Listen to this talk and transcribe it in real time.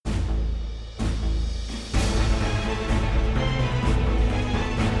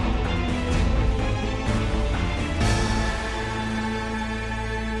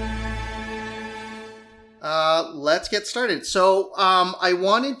let's get started. So I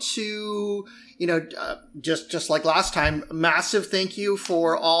wanted to, just like last time, massive thank you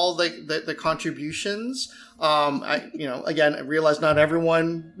for all the contributions. Again, I realize not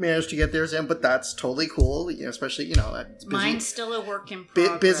everyone managed to get theirs in, but that's totally cool. Especially, it's busy, mine's still a work in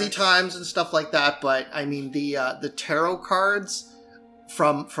progress. Busy times and stuff like that. But I mean, the tarot cards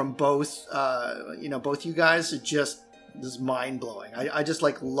from both, both you guys, it just is mind blowing. I just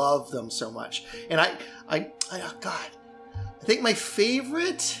love them so much. And I think my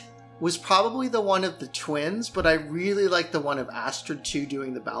favorite was probably the one of the twins, but I really like the one of Astrid too,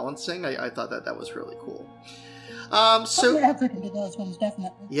 doing the balancing. I thought that was really cool. So effort into those ones,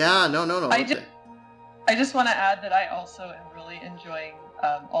 definitely. Yeah, no. I just want to add that I also am really enjoying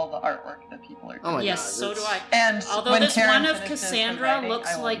all the artwork that people are doing. Oh my yes, God, so do I. And although this Karen one of finishes Cassandra writing,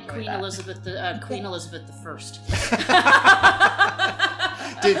 looks like enjoy Queen that. Elizabeth the First.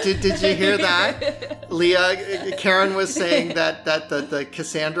 Did you hear that, Leah? Karen was saying that the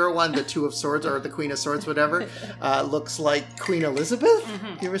Cassandra one, the Two of Swords or the Queen of Swords, whatever, looks like Queen Elizabeth.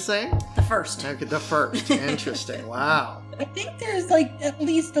 Mm-hmm. You were saying the first. Okay, the first. Interesting. Wow. I think there's at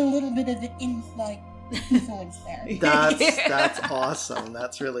least a little bit of influence there. That's awesome.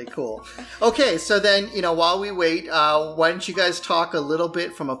 That's really cool. Okay, so then, while we wait, why don't you guys talk a little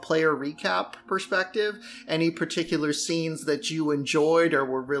bit from a player recap perspective? Any particular scenes that you enjoyed or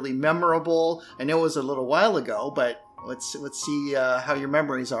were really memorable? I know it was a little while ago, but let's see how your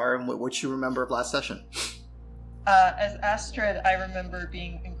memories are and what you remember of last session. As Astrid, I remember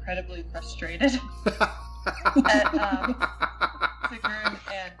being incredibly frustrated at Sigrun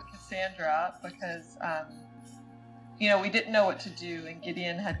and Cassandra because, we didn't know what to do, and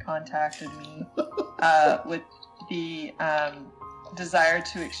Gideon had contacted me with the desire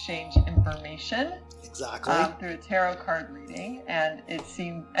to exchange information. Exactly. Through a tarot card reading, and it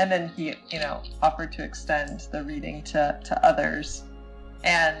seemed, and then he, offered to extend the reading to others,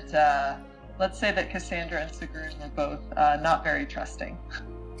 and let's say that Cassandra and Sigrun were both not very trusting.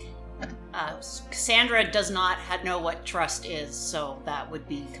 Cassandra does not know what trust is, so that would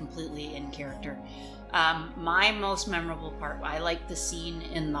be completely in character. My most memorable part, I like the scene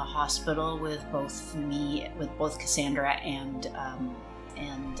in the hospital with both Cassandra and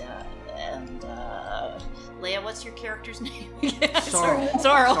Leia. What's your character's name? Sorrel.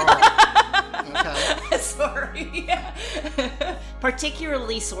 Okay. Sorry.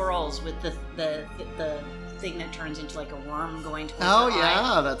 Particularly Sorrel's with the thing that turns into a worm going towards her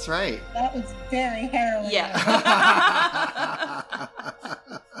eye. Yeah, that's right. That was very harrowing. Yeah.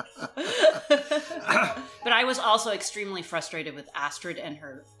 But I was also extremely frustrated with Astrid and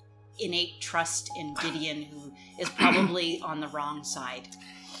her innate trust in Gideon, who is probably on the wrong side.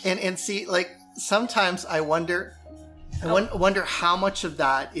 And see, sometimes I wonder wonder how much of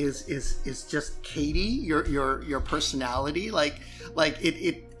that is just Katie, your personality.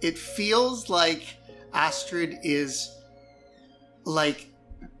 It feels like Astrid is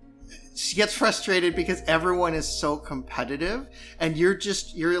she gets frustrated because everyone is so competitive, and you're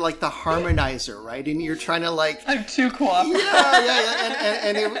like the harmonizer, right? And you're trying to I'm too cooperative. Yeah.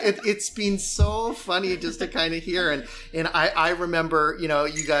 And it's been so funny just to kind of hear. And I remember, you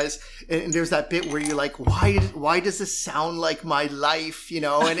guys, and there's that bit where you're like, why does this sound like my life? And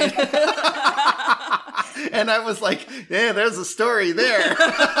and I was like, yeah, there's a story there.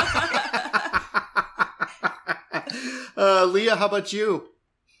 Leah, how about you?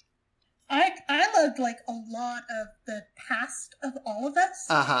 I loved a lot of the past of all of us,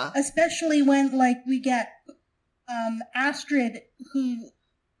 especially when we get Astrid, who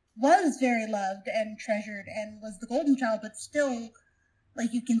was very loved and treasured and was the golden child, but still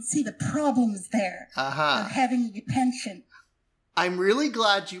you can see the problems there of having the pension. I'm really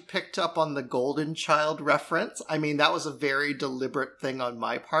glad you picked up on the golden child reference. I mean, that was a very deliberate thing on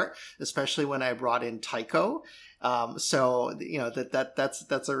my part, especially when I brought in Tycho. So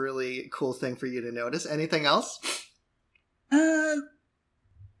that's a really cool thing for you to notice. Anything else? I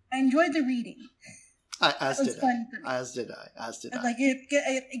enjoyed the reading. As did I.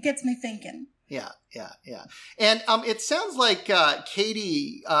 It gets me thinking. Yeah. And it sounds like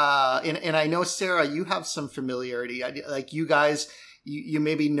Katie, and I know Sarah, you have some familiarity. You guys, you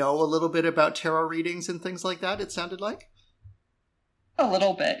maybe know a little bit about tarot readings and things like that. It sounded like a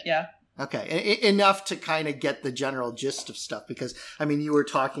little bit, yeah. Okay, enough to kind of get the general gist of stuff, because I mean, you were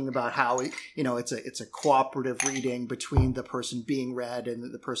talking about how it's a cooperative reading between the person being read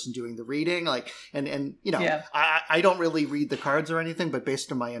and the person doing the reading. Yeah. I don't really read the cards or anything, but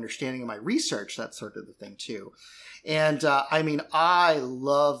based on my understanding and my research, that's sort of the thing too. And I mean, I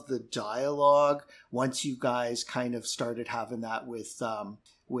love the dialogue once you guys kind of started having that with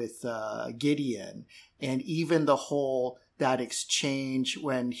Gideon, and even the whole that exchange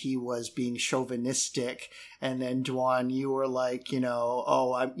when he was being chauvinistic, and then Dwan, you were like, you're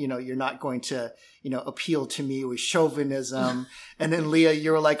not going to, appeal to me with chauvinism, and then Leah,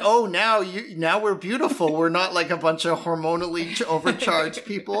 you were like, oh, now we're beautiful, we're not like a bunch of hormonally overcharged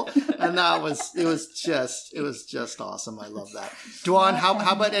people, and it was just awesome. I love that. Dwan, how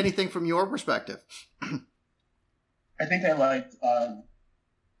about anything from your perspective? I think I liked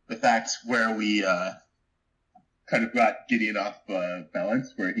the facts where we kind of got Gideon off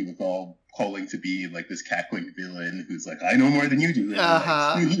balance, where he was all calling to be like this cackling villain who's like, I know more than you do.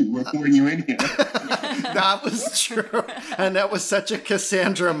 We're pouring you in here. That was true. And that was such a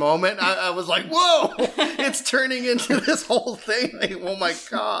Cassandra moment. I was like, whoa, it's turning into this whole thing. Like, oh my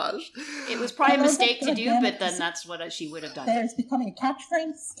gosh. It was probably a mistake to do, but then that's what she would have done. It's becoming a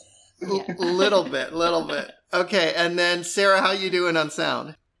catchphrase. Yeah. Little bit. Okay, and then Sarah, how you doing on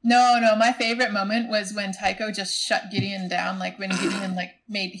sound? No, my favorite moment was when Tycho just shut Gideon down. Like when Gideon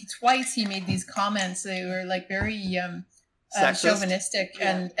he made these comments. They were like very chauvinistic,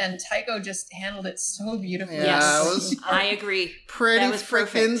 and Tycho just handled it so beautifully. Yeah, yes, I agree. Pretty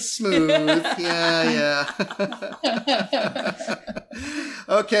freaking smooth. Yeah.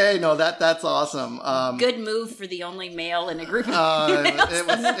 Okay, no, that's awesome. Good move for the only male in a group.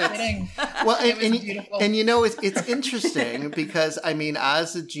 It's interesting because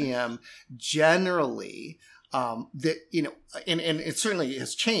as a GM, generally. And it certainly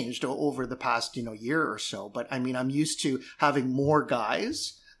has changed over the past, year or so. But I'm used to having more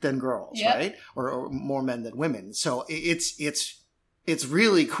guys than girls, right? Or more men than women. So it's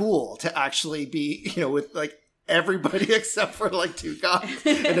really cool to actually be, with like everybody except for like two guys,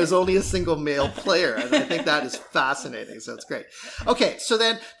 and there's only a single male player. And I think that is fascinating. So it's great. Okay. So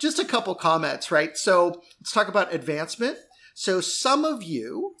then just a couple comments, right? So let's talk about advancement. So some of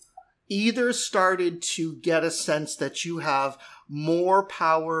you either started to get a sense that you have more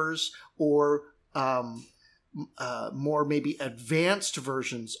powers or more maybe advanced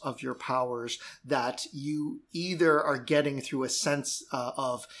versions of your powers that you either are getting through a sense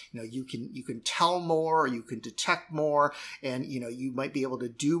of, you can tell more, or you can detect more, and, you might be able to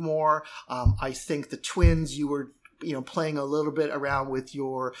do more. I think the twins, you were playing a little bit around with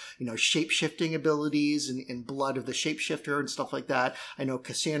your, shape-shifting abilities and blood of the shapeshifter and stuff like that. I know,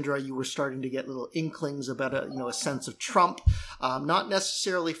 Cassandra, you were starting to get little inklings about a sense of Trump, not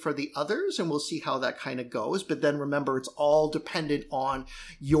necessarily for the others, and we'll see how that kind of goes. But then remember, it's all dependent on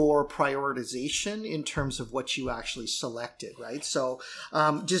your prioritization in terms of what you actually selected, right? So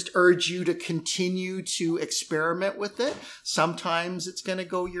just urge you to continue to experiment with it. Sometimes it's going to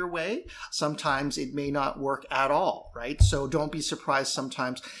go your way. Sometimes it may not work at all. Right? So don't be surprised.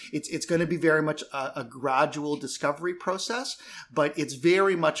 Sometimes it's going to be very much a gradual discovery process, but it's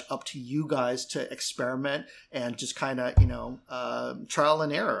very much up to you guys to experiment and just kind of, trial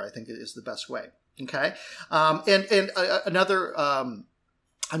and error, I think is the best way. Okay. Another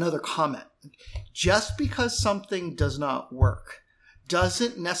comment, just because something does not work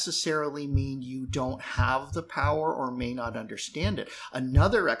doesn't necessarily mean you don't have the power or may not understand it.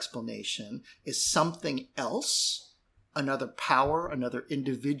 Another explanation is something else, another power, another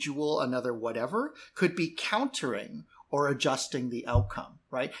individual, another whatever, could be countering or adjusting the outcome,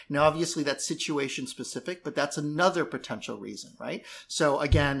 right? Now, obviously that's situation specific, but that's another potential reason, right? So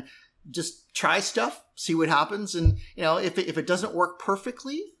again, just try stuff, see what happens. And, if it doesn't work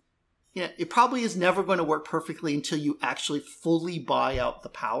perfectly, it probably is never going to work perfectly until you actually fully buy out the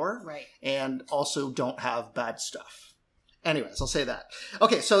power, right? And also don't have bad stuff. Anyways, I'll say that.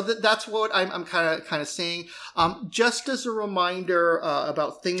 Okay, so that's what I'm kind of saying. Just as a reminder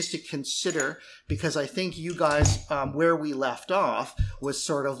about things to consider, because I think you guys, where we left off was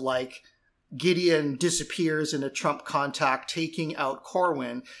sort of like Gideon disappears in a Trump contact, taking out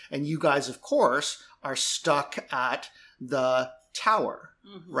Corwin, and you guys, of course, are stuck at the tower.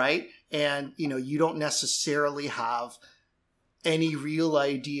 Mm-hmm. Right? And, you don't necessarily have any real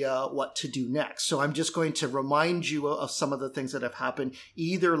idea what to do next. So I'm just going to remind you of some of the things that have happened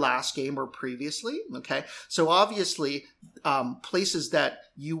either last game or previously. Okay. So obviously, places that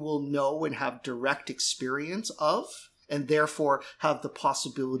you will know and have direct experience of, and therefore have the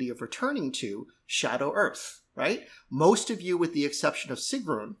possibility of returning to, Shadow Earth, right? Most of you, with the exception of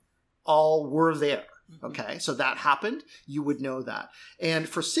Sigrun, all were there. Okay, so that happened. You would know that. And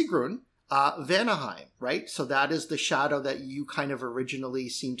for Sigrun, Vanaheim, right? So that is the shadow that you kind of originally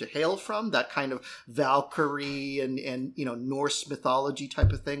seem to hail from, that kind of Valkyrie and Norse mythology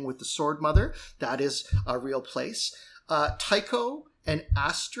type of thing with the Sword Mother. That is a real place. Tycho and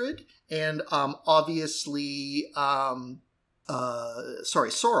Astrid, and obviously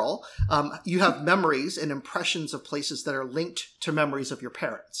Sorrel, you have memories and impressions of places that are linked to memories of your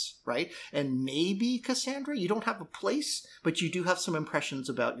parents, right? And maybe, Cassandra, you don't have a place, but you do have some impressions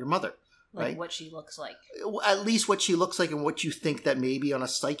about your mother, like right? What she looks like. At least what she looks like and what you think that maybe on a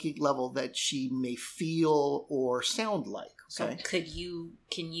psychic level that she may feel or sound like. Okay? So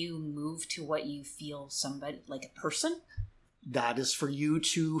can you move to what you feel somebody, like a person? That is for you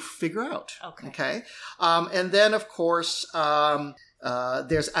to figure out. Okay. And then, of course,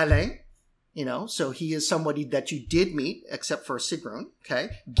 there's Alain, so he is somebody that you did meet, except for Sigrun,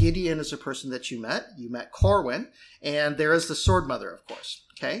 okay? Gideon is a person that you met. You met Corwin. And there is the Sword Mother, of course,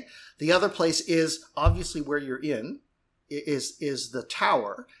 okay? The other place is obviously where you're in, is the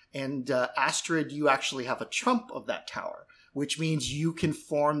tower. And Astrid, you actually have a trump of that tower, which means you can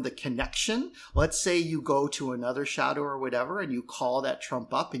form the connection. Let's say you go to another shadow or whatever, and you call that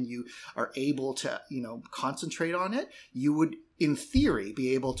trump up and you are able to, concentrate on it. You would, in theory,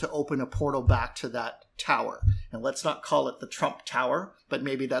 be able to open a portal back to that tower. And let's not call it the Trump Tower, but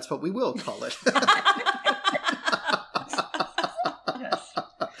maybe that's what we will call it.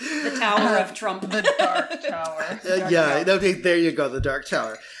 The Tower of Trump. The Dark Tower. There you go, the Dark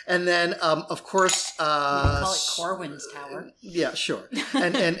Tower. And then, of course... we can call it Corwin's Tower. Yeah, sure.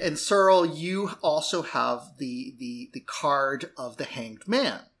 And Sorrel, you also have the card of the Hanged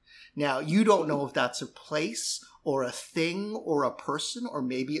Man. Now, you don't know if that's a place or a thing or a person, or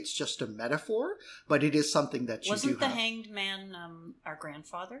maybe it's just a metaphor, but it is something that you Wasn't do have. the Hanged Man our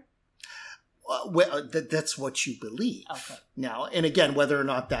grandfather? That's what you believe. Okay. Now, and again, whether or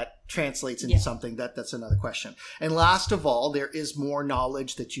not that translates into something, that's another question. And last of all, there is more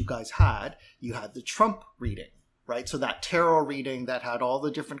knowledge that you guys had. You had the Trump reading, right? So that tarot reading that had all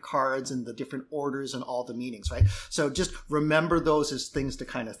the different cards and the different orders and all the meanings, right? So just remember those as things to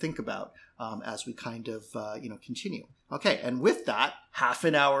kind of think about as we kind of, continue. Okay, and with that, half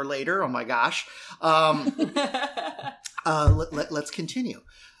an hour later, oh my gosh, let's continue.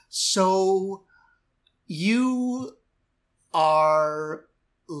 So you are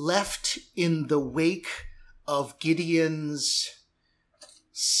left in the wake of Gideon's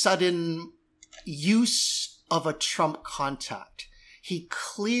sudden use of a trump contact. He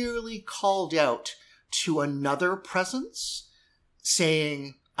clearly called out to another presence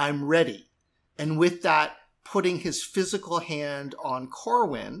saying, "I'm ready." And with that, putting his physical hand on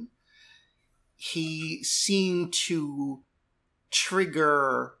Corwin, he seemed to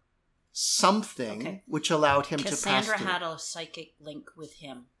trigger something which allowed him to pass through. Cassandra had a psychic link with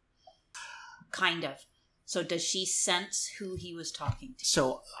him. Kind of. So does she sense who he was talking to?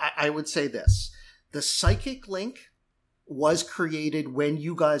 So I would say this. The psychic link was created when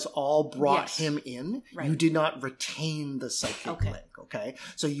you guys all brought him in. Right. You did not retain the psychic link, okay?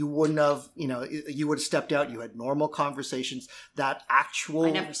 So you wouldn't have, you would have stepped out. You had normal conversations. That actual...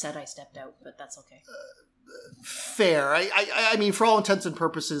 I never said I stepped out, but that's okay. Fair. I mean, for all intents and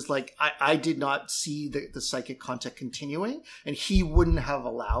purposes, I did not see the psychic contact continuing, and he wouldn't have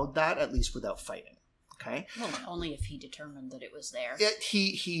allowed that, at least without fighting. Okay. Well, only if he determined that it was there.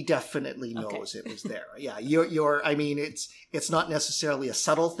 He definitely knows it was there. Yeah. You're. I mean, it's not necessarily a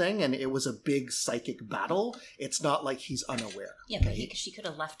subtle thing, and it was a big psychic battle. It's not like he's unaware. Yeah, okay? But she could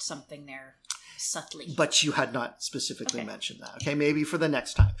have left something there subtly. But you had not specifically mentioned that. Okay, maybe for the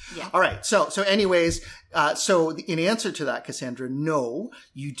next time. Yeah. All right. So anyways, so in answer to that, Cassandra, no,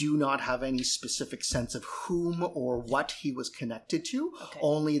 you do not have any specific sense of whom or what he was connected to. Okay.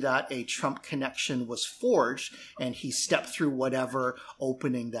 Only that a trump connection was forged, and he stepped through whatever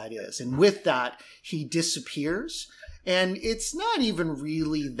opening that is. And with that, he disappears. And it's not even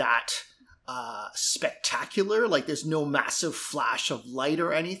really that spectacular. Like, there's no massive flash of light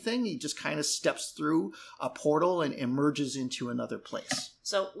or anything. He just kind of steps through a portal and emerges into another place.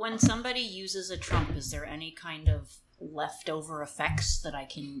 So when somebody uses a trump, is there any kind of leftover effects that I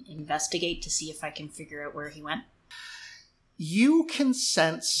can investigate to see if I can figure out where he went? You can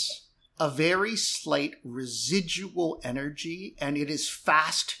sense a very slight residual energy, and it is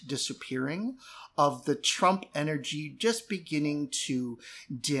fast disappearing, of the trump energy just beginning to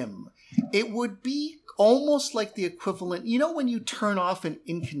dim. It would be almost like the equivalent, when you turn off an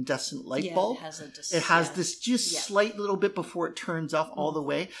incandescent light bulb, it has this slight little bit before it turns off all the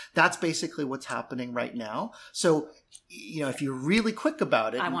way. That's basically what's happening right now. So, if you're really quick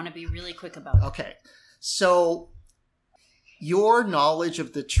about it. I want to be really quick about it. Okay. So your knowledge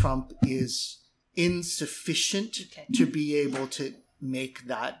of the trump is insufficient to be able to make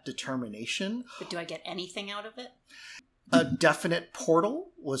that determination. But do I get anything out of it? A definite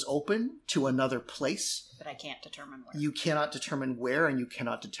portal was open to another place. But I can't determine where. You cannot determine where, and you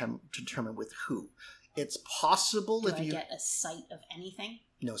cannot determine with who. It's possible if you get a sight of anything.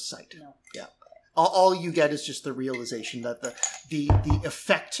 No sight. No. Yeah. All you get is just the realization that the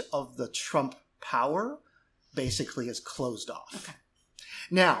effect of the Trump power basically is closed off. Okay.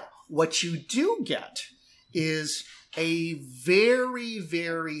 Now, what you do get is a very,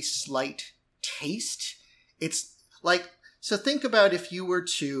 very slight taste. It's like, so think about if you were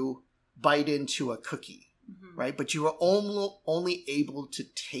to bite into a cookie, right? But you were only able to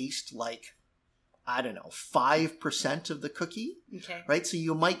taste like, I don't know, 5% of the cookie, right? So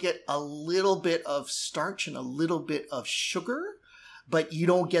you might get a little bit of starch and a little bit of sugar, but you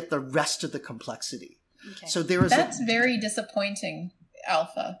don't get the rest of the complexity. Okay. So that's very disappointing,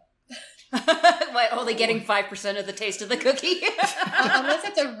 Alpha. What, only getting 5% of the taste of the cookie? Unless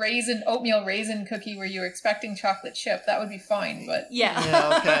it's a oatmeal raisin cookie where you're expecting chocolate chip, that would be fine. But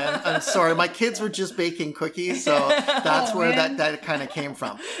yeah, okay. I'm sorry, my kids were just baking cookies, so that's where that kind of came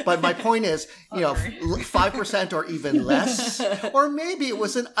from. But my point is, 5% or even less, or maybe it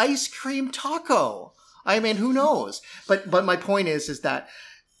was an ice cream taco. I mean, who knows? But my point is that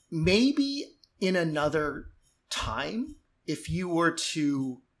maybe in another time, if you were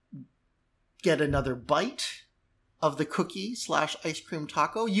to get another bite of the cookie / ice cream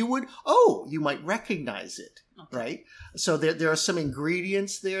taco, you might recognize it, right? So there are some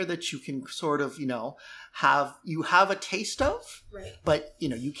ingredients there that you can sort of, have a taste of, right? But,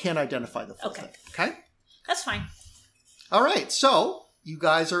 you can't identify the full thing, okay? That's fine. All right, so you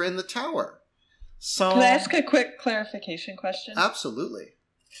guys are in the tower. So can I ask a quick clarification question? Absolutely.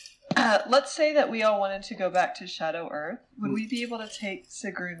 Let's say that we all wanted to go back to Shadow Earth. Would we be able to take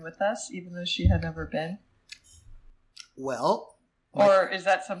Sigrun with us, even though she had never been? Well... Or is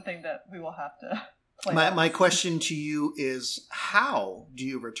that something that we will have to play out? My question to you is, how do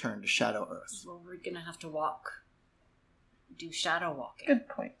you return to Shadow Earth? Well, we're going to have to do shadow walking. Good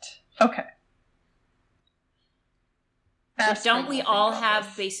point. Okay. But don't we all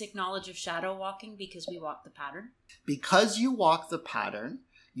have basic knowledge of shadow walking because we walk the pattern? Because you walk the pattern...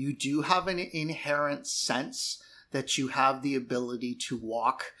 You do have an inherent sense that you have the ability to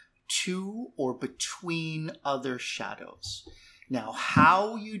walk to or between other shadows. Now,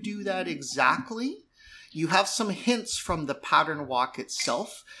 how you do that exactly, you have some hints from the pattern walk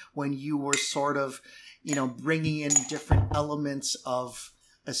itself when you were sort of, bringing in different elements of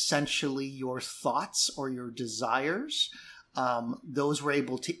essentially your thoughts or your desires. Those were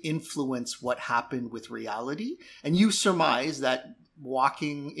able to influence what happened with reality. And you surmise that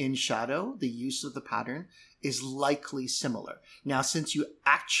walking in shadow, the use of the pattern, is likely similar. Now, since you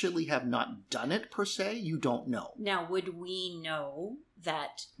actually have not done it per se, you don't know. Now, would we know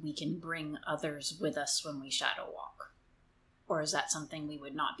that we can bring others with us when we shadow walk? Or is that something we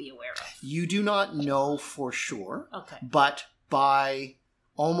would not be aware of? You do not know for sure. Okay. But by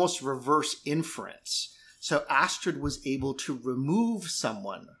almost reverse inference. So Astrid was able to remove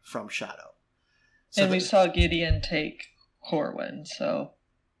someone from shadow. So we saw Gideon take Corwin, so...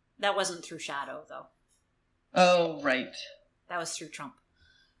 That wasn't through shadow, though. Oh, right. That was through Trump.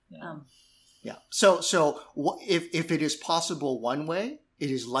 Yeah. So if it is possible one way, it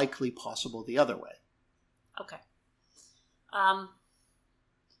is likely possible the other way. Okay.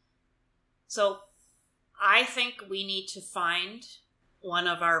 So I think we need to find one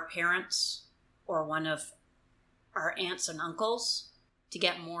of our parents or one of our aunts and uncles to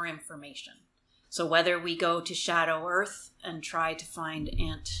get more information. So whether we go to Shadow Earth and try to find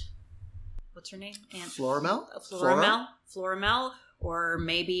Aunt... What's her name? Aunt Florimel? Florimel. Or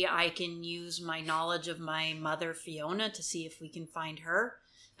maybe I can use my knowledge of my mother, Fiona, to see if we can find her.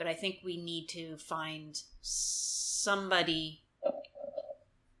 But I think we need to find somebody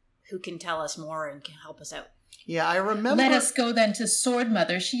who can tell us more and can help us out. Yeah, I remember... Let us go then to Sword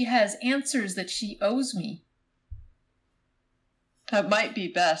Mother. She has answers that she owes me. That might be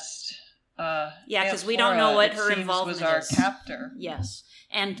best. Yeah, because we don't know what her involvement is. Was our captor. Yes.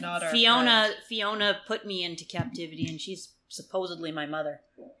 And not Fiona put me into captivity, and she's supposedly my mother.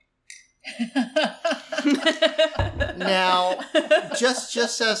 Now, just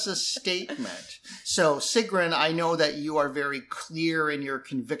as a statement, so Sigrun, I know that you are very clear in your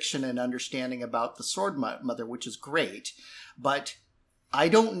conviction and understanding about the Sword Mother, which is great, but I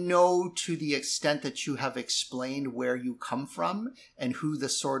don't know to the extent that you have explained where you come from and who the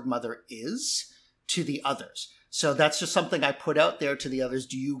Sword Mother is to the others. So that's just something I put out there to the others.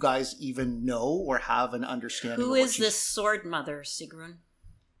 Do you guys even know or have an understanding? Who is this Sword Mother, Sigrun?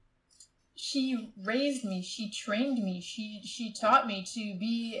 She raised me. She trained me. She taught me to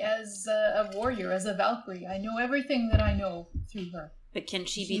be as a warrior, as a Valkyrie. I know everything that I know through her. But can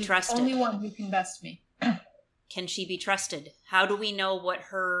she She's be trusted? the only one who can best me. Can she be trusted? How do we know what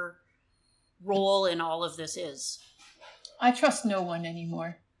her role in all of this is. I trust no one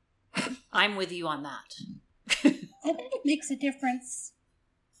anymore. I'm with you on that. I think it makes a difference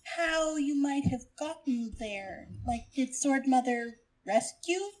how you might have gotten there. Like, did Sword Mother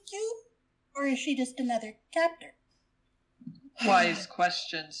rescue you? Or is she just another captor? Wise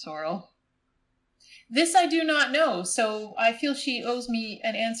question, Sorrel. This I do not know, so I feel she owes me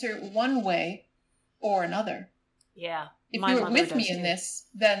an answer one way or another. Yeah. If you were with me in this,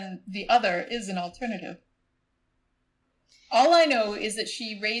 then the other is an alternative. All I know is that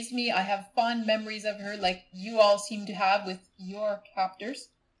she raised me. I have fond memories of her, like you all seem to have with your captors.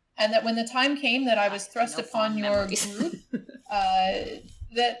 And that when the time came that I was thrust upon your group,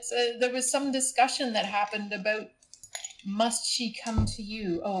 there was some discussion that happened about, must she come to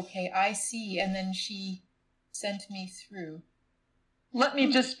you? Oh, okay, I see. And then she sent me through. Let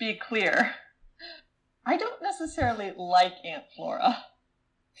me just be clear. I don't necessarily like Aunt Flora.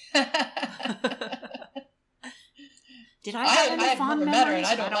 Did I have any fond memories? Met her and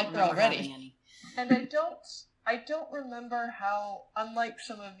I don't like her already. And I don't remember how, unlike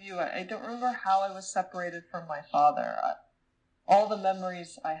some of you, I don't remember how I was separated from my father. All the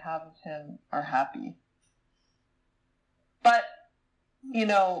memories I have of him are happy. But, you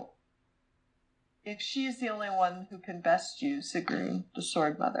know, if she's the only one who can best you, Sigrun, the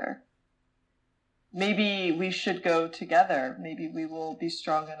Sword Mother, maybe we should go together. Maybe we will be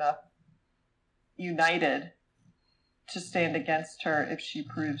strong enough, united, to stand against her if she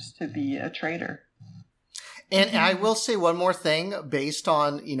proves to be a traitor. And I will say one more thing, based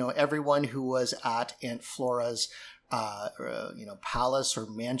on, everyone who was at Aunt Flora's, palace or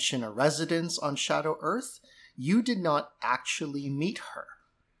mansion or residence on Shadow Earth, you did not actually meet her,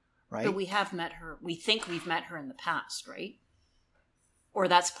 right? But we have met her. We think we've met her in the past, right? Or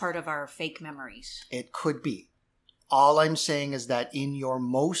that's part of our fake memories. It could be. All I'm saying is that in your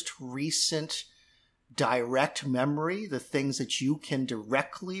most recent direct memory, the things that you can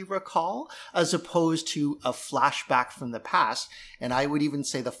directly recall, as opposed to a flashback from the past. And I would even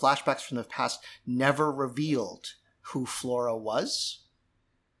say the flashbacks from the past never revealed who Flora was.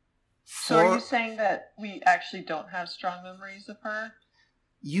 So are you saying that we actually don't have strong memories of her?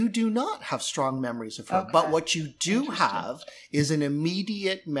 You do not have strong memories of her. Okay. But what you do have is an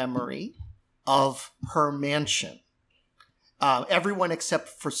immediate memory of her mansion. Everyone except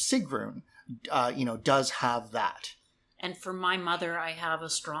for Sigrun, does have that. And for my mother, I have a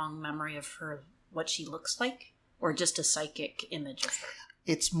strong memory of her, what she looks like, or just a psychic image of her.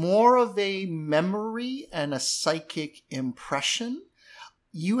 It's more of a memory and a psychic impression.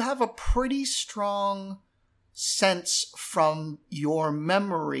 You have a pretty strong sense from your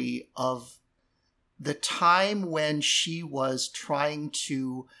memory of the time when she was trying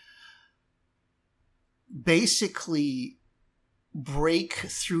to basically break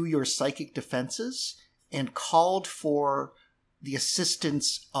through your psychic defenses and called for the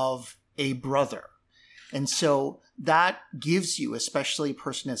assistance of a brother. And so that gives you, especially a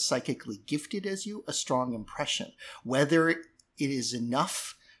person as psychically gifted as you, a strong impression. Whether it is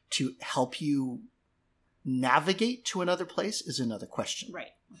enough to help you navigate to another place is another question.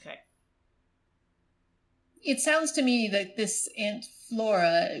 Right. Okay. It sounds to me that this Aunt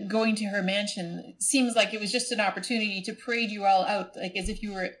Flora going to her mansion seems like it was just an opportunity to parade you all out, like as if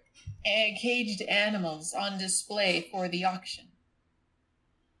you were caged animals on display for the auction.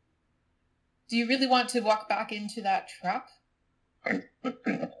 Do you really want to walk back into that trap?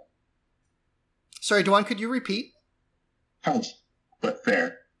 Sorry, Dwan, could you repeat? Harsh, but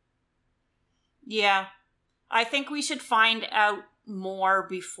fair. Yeah. I think we should find out more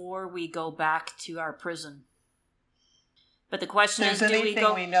before we go back to our prison. But the question is, do we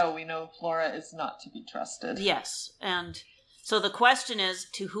go... we know Flora is not to be trusted. Yes, and so the question is,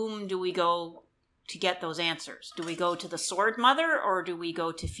 to whom do we go to get those answers? Do we go to the Sword Mother, or do we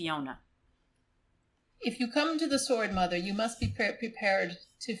go to Fiona? If you come to the Sword Mother, you must be prepared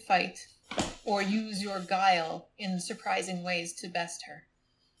to fight, or use your guile in surprising ways to best her.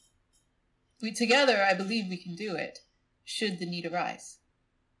 Together, I believe we can do it, should the need arise.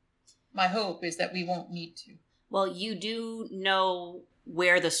 My hope is that we won't need to. Well, you do know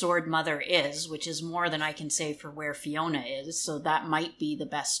where the Sword Mother is, which is more than I can say for where Fiona is, so that might be the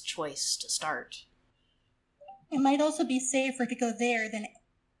best choice to start. It might also be safer to go there than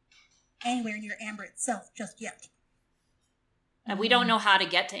anywhere near Amber itself just yet. And we don't know how to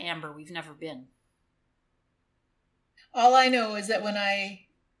get to Amber. We've never been. All I know is that when I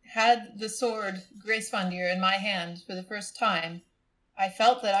had the sword Gracefundir in my hand for the first time, I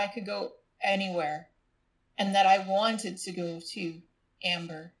felt that I could go anywhere, and that I wanted to go to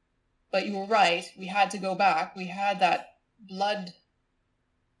Amber. But you were right, we had to go back. We had that blood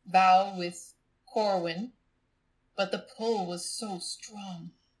vow with Corwin, but the pull was so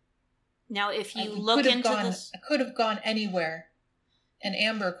strong. Now, if you look into this... I could have gone anywhere, and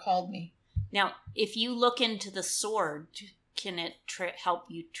Amber called me. Now, if you look into the sword, can it help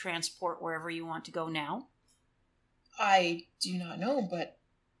you transport wherever you want to go now? I do not know, but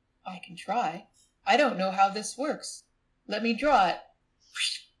I can try. I don't know how this works. Let me draw it.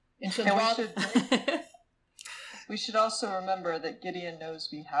 And she'll draw it. We should also remember that Gideon knows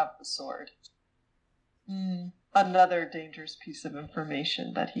we have the sword. Another dangerous piece of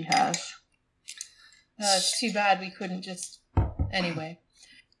information that he has. It's too bad we couldn't just... Anyway.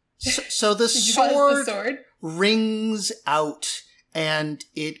 So the sword rings out, and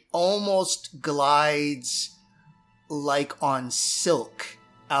it almost glides like on silk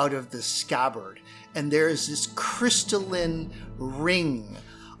out of the scabbard. And there is this crystalline ring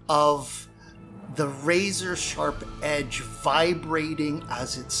of the razor-sharp edge vibrating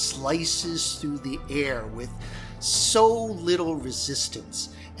as it slices through the air with so little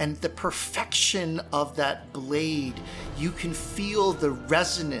resistance. And the perfection of that blade, you can feel the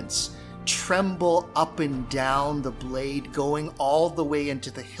resonance tremble up and down the blade, going all the way into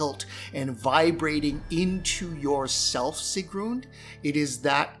the hilt and vibrating into yourself, Sigrun. It is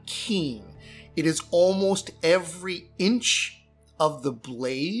that keen. It is almost every inch of the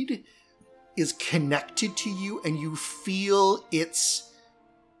blade is connected to you, and you feel its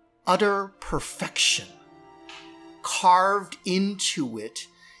utter perfection. Carved into it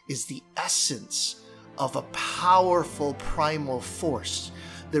is the essence of a powerful primal force,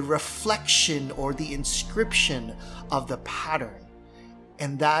 the reflection or the inscription of the pattern.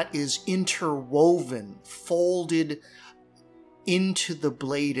 And that is interwoven, folded into the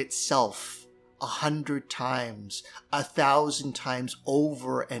blade itself 100 times, 1,000 times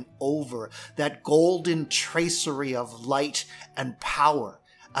over and over, that golden tracery of light and power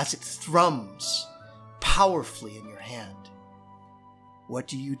as it thrums powerfully in your hand. What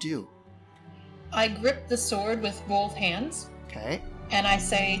do you do? I grip the sword with both hands. Okay. And I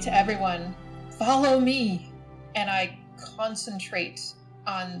say to everyone, follow me. And I concentrate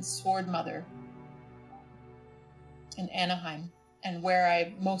on Sword Mother in Anaheim, and where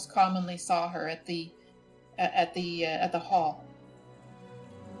I most commonly saw her at the hall.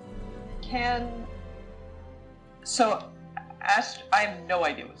 I have no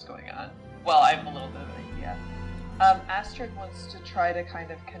idea what's going on. Well, I have a little bit of an idea. Astrid wants to try to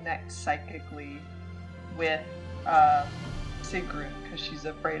kind of connect psychically with Sigrun because she's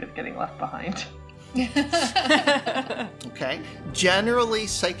afraid of getting left behind. Okay. Generally,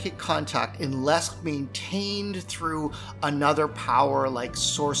 psychic contact, unless maintained through another power like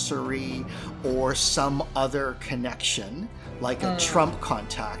sorcery or some other connection, like a trump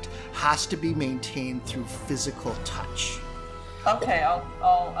contact, has to be maintained through physical touch. Okay, I'll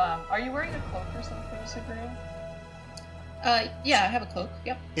are you wearing a cloak or something, Sigrun? Yeah, I have a cloak.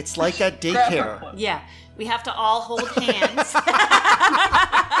 Yep. It's like at daycare. Yeah, we have to all hold hands.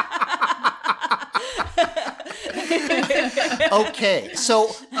 Okay,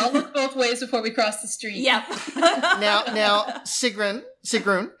 so I'll look both ways before we cross the street. Yep. now, Sigrun,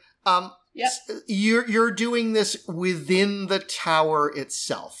 yep. You're doing this within the tower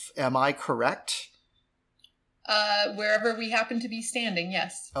itself. Am I correct? Wherever we happen to be standing,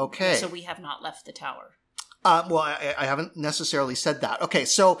 yes. Okay. So we have not left the tower. Well, I haven't necessarily said that. Okay,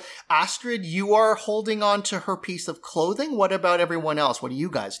 so Astrid, you are holding on to her piece of clothing. What about everyone else? What are you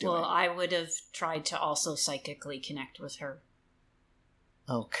guys doing? Well, I would have tried to also psychically connect with her.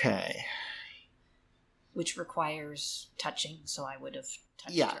 Okay. Which requires touching, so I would have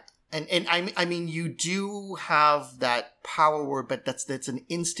touched her. And I mean, you do have that power word, but that's an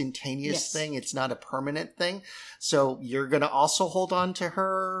instantaneous thing. It's not a permanent thing. So you're going to also hold on to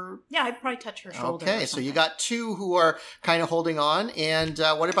her. Yeah, I'd probably touch her shoulder. Okay, so you got two who are kind of holding on. And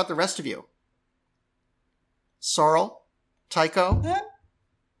what about the rest of you? Sorrel? Tycho?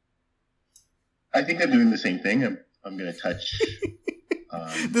 I think I'm doing the same thing. I'm going to touch...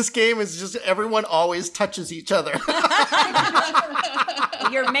 This game is just everyone always touches each other.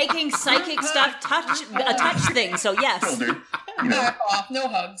 You're making psychic stuff a touch thing, so yes. Shoulder, Back off, no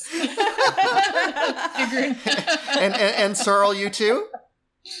hugs. and Sorrel, you too?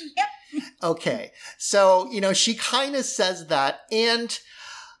 Yep. Okay, so, she kind of says that, and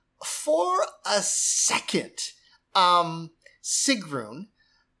for a second, Sigrun,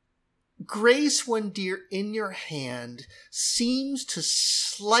 Grace Wendir in your hand seems to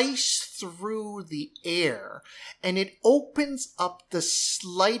slice through the air, and it opens up the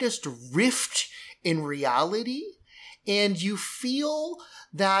slightest rift in reality, and you feel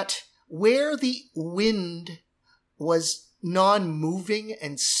that where the wind was non-moving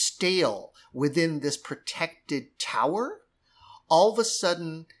and stale within this protected tower, all of a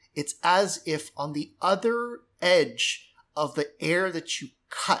sudden it's as if on the other edge of the air that you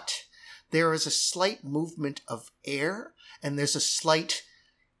cut, there is a slight movement of air, and there's a slight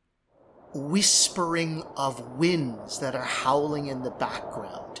whispering of winds that are howling in the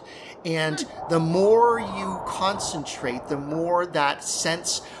background. And the more you concentrate, the more that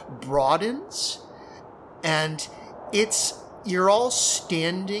sense broadens, and you're all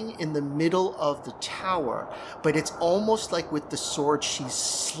standing in the middle of the tower, but it's almost like with the sword, she's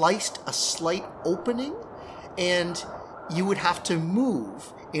sliced a slight opening, and you would have to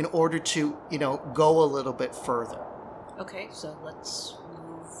move in order to, go a little bit further. Okay, so let's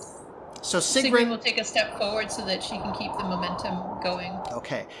move. So Sigrun will take a step forward so that she can keep the momentum going.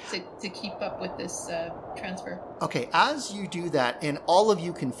 Okay. To keep up with this transfer. Okay, as you do that, and all of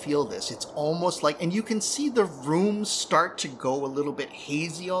you can feel this, it's almost like, and you can see the room start to go a little bit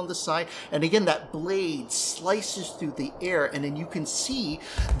hazy on the side, and again, that blade slices through the air, and then you can see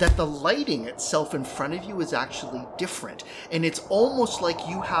that the lighting itself in front of you is actually different, and it's almost like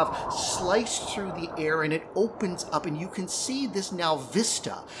you have sliced through the air, and it opens up, and you can see this now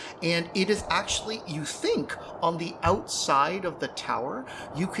vista, and it is actually, you think, on the outside of the tower,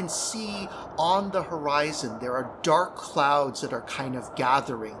 you can see on the horizon there are dark clouds that are kind of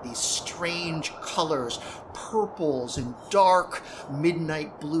gathering, these strange colors, purples and dark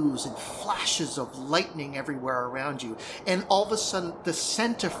midnight blues and flashes of lightning everywhere around you. And all of a sudden, the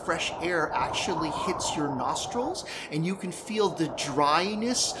scent of fresh air actually hits your nostrils, and you can feel the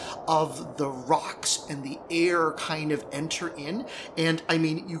dryness of the rocks and the air kind of enter in. And I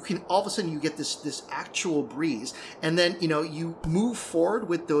mean, you can, all of a sudden you get this actual breeze, and then, you move forward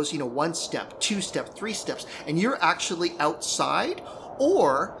with those, 1 step, 2 steps, 3 steps, and you're actually outside.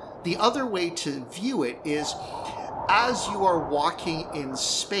 Or the other way to view it is, as you are walking in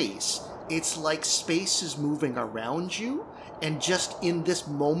space, it's like space is moving around you, and just in this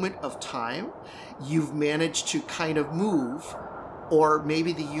moment of time, you've managed to kind of move, or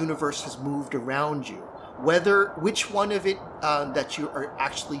maybe the universe has moved around you. Which one of it that you are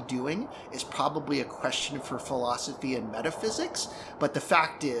actually doing is probably a question for philosophy and metaphysics, but the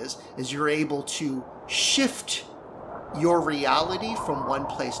fact is you're able to shift your reality from one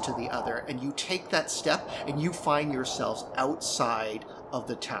place to the other, and you take that step and you find yourselves outside of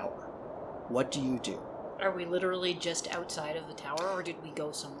the tower. What do you do? Are we literally just outside of the tower, or did we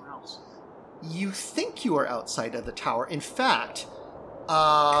go somewhere else? You think you are outside of the tower. In fact,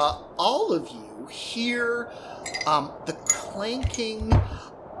 all of you hear the clanking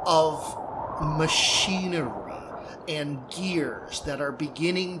of machinery and gears that are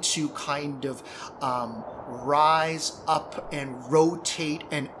beginning to kind of rise up and rotate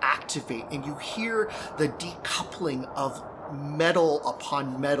and activate, and you hear the decoupling of metal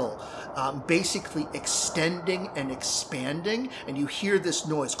upon metal, basically extending and expanding, and you hear this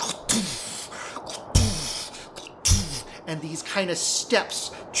noise, and these kind of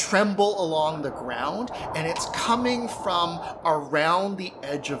steps tremble along the ground, and it's coming from around the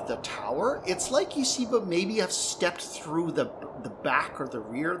edge of the tower. It's like you see, but maybe have stepped through the back or the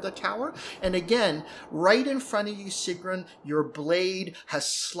rear of the tower. And again, right in front of you, Sigrun, your blade has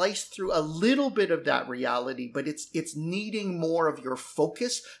sliced through a little bit of that reality, but it's needing more of your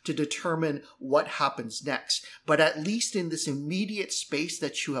focus to determine what happens next. But at least in this immediate space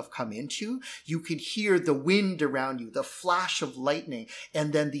that you have come into, you can hear the wind around you, the flash of lightning,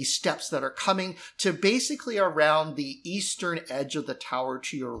 and then these steps that are coming to basically around the eastern edge of the tower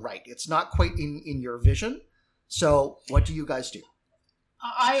to your right. It's not quite in your vision. So what do you guys do?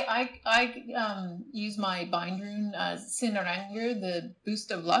 I use my bind rune, Sinarangr, the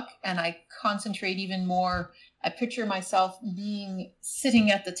boost of luck, and I concentrate even more. I picture myself sitting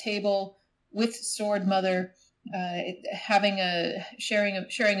at the table with Sword Mother, sharing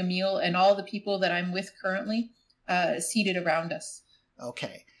a meal, and all the people that I'm with currently seated around us.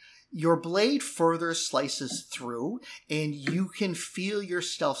 Okay. Your blade further slices through, and you can feel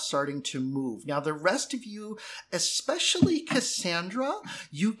yourself starting to move. Now, the rest of you, especially Cassandra,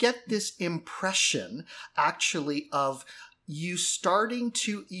 you get this impression, actually, of you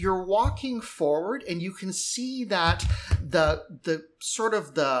you're walking forward, and you can see that the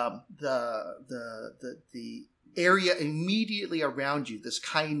area immediately around you, this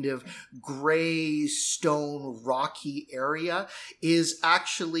kind of gray stone rocky area, is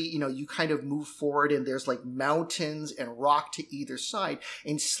actually, you kind of move forward, and there's like mountains and rock to either side,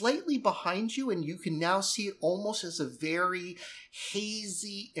 and slightly behind you, and you can now see it almost as a very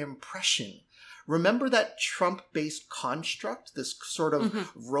hazy impression, remember that Trump-based construct, this sort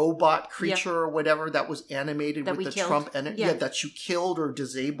of robot creature or whatever that was animated that with the killed. Trump energy that you killed or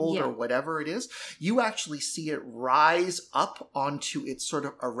disabled or whatever it is? You actually see it rise up onto its sort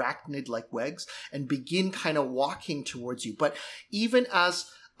of arachnid-like legs and begin kind of walking towards you. But even as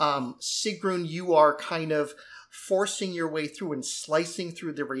Sigrun, you are kind of forcing your way through and slicing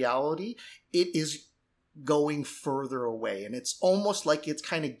through the reality, it is going further away, and it's almost like it's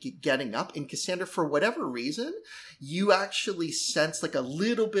kind of getting up. And Cassandra, for whatever reason, you actually sense like a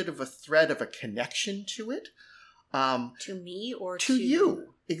little bit of a thread of a connection to it. To me or to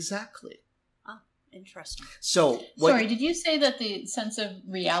you? Exactly. Oh, interesting. So, sorry, did you say that the sense of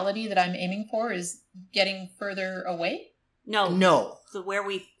reality that I'm aiming for is getting further away? No. Where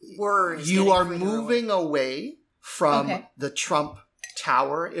we were. You are moving away from the Trump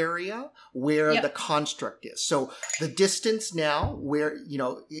Tower area where the construct is. So the distance now where,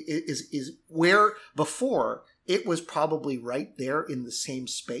 is where before it was probably right there in the same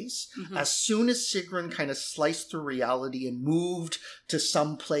space. Mm-hmm. As soon as Sigrun kind of sliced through reality and moved to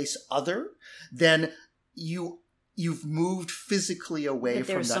someplace other, then you've moved physically away from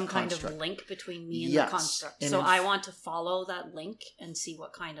that construct. There's some kind of link between me and the construct. So I want to follow that link and see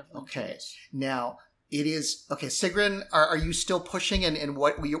what kind of link it is. Now, it is... Okay, Sigrun, are you still pushing? And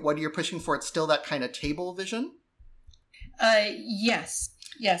what are you pushing for? It's still that kind of table vision? Yes.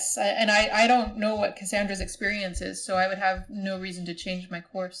 Yes. And I don't know what Cassandra's experience is, so I would have no reason to change my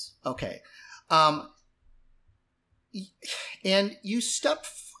course. Okay. And you step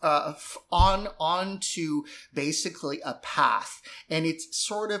onto basically a path, and it's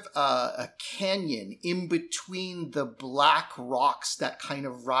sort of a canyon in between the black rocks that kind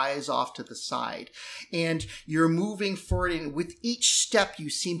of rise off to the side. And you're moving forward, and with each step you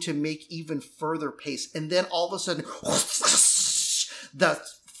seem to make even further pace. And then all of a sudden, the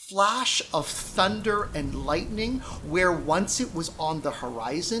flash of thunder and lightning, where once it was on the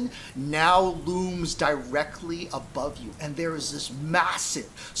horizon, now looms directly above you. And there is this massive,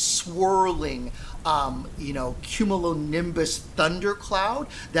 swirling, cumulonimbus thundercloud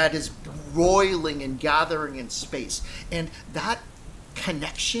that is broiling and gathering in space. And that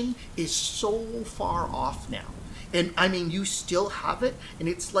connection is so far off now. And I mean, you still have it, and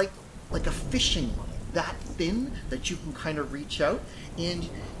it's like a fishing line, that thin that you can kind of reach out. And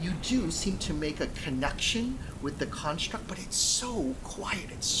you do seem to make a connection with the construct, but it's so quiet,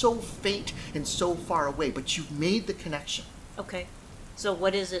 it's so faint and so far away, but you've made the connection. Okay. So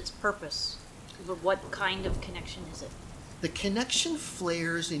what is its purpose? What kind of connection is it? The connection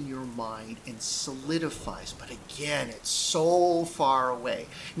flares in your mind and solidifies, but again, it's so far away.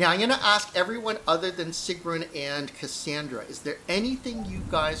 Now, I'm going to ask everyone other than Sigrun and Cassandra, is there anything you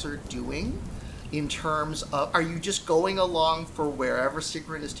guys are doing in terms of, are you just going along for wherever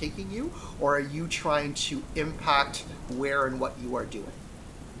Sigrun is taking you, or are you trying to impact where and what you are doing?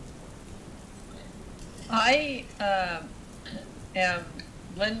 I am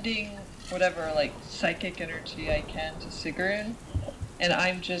lending whatever psychic energy I can to Sigrun, and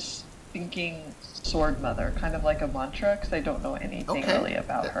I'm just thinking Sword Mother, kind of like a mantra, because I don't know anything really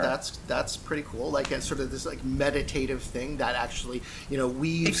about her. That's pretty cool. Like it's sort of this meditative thing that actually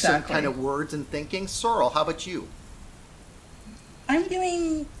weaves some kind of words and thinking. Sorrel, how about you? I'm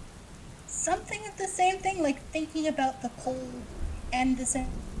doing something of the same thing, like thinking about the cold and the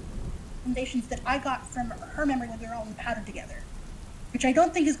sensations that I got from her memory when we were all in powder together, which I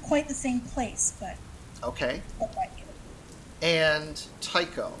don't think is quite the same place, but okay. And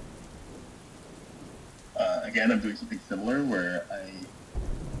Tycho. Again, I'm doing something similar where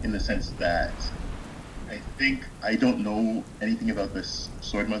in the sense that I think I don't know anything about this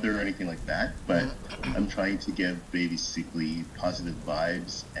Sword Mother or anything like that, but I'm trying to give basically positive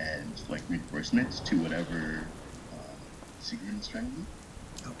vibes and reinforcement to whatever Sigrun is trying to do.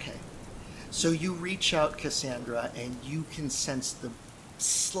 Okay. So you reach out, Cassandra, and you can sense the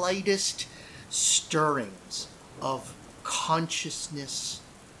slightest stirrings of consciousness,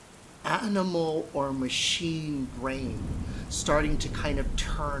 animal or machine brain starting to kind of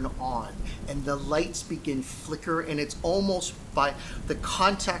turn on, and the lights begin flicker, and it's almost by the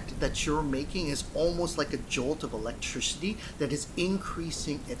contact that you're making is almost like a jolt of electricity that is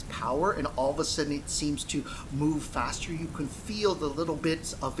increasing its power, and all of a sudden it seems to move faster. You can feel the little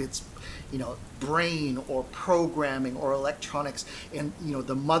bits of its brain or programming or electronics, and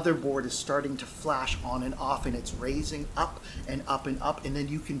the motherboard is starting to flash on and off, and it's raising up and up and up, and then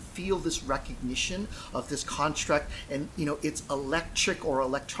you can feel this recognition of this construct, and its electric or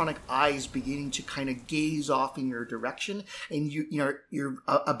electronic eyes beginning to kind of gaze off in your direction, and you're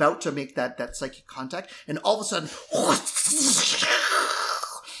about to make that psychic contact, and all of a sudden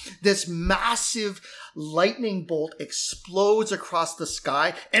this massive lightning bolt explodes across the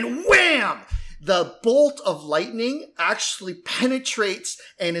sky, and wham! The bolt of lightning actually penetrates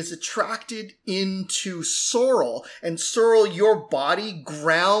and is attracted into Sorrel. And Sorrel, your body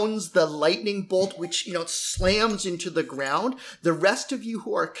grounds the lightning bolt, which, slams into the ground. The rest of you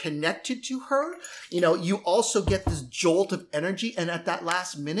who are connected to her, you also get this jolt of energy. And at that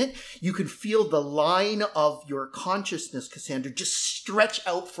last minute, you can feel the line of your consciousness, Cassandra, just stretch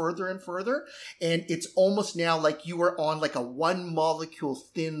out further and further. And it's almost now like you are on like a one molecule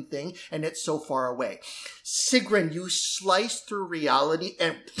thin thing, and it's so far away. Sigrun, you slice through reality,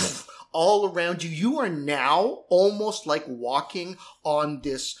 and all around you, you are now almost like walking on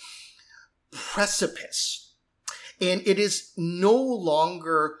this precipice. And it is no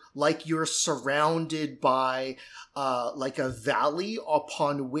longer like you're surrounded by like a valley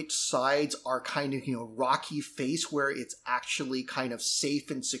upon which sides are kind of, rocky face, where it's actually kind of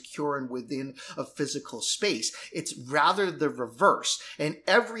safe and secure and within a physical space. It's rather the reverse. And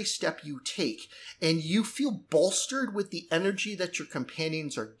every step you take, and you feel bolstered with the energy that your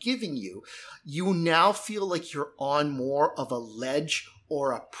companions are giving you, you now feel like you're on more of a ledge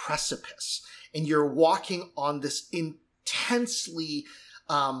or a precipice. And you're walking on this intensely,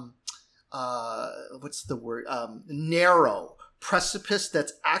 narrow precipice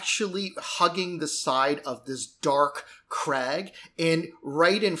that's actually hugging the side of this dark crag. And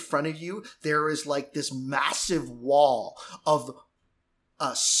right in front of you, there is like this massive wall of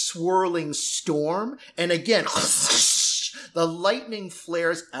a swirling storm. And again, the lightning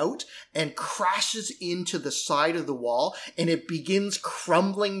flares out and crashes into the side of the wall, and it begins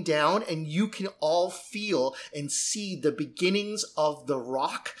crumbling down, and you can all feel and see the beginnings of the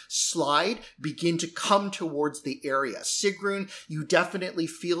rock slide begin to come towards the area. Sigrun, you definitely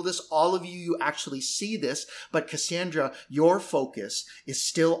feel this. All of you actually see this, but Cassandra, your focus is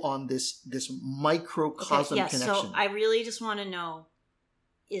still on this microcosm connection. So I really just want to know,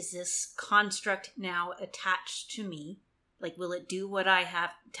 is this construct now attached to me? Like, will it do what I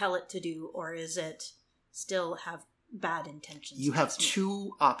tell it to do, or is it still have bad intentions? You have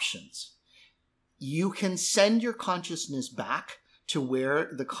two options. You can send your consciousness back to where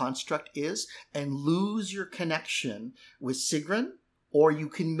the construct is and lose your connection with Sigrun, or you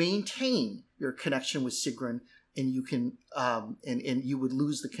can maintain your connection with Sigrun, and you can and you would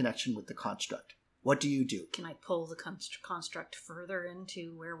lose the connection with the construct. What do you do? Can I pull the construct further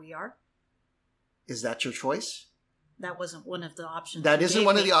into where we are? Is that your choice? That wasn't one of the options. That isn't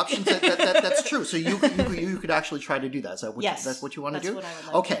one of the options. That's true. So you could actually try to do that. Is that what yes, that's what you want to do? What I would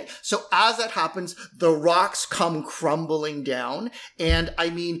like okay. To. So as that happens, the rocks come crumbling down, and I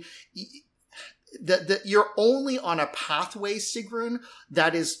mean, you're only on a pathway, Sigrun,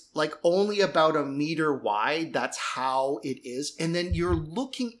 that is like only about a meter wide. That's how it is, and then you're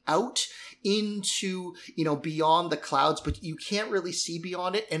looking out into beyond the clouds, but you can't really see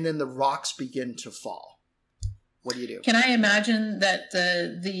beyond it, and then the rocks begin to fall. What do you do? Can I imagine that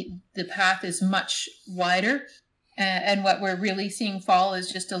the path is much wider, and what we're really seeing fall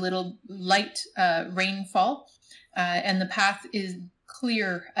is just a little light rainfall, and the path is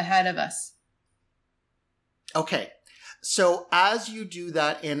clear ahead of us? Okay. So as you do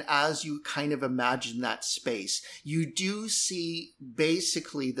that, and as you kind of imagine that space, you do see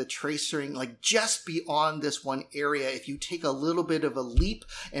basically the tracering, like just beyond this one area. If you take a little bit of a leap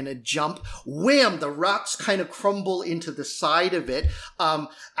and a jump, wham, the rocks kind of crumble into the side of it.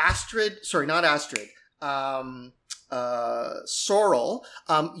 Sorrel,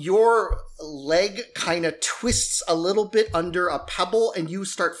 your leg kind of twists a little bit under a pebble, and you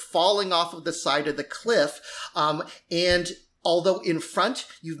start falling off of the side of the cliff. And although in front,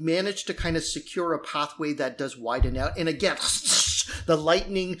 you've managed to kind of secure a pathway that does widen out. And again, the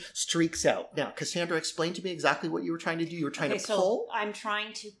lightning streaks out. Now, Cassandra, explain to me exactly what you were trying to do. You were trying to pull? So I'm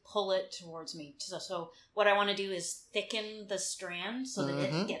trying to pull it towards me. So what I want to do is thicken the strand so that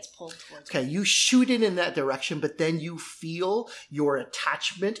it gets pulled towards me. Okay, you shoot it in that direction, but then you feel your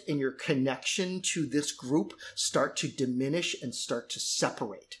attachment and your connection to this group start to diminish and start to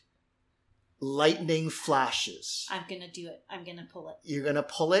separate. Lightning flashes. I'm going to do it. I'm going to pull it. You're going to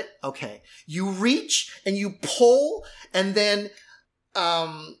pull it? Okay. You reach and you pull, and then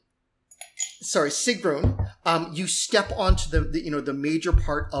Sigrun, you step onto the major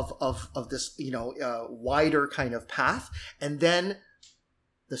part of this, wider kind of path. And then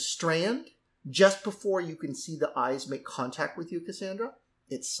the strand, just before you can see the eyes make contact with you, Cassandra,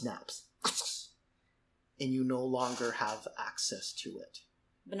 it snaps. And you no longer have access to it.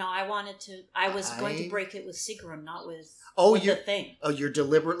 But no, I was going to break it with Sigrun, not with the thing. Oh, you're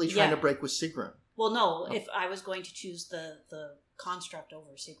deliberately trying to break with Sigrun. Well, no, if I was going to choose the construct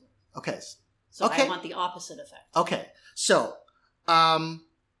over Sigrun. Okay. So I want the opposite effect. Okay. So,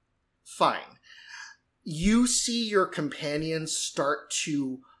 fine. You see your companions start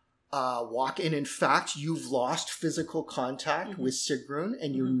to walk in. In fact, you've lost physical contact with Sigrun,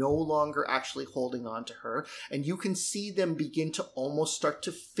 and you're no longer actually holding on to her. And you can see them begin to almost start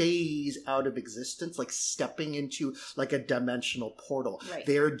to phase out of existence, like stepping into like a dimensional portal. Right.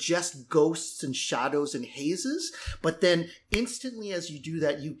 They are just ghosts and shadows and hazes. But then instantly as you do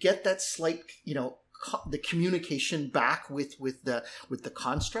that, you get that slight, the communication back with the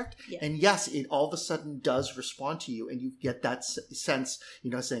construct. Yeah. And yes, it all of a sudden does respond to you, and you get that sense,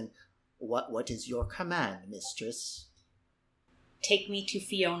 saying, what is your command, mistress? Take me to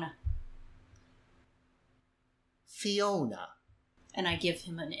Fiona. Fiona. And I give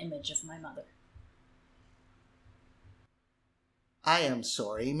him an image of my mother. I am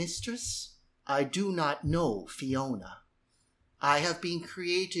sorry, mistress. I do not know Fiona. I have been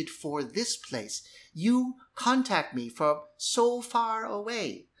created for this place. You contact me from so far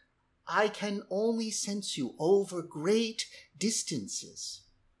away. I can only sense you over great distances.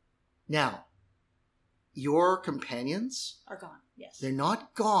 Now, your companions are gone, yes. They're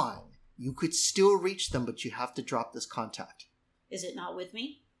not gone. You could still reach them, but you have to drop this contact. Is it not with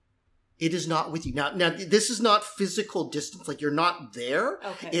me? It is not with you. Now, this is not physical distance. Like, you're not there.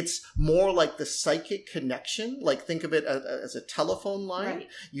 Okay. It's more like the psychic connection. Like, think of it as a telephone line. Right.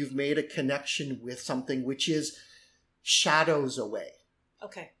 You've made a connection with something which is shadows away.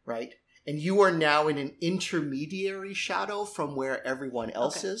 Okay. Right? And you are now in an intermediary shadow from where everyone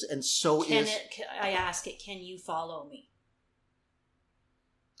else is. And so I ask it, can you follow me?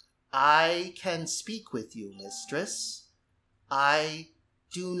 I can speak with you, mistress. I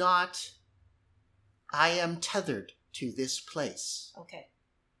am tethered to this place. Okay.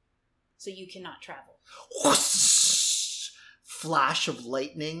 So you cannot travel. Flash of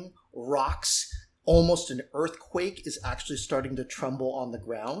lightning, rocks, almost an earthquake is actually starting to tremble on the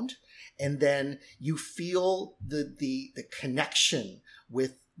ground. And then you feel the connection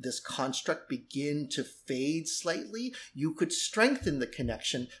with this construct begin to fade slightly. You could strengthen the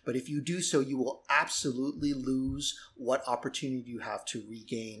connection, but if you do so, you will absolutely lose what opportunity you have to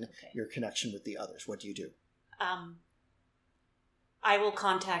regain your connection with the others. What do you do? I will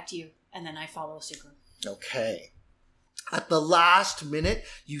contact you, and then I follow Sigrun. Okay. At the last minute,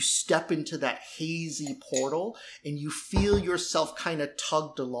 you step into that hazy portal and you feel yourself kind of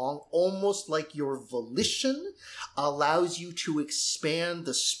tugged along, almost like your volition allows you to expand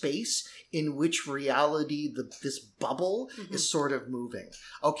the space in which reality, this bubble, is sort of moving.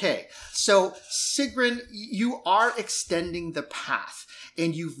 Okay, so Sigrun, you are extending the path.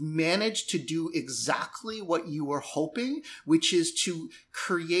 And you've managed to do exactly what you were hoping, which is to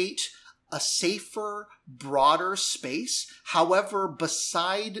create a safer, broader space. However,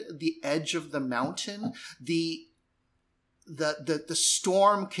 beside the edge of the mountain, the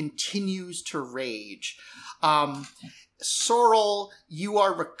storm continues to rage. Sorrel, you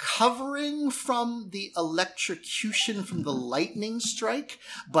are recovering from the electrocution from the lightning strike,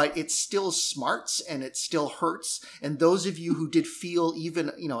 but it still smarts and it still hurts. And those of you who did feel even,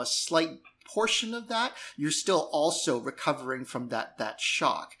 a slight portion of that, you're still also recovering from that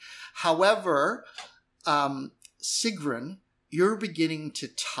shock. However, Sigrun, you're beginning to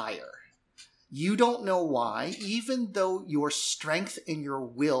tire. You don't know why, even though your strength and your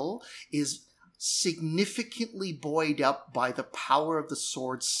will is significantly buoyed up by the power of the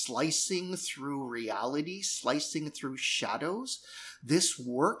sword slicing through reality, slicing through shadows. This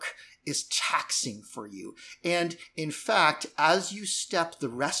work is taxing for you. And in fact, as you step, the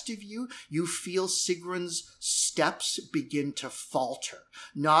rest of you feel Sigrun's steps begin to falter.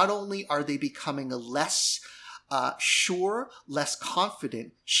 Not only are they becoming less sure, less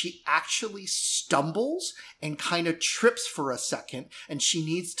confident, she actually stumbles and kind of trips for a second, and she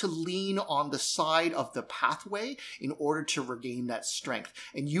needs to lean on the side of the pathway in order to regain that strength.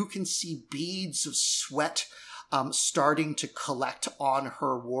 And you can see beads of sweat starting to collect on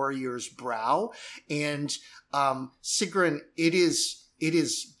her warrior's brow. And Sigrun, it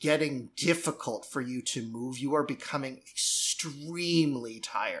is getting difficult for you to move. You are becoming extremely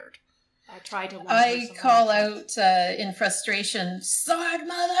tired. I call out in frustration, "Sword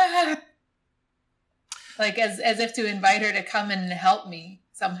Mother!" Like as if to invite her to come and help me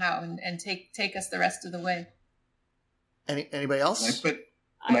somehow and take us the rest of the way. Anybody else? Can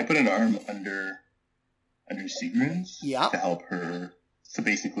I put an arm under Sigrun's to help her? So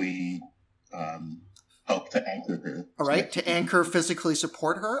basically, help to anchor her. All right, to anchor, physically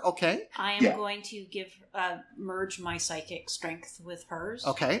support her. Okay. I am going to merge my psychic strength with hers.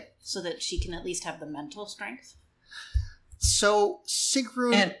 Okay. So that she can at least have the mental strength. So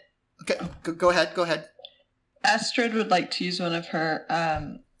Sigrun... Okay, go ahead. Astrid would like to use one of her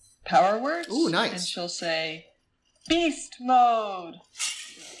power words. Ooh, nice. And she'll say, beast mode.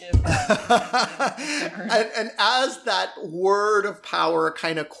 And as that word of power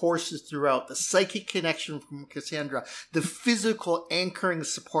kind of courses throughout, the psychic connection from Cassandra, the physical anchoring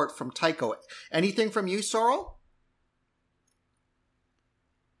support from Tycho. Anything from you, Sorrel?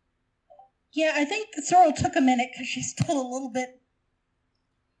 Yeah, I think Sorrel took a minute because she's still a little bit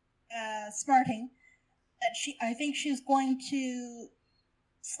smarting. I think she's going to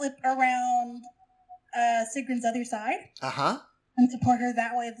slip around Sigrun's other side. Uh-huh. And support her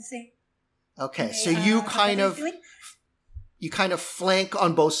that way at the same. Okay, so you kind of flank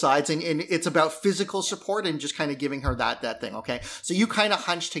on both sides, and it's about physical support and just kind of giving her that thing. Okay, so you kind of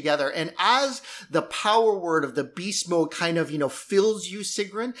hunch together, and as the power word of the beast mode kind of fills you,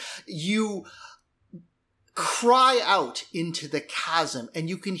 Sigrun, you cry out into the chasm, and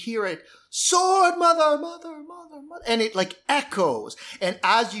you can hear it. Sword, mother, mother, mother, mother. And it like echoes. And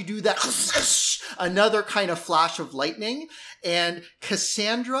as you do that, another kind of flash of lightning. And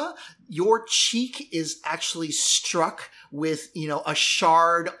Cassandra, your cheek is actually struck with, a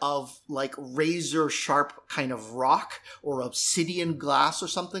shard of like razor sharp kind of rock or obsidian glass or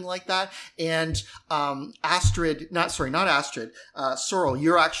something like that. And, Sorrel,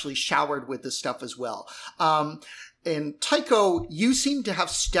 you're actually showered with this stuff as well. And Tycho, you seem to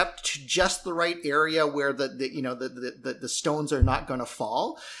have stepped to just the right area where the stones are not going to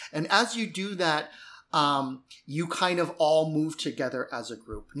fall. And as you do that, you kind of all move together as a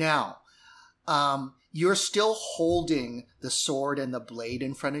group. Now, you're still holding the sword and the blade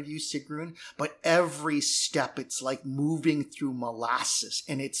in front of you, Sigrun, but every step, it's like moving through molasses,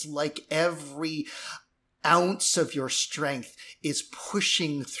 and it's like every ounce of your strength is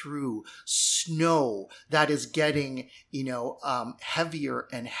pushing through snow that is getting, heavier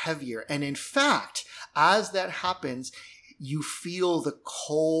and heavier. And in fact, as that happens, you feel the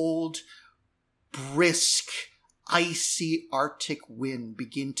cold, brisk, icy Arctic wind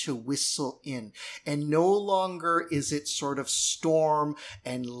begin to whistle in. And no longer is it sort of storm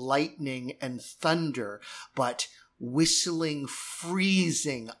and lightning and thunder, but whistling,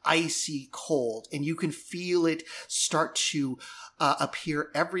 freezing, icy cold. And you can feel it start to appear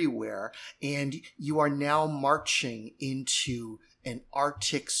everywhere. And you are now marching into an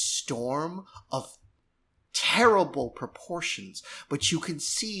Arctic storm of terrible proportions. But you can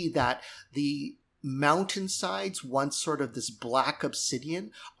see that the mountainsides, once sort of this black obsidian,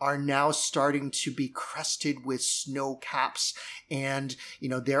 are now starting to be crusted with snow caps, and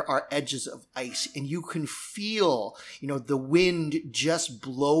there are edges of ice, and you can feel the wind just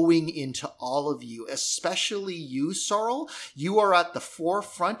blowing into all of you, especially you, Sorrel. You are at the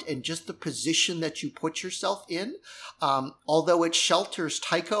forefront, and just the position that you put yourself in, although it shelters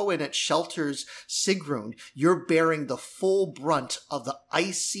Tycho and it shelters Sigrun, you're bearing the full brunt of the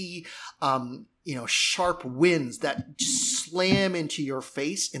icy sharp winds that just slam into your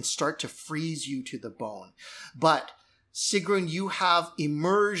face and start to freeze you to the bone. But Sigrun, you have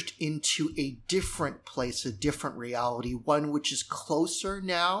emerged into a different place, a different reality, one which is closer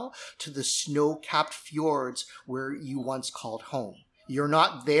now to the snow-capped fjords where you once called home. You're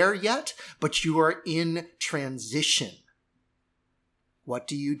not there yet, but you are in transition. What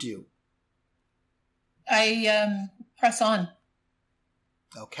do you do? I press on.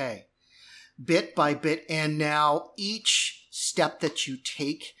 Okay. Bit by bit, and now each step that you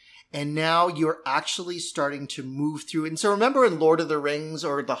take, and now you're actually starting to move through. And so remember in Lord of the Rings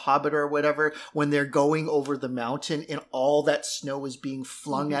or The Hobbit or whatever, when they're going over the mountain and all that snow is being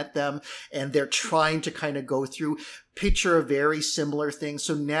flung at them and they're trying to kind of go through, picture a very similar thing.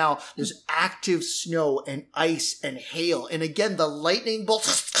 So now there's active snow and ice and hail. And again, the lightning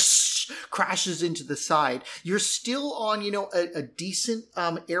bolts crashes into the side. You're still on, a decent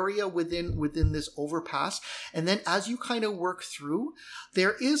area within this overpass. And then as you kind of work through,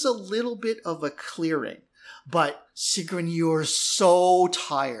 there is a little bit of a clearing. But Sigrun, you're so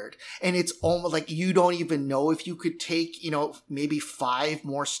tired, and it's almost like you don't even know if you could take, maybe 5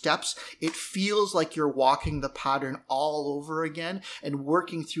 more steps. It feels like you're walking the pattern all over again and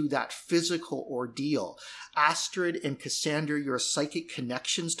working through that physical ordeal. Astrid and Cassandra, your psychic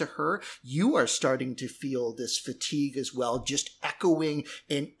connections to her, you are starting to feel this fatigue as well, just echoing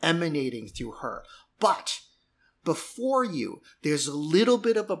and emanating through her. But before you, there's a little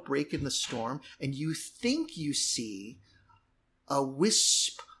bit of a break in the storm, and you think you see a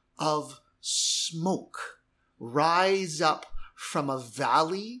wisp of smoke rise up from a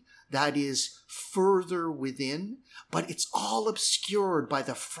valley that is further within, but it's all obscured by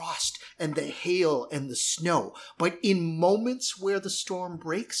the frost and the hail and the snow. But in moments where the storm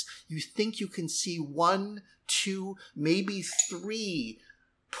breaks, you think you can see 1, 2, maybe 3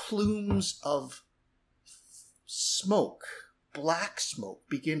 plumes of smoke, black smoke,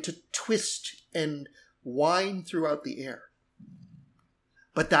 begin to twist and wind throughout the air.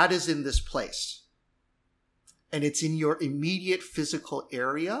 But that is in this place. And it's in your immediate physical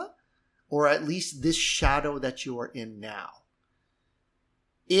area, or at least this shadow that you are in now.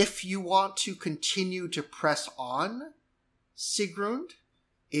 If you want to continue to press on, Sigrun,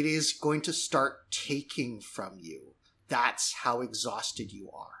 it is going to start taking from you. That's how exhausted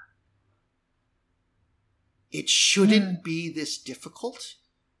you are. It shouldn't be this difficult.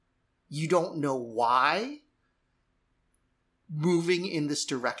 You don't know why. Moving in this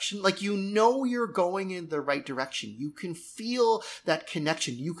direction, like you know you're going in the right direction. You can feel that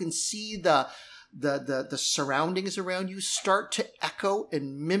connection. You can see the surroundings around you start to echo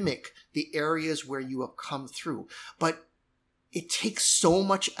and mimic the areas where you have come through. But it takes so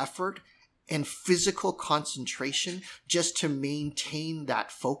much effort and physical concentration just to maintain that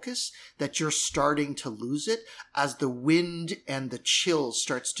focus that you're starting to lose it as the wind and the chill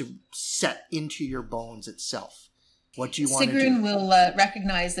starts to set into your bones itself. What do you want to do? Sigrun will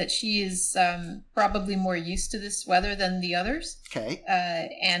recognize that she is probably more used to this weather than the others. Okay.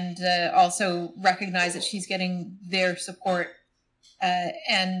 And also recognize that she's getting their support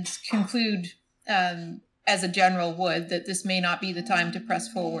and conclude, as a general would, that this may not be the time to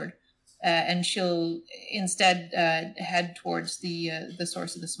press forward. And she'll instead head towards the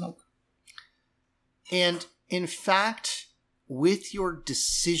source of the smoke. And in fact, with your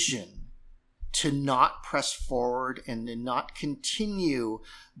decision to not press forward and to not continue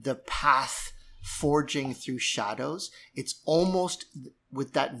the path forging through shadows, it's almost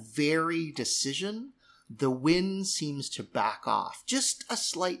with that very decision, the wind seems to back off just a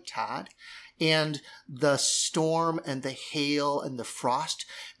slight tad, and the storm and the hail and the frost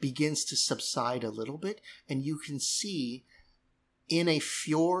begins to subside a little bit, and you can see in a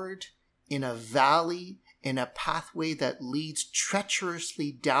fjord, in a valley, in a pathway that leads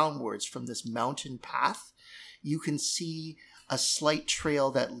treacherously downwards from this mountain path, you can see a slight trail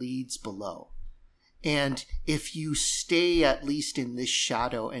that leads below. And if you stay at least in this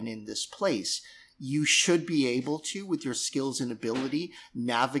shadow and in this place, you should be able to, with your skills and ability,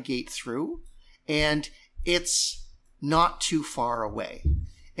 navigate through. And it's not too far away.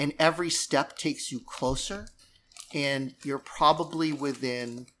 And every step takes you closer. And you're probably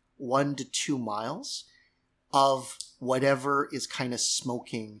within 1 to 2 miles of whatever is kind of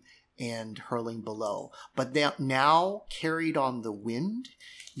smoking and hurling below. But now, carried on the wind,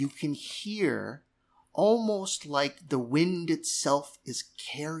 you can hear almost like the wind itself is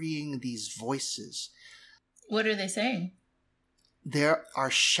carrying these voices. What are they saying? There are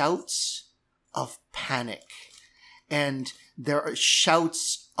shouts of panic, and there are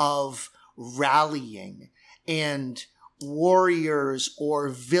shouts of rallying, and warriors or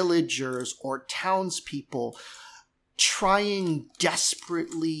villagers or townspeople trying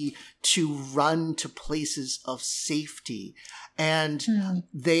desperately to run to places of safety. And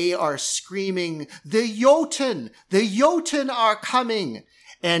they are screaming, "The Jotun! The Jotun are coming!"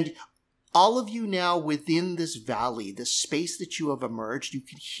 And all of you now within this valley, the space that you have emerged, you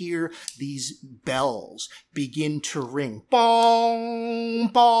can hear these bells begin to ring. Bong,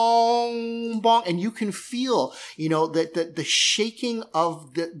 bong, bong. And you can feel, that the shaking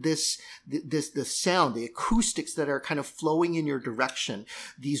of the sound, the acoustics that are kind of flowing in your direction,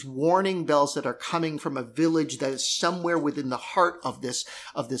 these warning bells that are coming from a village that is somewhere within the heart of this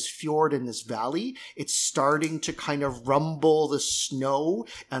fjord and this valley. It's starting to kind of rumble the snow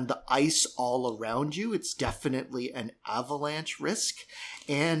and the ice all around you. It's definitely an avalanche risk.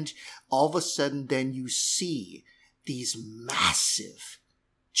 And all of a sudden then you see these massive,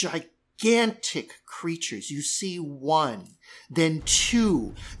 gigantic creatures. You see 1, then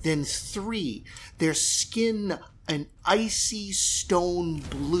 2, then 3. Their skin an icy stone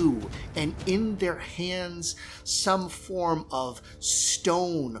blue, and in their hands some form of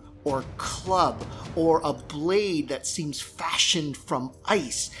stone or club or a blade that seems fashioned from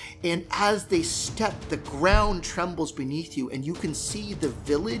ice. And as they step, the ground trembles beneath you, and you can see the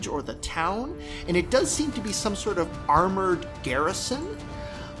village or the town, and it does seem to be some sort of armored garrison,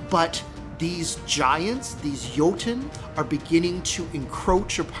 but these giants, these Jotun, are beginning to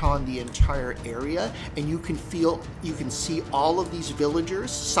encroach upon the entire area, and you can see all of these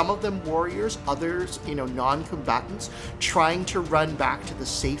villagers, some of them warriors, others, non-combatants, trying to run back to the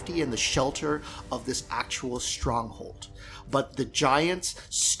safety and the shelter of this actual stronghold. But the giants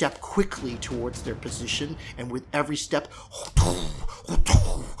step quickly towards their position, and with every step,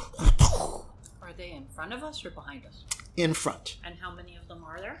 are they in front of us or behind us? In front. And how many of them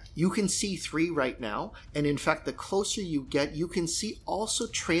are there? You can see 3 right now, and in fact, the closer you get, you can see also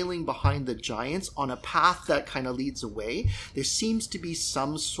trailing behind the giants on a path that kind of leads away. There seems to be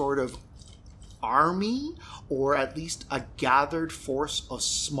some sort of army, or at least a gathered force of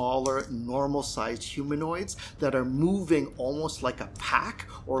smaller, normal-sized humanoids that are moving almost like a pack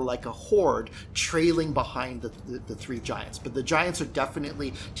or like a horde, trailing behind the 3 giants. But the giants are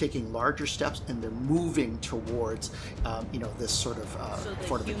definitely taking larger steps, and they're moving towards, this sort of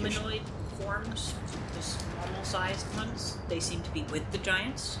fortification. So the humanoid forms, the normal-sized ones, they seem to be with the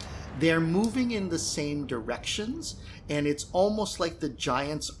giants? They're moving in the same directions, and it's almost like the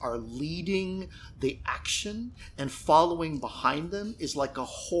giants are leading the action, and following behind them is like a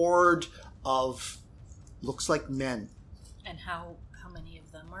horde of, looks like men. And how many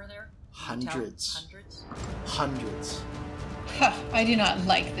of them are there? Hundreds. Hundreds? Huh, I do not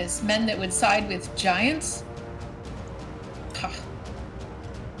like this. Men that would side with giants? Huh.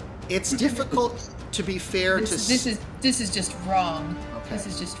 It's difficult, to be fair, this is just wrong. Okay. This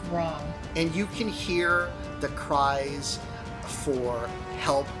is just wrong. And you can hear the cries for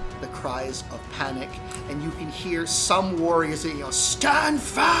help, the cries of panic, and you can hear some warriors saying, stand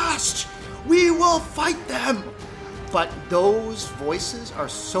fast! We will fight them! But those voices are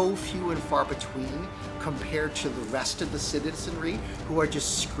so few and far between compared to the rest of the citizenry who are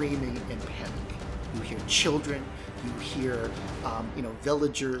just screaming in panic. You hear children, you hear,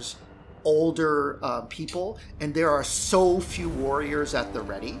 villagers, older people, and there are so few warriors at the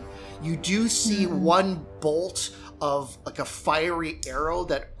ready. You do see one bolt of like a fiery arrow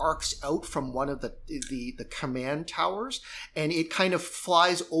that arcs out from one of the command towers, and it kind of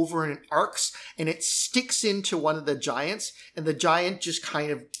flies over and it arcs, and it sticks into one of the giants, and the giant just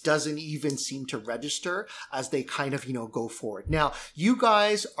kind of doesn't even seem to register as they kind of, go forward. Now, you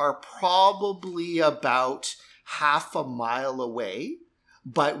guys are probably about half a mile away,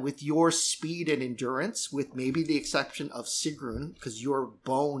 but with your speed and endurance, with maybe the exception of Sigrun, because you're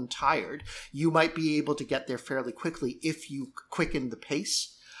bone tired, you might be able to get there fairly quickly if you quicken the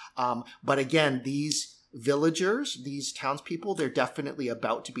pace. But again, these villagers, these townspeople, they're definitely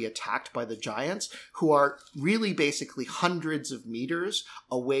about to be attacked by the giants, who are really basically hundreds of meters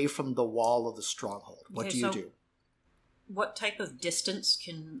away from the wall of the stronghold. What do you do? What type of distance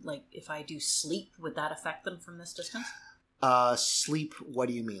if I do sleep, would that affect them from this distance? Sleep, what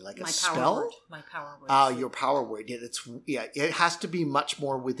do you mean? Like my a spell? My power word. Your power word. It has to be much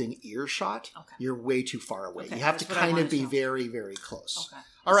more within earshot. Okay. You're way too far away. Okay, you have to kind of be very, very close. Okay.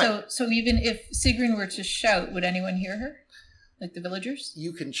 All right. So even if Sigrun were to shout, would anyone hear her? Like the villagers?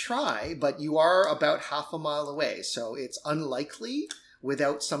 You can try, but you are about half a mile away, so it's unlikely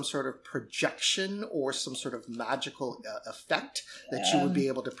without some sort of projection or some sort of magical effect that you would be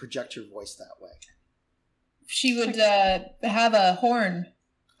able to project your voice that way. She would have a horn,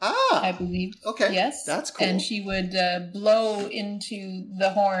 I believe. Okay. Yes. That's cool. And she would blow into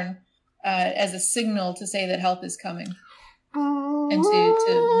the horn as a signal to say that help is coming. And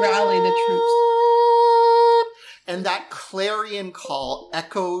to rally the troops. And that clarion call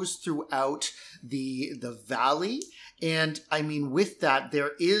echoes throughout the valley. And I mean, with that,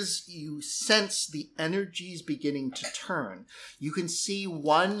 you sense the energies beginning to turn. You can see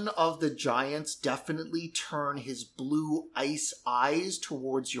one of the giants definitely turn his blue ice eyes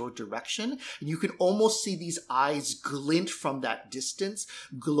towards your direction. And you can almost see these eyes glint from that distance,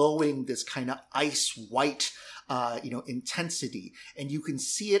 glowing this kind of ice white intensity. And you can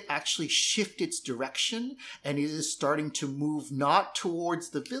see it actually shift its direction, and it is starting to move not towards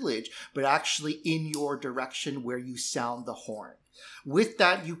the village, but actually in your direction where you sound the horn. With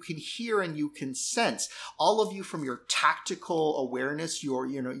that, you can hear and you can sense, all of you from your tactical awareness, your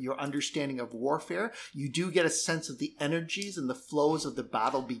understanding of warfare, you do get a sense of the energies and the flows of the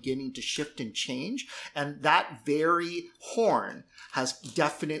battle beginning to shift and change. And that very horn has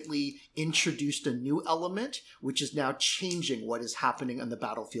definitely introduced a new element, which is now changing what is happening on the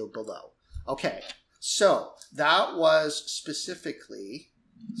battlefield below. Okay, so that was specifically,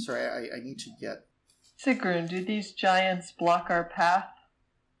 sorry, I need to get... Sigrun, do these giants block our path?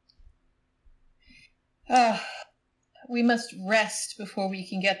 We must rest before we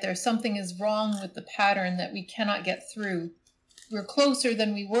can get there. Something is wrong with the pattern that we cannot get through. we're closer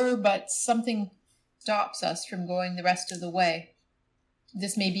than we were, but something stops us from going the rest of the way.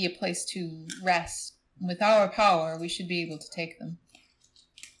 This may be a place to rest. With our power, we should be able to take them.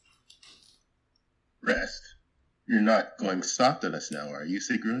 Rest? You're not going soft on us now, are you,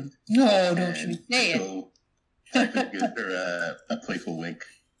 Sigrun? No, don't you say it. So Tycho gives her a playful wink.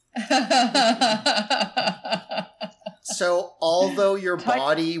 So although your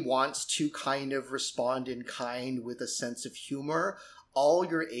body wants to kind of respond in kind with a sense of humor, all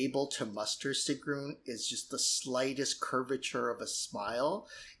you're able to muster, Sigrun, is just the slightest curvature of a smile.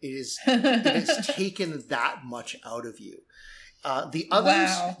 It has taken that much out of you. The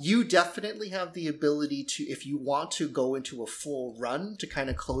others, you definitely have the ability to, if you want to go into a full run to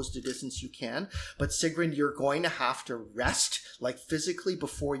kind of close the distance, you can. But Sigrun, you're going to have to rest, like physically,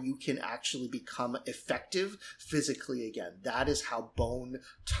 before you can actually become effective physically again. That is how bone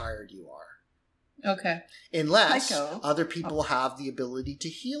tired you are. Okay. Unless other people have the ability to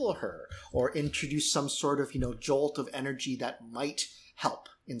heal her or introduce some sort of, jolt of energy that might help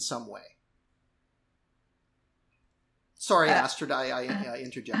in some way. Sorry, Astrid, I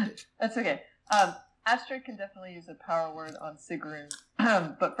interjected. That's okay. Astrid can definitely use a power word on Sigrun.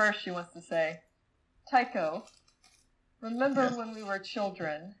 But first she wants to say, Tycho, remember when we were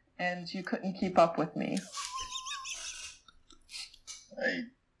children and you couldn't keep up with me? I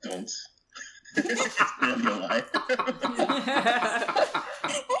don't. It's really a lie.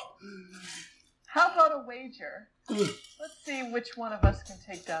 How about a wager? Let's see which one of us can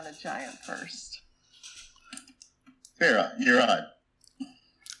take down a giant first. Farah, you're on.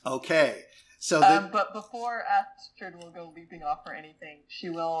 Okay. So but before Astrid will go leaping off or anything, she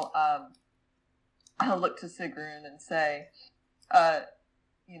will look to Sigrun and say,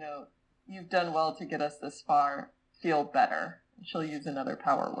 you've done well to get us this far. Feel better. She'll use another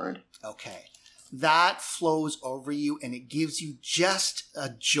power word. Okay. That flows over you and it gives you just a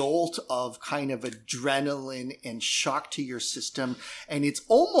jolt of kind of adrenaline and shock to your system. And it's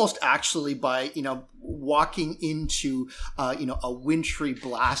almost actually by, walking into, a wintry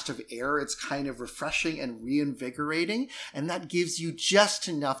blast of air. It's kind of refreshing and reinvigorating. And that gives you just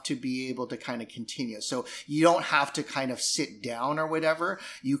enough to be able to kind of continue. So you don't have to kind of sit down or whatever.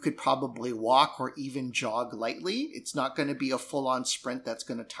 You could probably walk or even jog lightly. It's not going to be a full-on sprint that's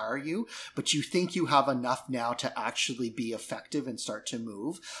going to tire you, but you think you have enough now to actually be effective and start to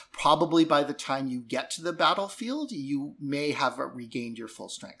move. Probably by the time you get to the battlefield, you may have regained your full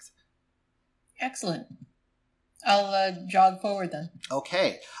strength. Excellent. I'll jog forward then.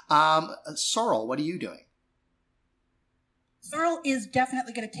 Okay. Sorrel, what are you doing? Sorrel is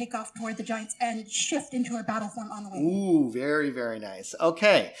definitely going to take off toward the giants and shift into her battle form on the way. Ooh, very, very nice.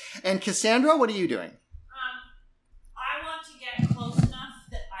 Okay. And Cassandra, what are you doing? I want to get close enough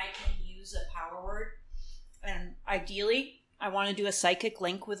that I can use a power word. And ideally, I want to do a psychic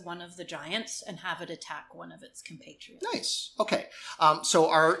link with one of the giants and have it attack one of its compatriots. Nice. Okay. All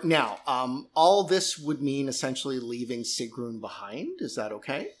this would mean essentially leaving Sigrun behind. Is that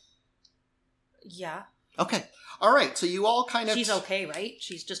okay? Yeah. Okay. All right. So you all kind of... She's okay, right?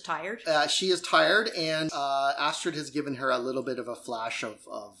 She's just tired? She is tired, and Astrid has given her a little bit of a flash of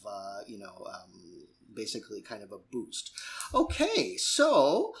basically kind of a boost. Okay.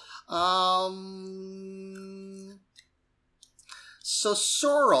 So... So,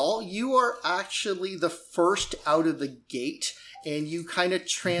 Sorrel, you are actually the first out of the gate, and you kind of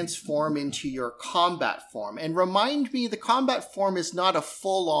transform into your combat form. And remind me, the combat form is not a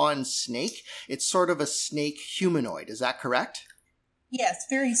full-on snake. It's sort of a snake humanoid. Is that correct? Yes,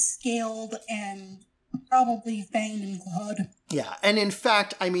 very scaled and probably fanged and clawed. Yeah, and in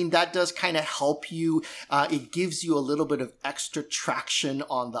fact, that does kind of help you. It gives you a little bit of extra traction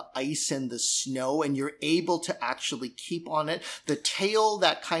on the ice and the snow, and you're able to actually keep on it. The tail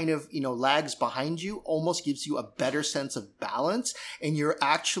that kind of, lags behind you almost gives you a better sense of balance, and you're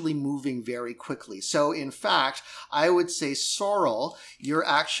actually moving very quickly. So, in fact, I would say, Sorrel, you're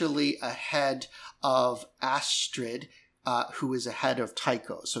actually ahead of Astrid, who is ahead of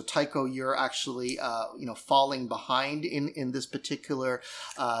Tycho. So Tycho, you're actually, falling behind in this particular,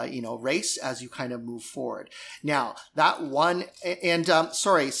 race as you kind of move forward. Now, that one, and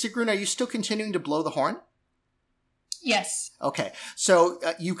sorry, Sigrun, are you still continuing to blow the horn? Yes. Okay. So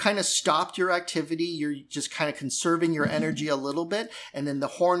you kind of stopped your activity. You're just kind of conserving your energy a little bit. And then the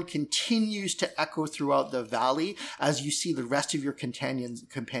horn continues to echo throughout the valley as you see the rest of your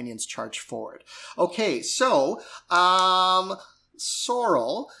companions charge forward. Okay. So,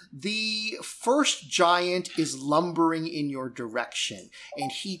 Sorrel, the first giant is lumbering in your direction,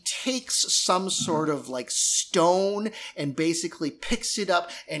 and he takes some sort of like stone and basically picks it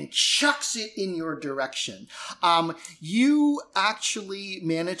up and chucks it in your direction. You actually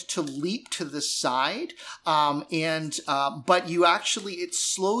manage to leap to the side, but you actually, it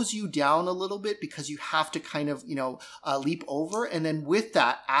slows you down a little bit because you have to kind of, leap over. And then with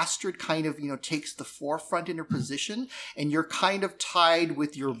that, Astrid kind of, takes the forefront in her position, and you're kind of tied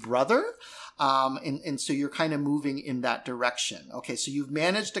with your brother. And so you're kind of moving in that direction. Okay, so you've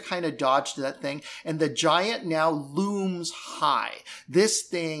managed to kind of dodge that thing, and the giant now looms high. This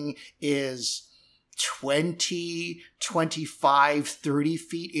thing is 20, 25, 30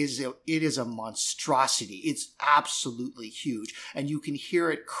 feet. It is a monstrosity. It's absolutely huge, and you can hear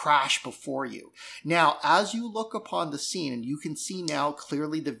it crash before you. Now, as you look upon the scene, and you can see now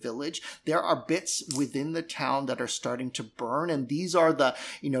clearly the village, there are bits within the town that are starting to burn, and these are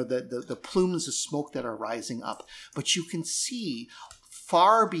the plumes of smoke that are rising up. But you can see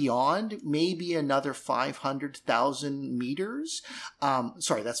far beyond, maybe another 500,000 meters.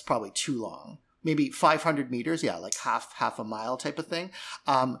 Sorry, that's probably too long. Maybe 500 meters, yeah, like half a mile type of thing.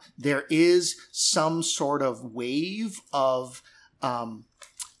 There is some sort of wave of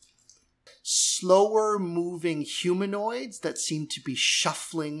slower moving humanoids that seem to be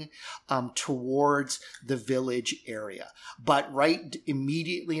shuffling towards the village area. But right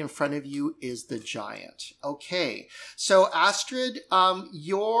immediately in front of you is the giant. Okay, so Astrid,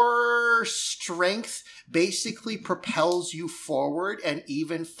 your strength basically propels you forward, and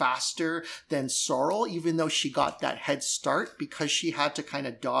even faster than Sorrel, even though she got that head start because she had to kind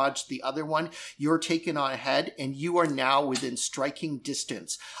of dodge the other one. You're taken on ahead, and you are now within striking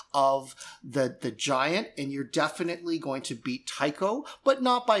distance of the giant, and you're definitely going to beat Tycho, but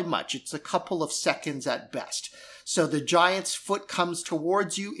not by much. It's a couple of seconds at best. So the giant's foot comes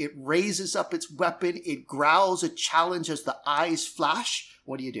towards you. It raises up its weapon. It growls a challenge as the eyes flash.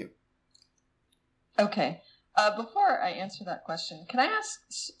 What do you do? Okay. Before I answer that question, can I ask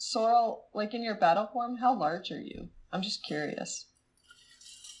Sorrel, like in your battle form, how large are you? I'm just curious.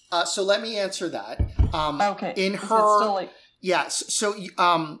 So let me answer that. Okay. In her, so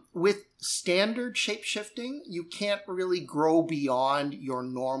with standard shape-shifting, you can't really grow beyond your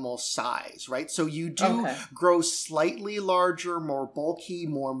normal size, right? So you do grow slightly larger, more bulky,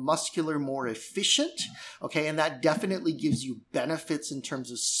 more muscular, more efficient, okay? And that definitely gives you benefits in terms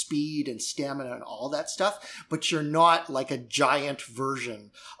of speed and stamina and all that stuff, but you're not like a giant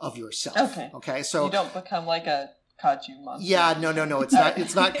version of yourself, okay? So you don't become like a kaiju monster. Yeah, no. It's not.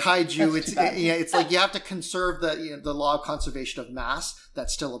 It's not kaiju. It's like you have to conserve the law of conservation of mass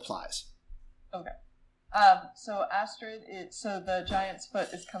that still applies. Okay. So Astrid, so the giant's foot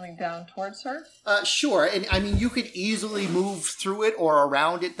is coming down towards her? Sure. And I mean, you could easily move through it or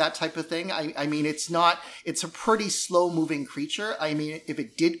around it, that type of thing. I mean, it's a pretty slow moving creature. I mean, if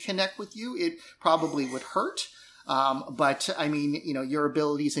it did connect with you, it probably would hurt. But I mean, your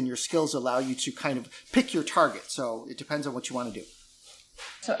abilities and your skills allow you to kind of pick your target. So it depends on what you want to do.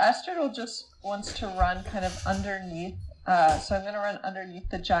 So Astrid wants to run kind of underneath. So I'm going to run underneath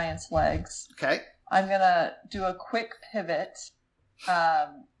the giant's legs. Okay. I'm going to do a quick pivot,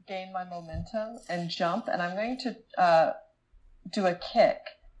 gain my momentum, and jump. And I'm going to do a kick.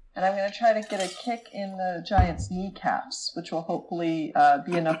 And I'm going to try to get a kick in the giant's kneecaps, which will hopefully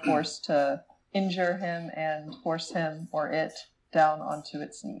be enough force to injure him and force him or it down onto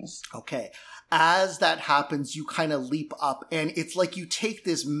its knees. Okay. As that happens, you kind of leap up, and it's like you take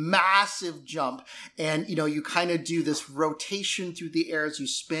this massive jump, and you kind of do this rotation through the air as you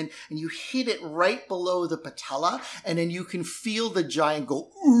spin, and you hit it right below the patella, and then you can feel the giant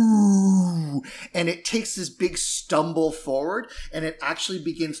go ooh, and it takes this big stumble forward, and it actually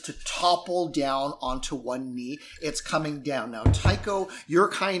begins to topple down onto one knee. It's coming down. Now, Tycho, you're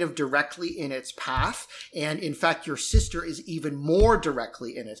kind of directly in its path, and in fact, your sister is even more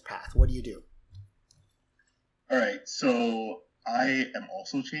directly in its path. What do you do? All right, so I am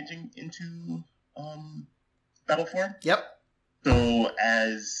also changing into battle form. Yep. So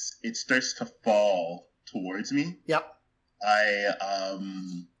as it starts to fall towards me, yep, I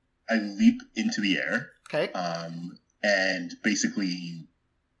leap into the air. Okay. And basically,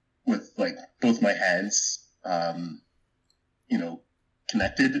 with like both my hands,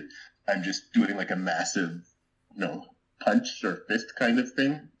 connected, I'm just doing like a massive, punch or fist kind of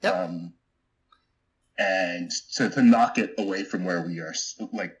thing. Yep. And so to knock it away from where we are,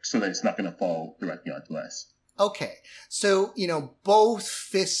 like, so that it's not going to fall directly onto us. Okay, so, both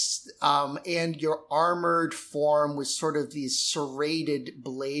fists and your armored form with sort of these serrated,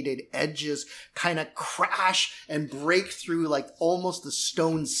 bladed edges kind of crash and break through like almost the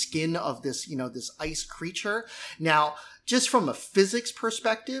stone skin of this, this ice creature. Now, just from a physics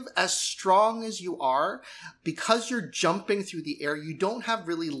perspective, as strong as you are, because you're jumping through the air, you don't have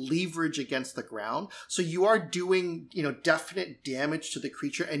really leverage against the ground. So you are doing, definite damage to the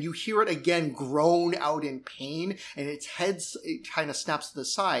creature, and you hear it again groan out in pain, and its head it kind of snaps to the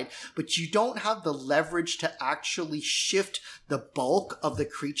side, but you don't have the leverage to actually shift the bulk of the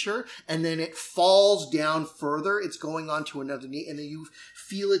creature, and then it falls down further. It's going on to another knee, and then you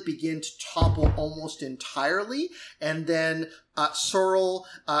feel it begin to topple almost entirely, and then Sorrel,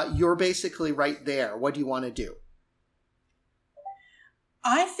 you're basically right there. What do you want to do?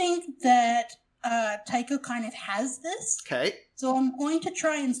 I think that Tycho kind of has this. Okay. So I'm going to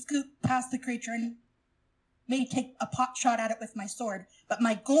try and scoot past the creature and maybe take a pot shot at it with my sword. But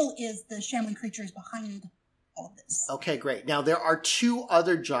my goal is the shambling creature is behind all of this. Okay, great. Now, there are 2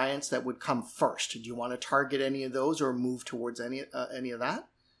 other giants that would come first. Do you want to target any of those or move towards any of that?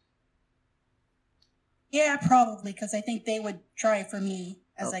 Yeah, probably, because I think they would try for me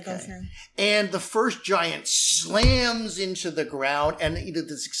as I go through. And the first giant slams into the ground, and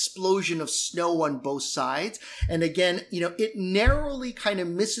this explosion of snow on both sides. And again, it narrowly kind of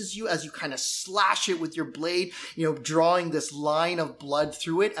misses you as you kind of slash it with your blade, drawing this line of blood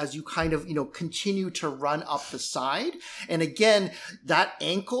through it as you kind of, continue to run up the side. And again, that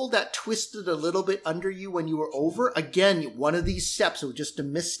ankle that twisted a little bit under you when you were over, again, one of these steps, it was just a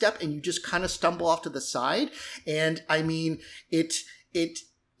misstep, and you just kind of stumble off to the side. And I mean,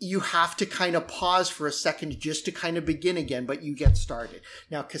 you have to kind of pause for a second just to kind of begin again, but you get started.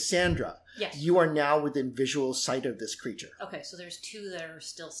 Now, Cassandra, yes. You are now within visual sight of this creature. Okay, so there's 2 that are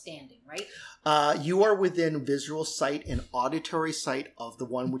still standing, right? You are within visual sight and auditory sight of the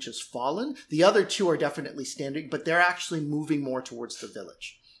one which has fallen. The other 2 are definitely standing, but they're actually moving more towards the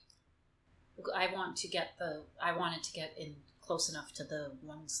village. I wanted to get in close enough to the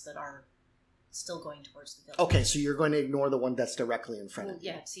ones that are still going towards the village. Okay, so you're going to ignore the one that's directly in front of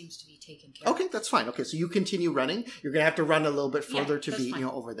you. Yeah, it seems to be taken care of. Okay, that's fine. Okay, so you continue running. You're going to have to run a little bit further to be,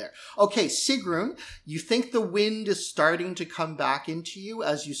 over there. Okay, Sigrun, you think the wind is starting to come back into you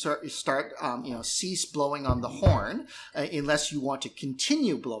as you start cease blowing on the horn, unless you want to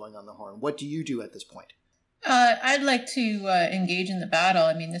continue blowing on the horn. What do you do at this point? I'd like to engage in the battle.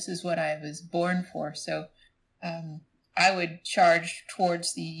 I mean, this is what I was born for, so I would charge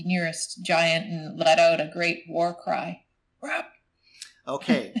towards the nearest giant and let out a great war cry. Rap!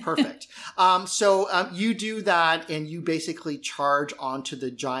 Okay, perfect. So you do that, and you basically charge onto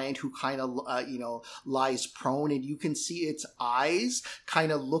the giant who kind of, lies prone, and you can see its eyes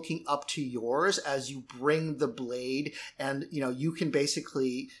kind of looking up to yours as you bring the blade, and, you can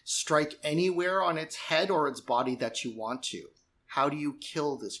basically strike anywhere on its head or its body that you want to. How do you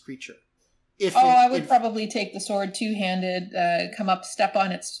kill this creature? I would probably take the sword 2-handed, come up, step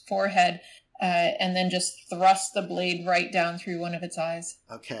on its forehead, and then just thrust the blade right down through one of its eyes.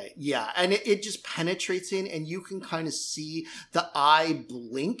 Okay, yeah, and it just penetrates in, and you can kind of see the eye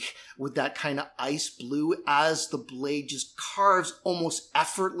blink with that kind of ice blue as the blade just carves almost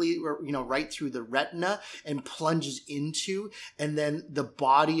effortlessly, right through the retina and plunges into, and then the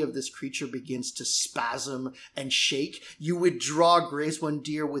body of this creature begins to spasm and shake. You withdraw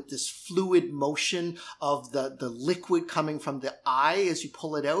Grayswandir with this fluid motion of the liquid coming from the eye as you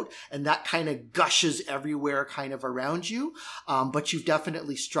pull it out, and that kind of gushes everywhere kind of around you, but you've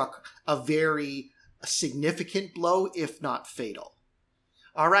definitely struck a very significant blow, if not fatal.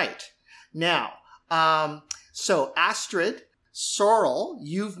 All right. Now, so Astrid, Sorrel,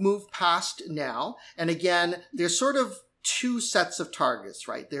 you've moved past now. And again, there's sort of 2 sets of targets,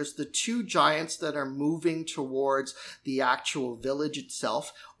 right? There's the 2 giants that are moving towards the actual village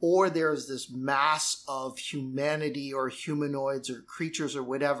itself, or there's this mass of humanity or humanoids or creatures or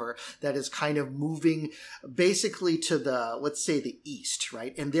whatever that is kind of moving basically to the, let's say, the east,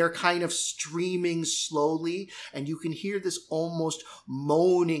 right? And they're kind of streaming slowly, and you can hear this almost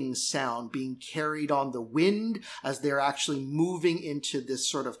moaning sound being carried on the wind as they're actually moving into this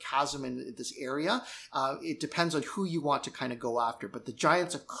sort of chasm in this area. It depends on who you want to kind of go after, but the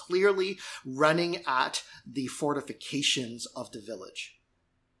giants are clearly running at the fortifications of the village.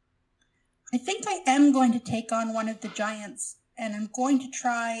 I think I am going to take on one of the giants, and I'm going to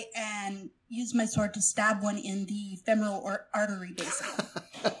try and use my sword to stab one in the femoral artery, basically.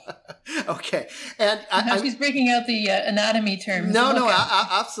 Okay. And she's breaking out the anatomy terms. No,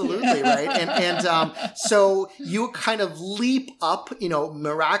 absolutely, right. And so you kind of leap up,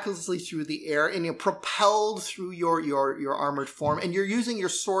 miraculously through the air, and you're propelled through your armored form, and you're using your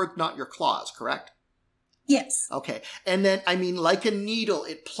sword, not your claws, correct? Yes. Okay. And then, like a needle,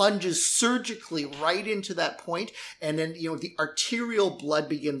 it plunges surgically right into that point. And then, the arterial blood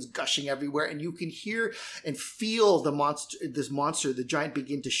begins gushing everywhere. And you can hear and feel the monster, the giant,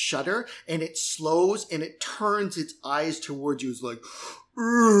 begin to shudder. And it slows and it turns its eyes towards you. It's like,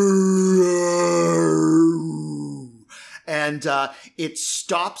 and it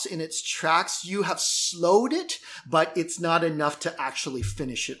stops in its tracks. You have slowed it, but it's not enough to actually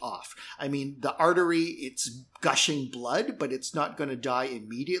finish it off. The artery, it's gushing blood, but it's not going to die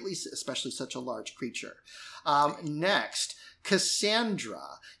immediately, especially such a large creature. Next,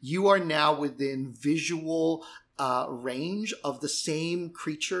 Cassandra, you are now within visual range of the same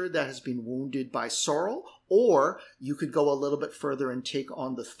creature that has been wounded by Sorrel, or you could go a little bit further and take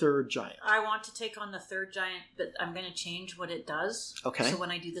on the third giant. I want to take on the third giant, but I'm going to change what it does. Okay. So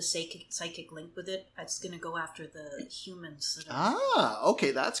when I do the psychic link with it, it's going to go after the humans.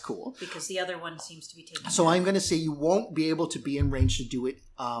 Okay, that's cool. Because the other one seems to be taking. So I'm going to say you won't be able to be in range to do it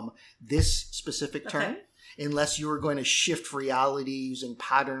this specific turn. Unless you were going to shift reality using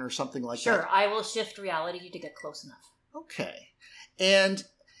pattern or something like that. Sure, I will shift reality to get close enough. Okay. And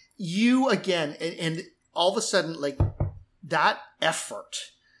you, again, and all of a sudden, like, that effort,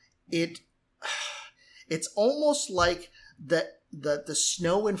 it's almost like the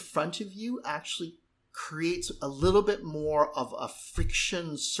snow in front of you actually creates a little bit more of a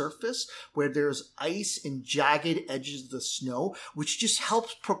friction surface where there's ice and jagged edges of the snow, which just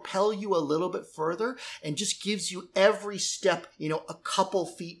helps propel you a little bit further and just gives you every step, a couple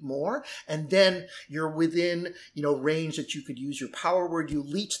feet more. And then you're within, range that you could use your power word. You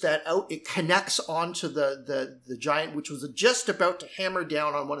leech that out. It connects onto the giant, which was just about to hammer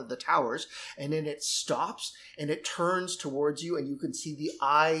down on one of the towers. And then it stops and it turns towards you, and you can see the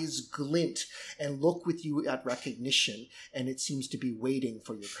eyes glint and look with you at recognition, and it seems to be waiting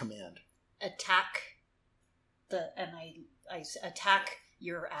for your command. Attack I attack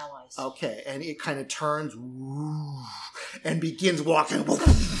your allies. Okay, and it kind of turns and begins walking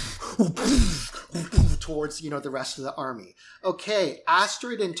towards, the rest of the army. Okay,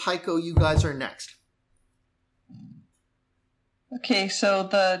 Astrid and Tycho, you guys are next. Okay, so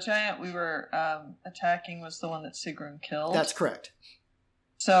the giant we were attacking was the one that Sigrun killed. That's correct.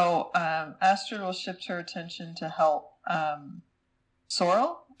 So Astrid will shift her attention to help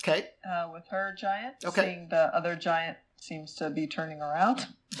Sorrel. Okay. With her giant. Okay. Seeing the other giant seems to be turning around.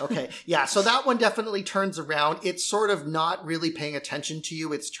 Okay. Yeah, so that one definitely turns around. It's sort of not really paying attention to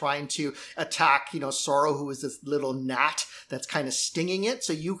you. It's trying to attack, Sorrel, who is this little gnat that's kind of stinging it.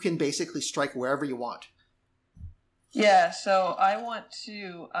 So you can basically strike wherever you want. Yeah, so I want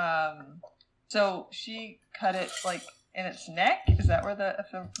to so she cut it like in its neck. Is that where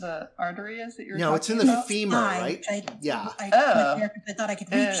the artery is that you're talking about? No, it's in the femur, right? I thought I could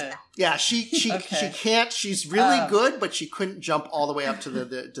reach that. Yeah, she can't. She's really good, but she couldn't jump all the way up to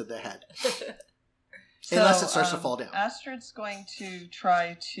the head. Unless it starts to fall down. Astrid's going to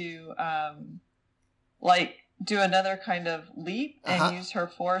try to do another kind of leap and use her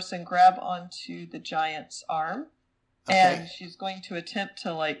force and grab onto the giant's arm. Okay. And she's going to attempt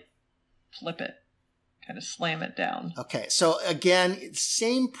to flip it, kind of slam it down. Okay, so again,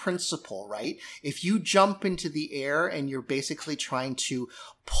 same principle, right? If you jump into the air and you're basically trying to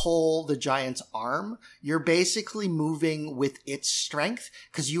pull the giant's arm, you're basically moving with its strength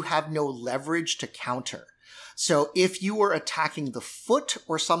because you have no leverage to counter. So if you were attacking the foot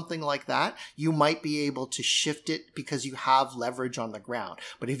or something like that, you might be able to shift it because you have leverage on the ground.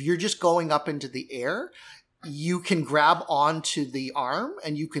 But if you're just going up into the air, you can grab onto the arm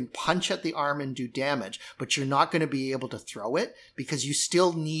and you can punch at the arm and do damage, but you're not going to be able to throw it because you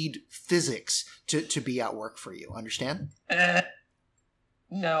still need physics to be at work for you. Understand?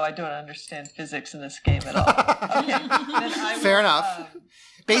 No, I don't understand physics in this game at all. Okay, fair enough.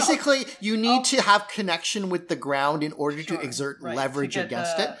 Basically, you need to have connection with the ground in order to exert leverage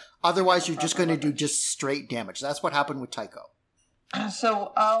against it. Otherwise, you're just going to do just straight damage. That's what happened with Tycho.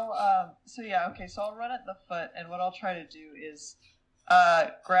 So I'll I'll run at the foot, and what I'll try to do is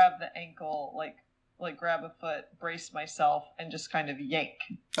grab the ankle like grab a foot, brace myself, and just kind of yank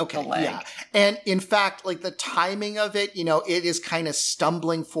the leg. Yeah. And in fact, like the timing of it, it is kind of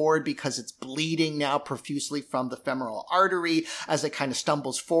stumbling forward because it's bleeding now profusely from the femoral artery. As it kind of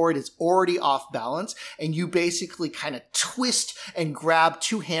stumbles forward, it's already off balance, and you basically kind of twist and grab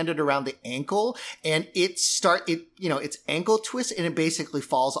two-handed around the ankle, and it's ankle twist, and it basically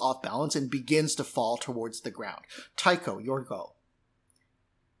falls off balance and begins to fall towards the ground. Tycho, your go.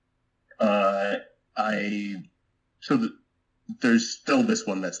 There's still this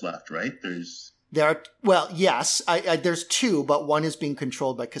one that's left, right? Yes, there's two, but one is being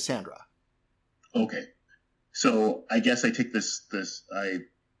controlled by Cassandra. Okay. So I guess I take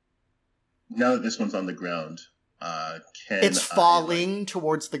now that this one's on the ground, it's falling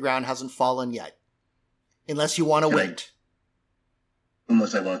towards the ground, hasn't fallen yet. Unless you want to wait.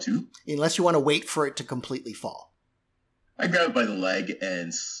 Unless I want to? Unless you want to wait for it to completely fall. I grab it by the leg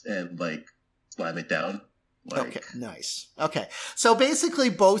and slam it down. Okay, nice. Okay, so basically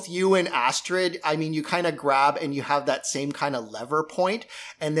both you and Astrid, you kind of grab and you have that same kind of lever point,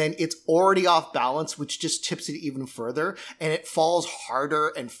 and then it's already off balance, which just tips it even further, and it falls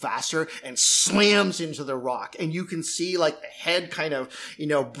harder and faster and slams into the rock. And you can see like the head kind of,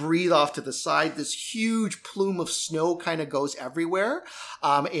 breathe off to the side. This huge plume of snow kind of goes everywhere,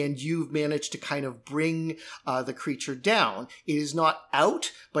 and you've managed to kind of bring the creature down. It is not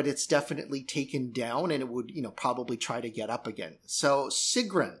out, but it's definitely taken down, and it would probably try to get up again. So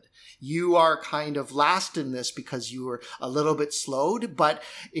Sigrun, you are kind of last in this because you were a little bit slowed, but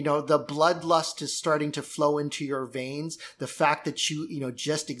the bloodlust is starting to flow into your veins. The fact that you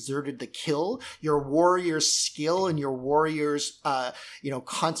just exerted the kill, your warrior's skill and your warrior's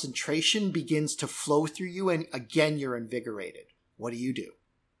concentration begins to flow through you, and again you're invigorated. What do you do?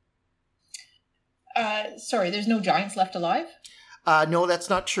 Sorry, there's no giants left alive? No, that's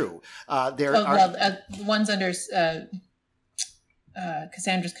not true. The one's under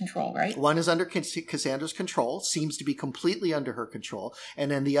Cassandra's control, right? One is under Cassandra's control, seems to be completely under her control,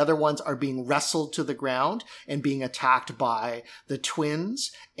 and then the other ones are being wrestled to the ground and being attacked by the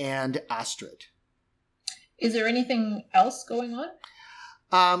twins and Astrid. Is there anything else going on?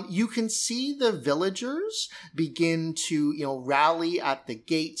 You can see the villagers begin to, rally at the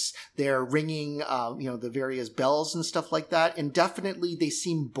gates. They're ringing, the various bells and stuff like that. And definitely they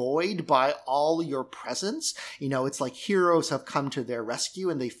seem buoyed by all your presence. It's like heroes have come to their rescue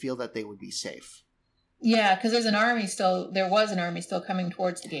and they feel that they would be safe. Yeah, because there was an army still coming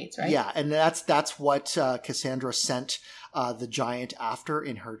towards the gates, right? Yeah, and that's what Cassandra sent the giant after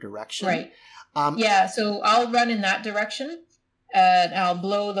in her direction. Right. So I'll run in that direction. I'll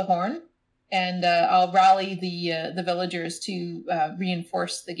blow the horn, and I'll rally the villagers to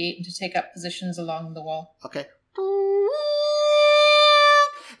reinforce the gate and to take up positions along the wall. Okay.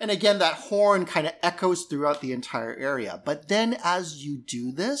 And again, that horn kind of echoes throughout the entire area. But then as you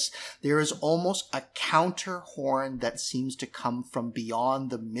do this, there is almost a counter horn that seems to come from beyond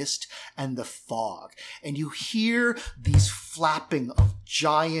the mist and the fog. And you hear these flapping of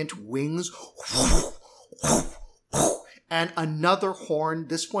giant wings. And another horn,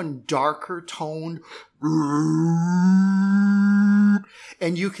 this one darker toned.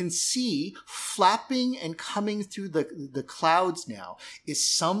 And you can see flapping and coming through the clouds now is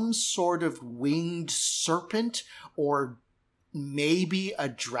some sort of winged serpent or maybe a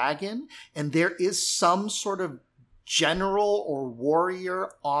dragon. And there is some sort of general or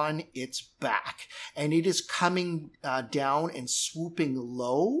warrior on its back, and it is coming down and swooping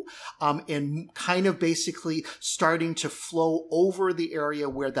low and kind of basically starting to flow over the area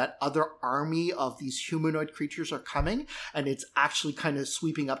where that other army of these humanoid creatures are coming, and it's actually kind of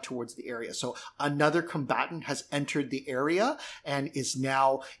sweeping up towards the area. So another combatant has entered the area and is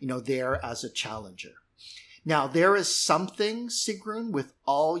now there as a challenger. Now, there is something, Sigrun, with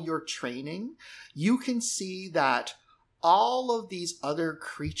all your training, you can see that all of these other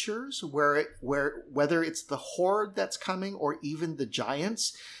creatures, whether it's the horde that's coming or even the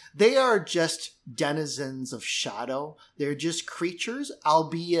giants, they are just denizens of shadow. They're just creatures,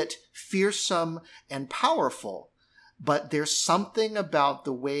 albeit fearsome and powerful. But there's something about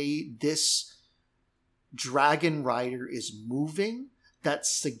the way this dragon rider is moving that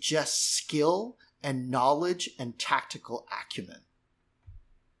suggests skill and knowledge and tactical acumen.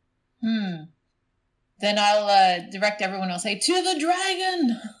 Then I'll direct everyone. I'll say, "To the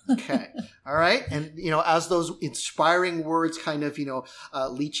dragon!" Okay. All right. And, as those inspiring words kind of,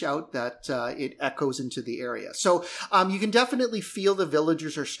 leach out, that it echoes into the area. So you can definitely feel the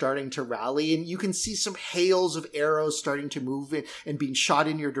villagers are starting to rally, and you can see some hails of arrows starting to move and being shot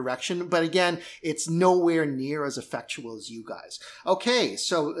in your direction. But again, it's nowhere near as effectual as you guys. Okay.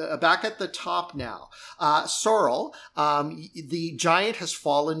 So back at the top now. Sorrel, the giant has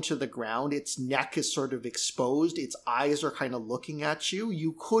fallen to the ground. Its neck is sort of exposed. Its eyes are kind of looking at you.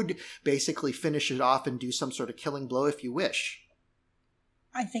 You could basically finish it off and do some sort of killing blow if you wish.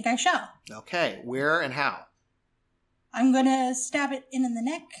 I think I shall. Okay, where and how? I'm going to stab it in the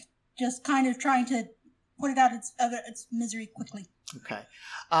neck, just kind of trying to put it out its misery quickly. Okay.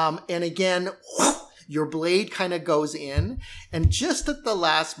 And again, your blade kind of goes in, and just at the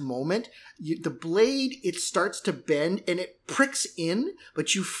last moment, the blade, it starts to bend and it pricks in,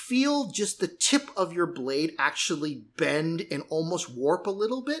 but you feel just the tip of your blade actually bend and almost warp a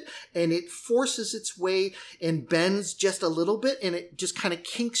little bit, and it forces its way and bends just a little bit, and it just kind of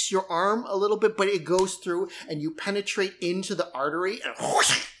kinks your arm a little bit, but it goes through and you penetrate into the artery,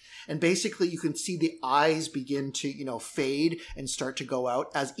 and basically you can see the eyes begin to, fade and start to go out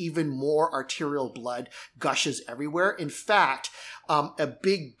as even more arterial blood gushes everywhere. In fact, a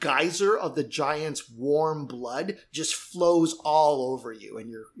big geyser of the giant's warm blood just flows all over you,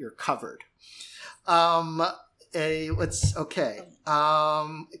 and you're covered.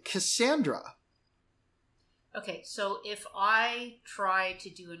 Cassandra. Okay, so if I try to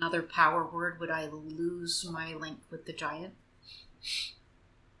do another power word, would I lose my link with the giant?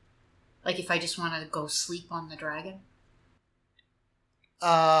 Like if I just want to go sleep on the dragon?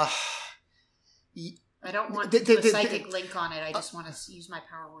 I don't want to put a psychic link on it. I just want to use my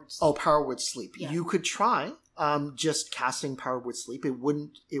power word sleep. Oh, power word sleep. Yeah. You could try just casting power word sleep. It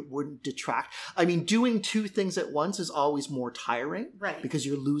wouldn't detract. I mean, doing two things at once is always more tiring. Right. Because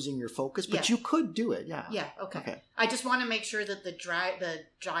you're losing your focus. But you could do it, yeah. Yeah, okay. I just want to make sure that the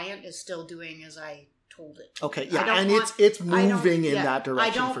giant is still doing as I told it. Okay, yeah, and it's moving in that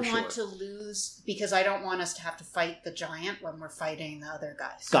direction. I don't want to lose, because I don't want us to have to fight the giant when we're fighting the other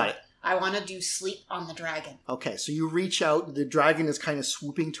guys. Got it. I want to do sleep on the dragon. Okay, so you reach out, the dragon is kind of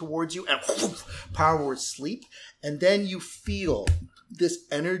swooping towards you, and power word sleep, and then you feel this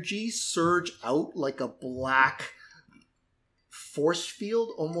energy surge out like a black force field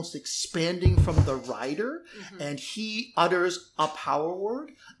almost expanding from the rider, and he utters a power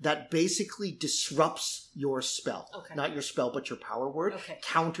word that basically disrupts your spell. Okay. Not your spell, but your power word,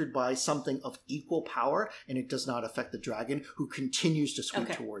 countered by something of equal power, and it does not affect the dragon, who continues to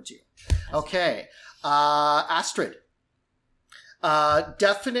swoop towards you. Okay. Astrid.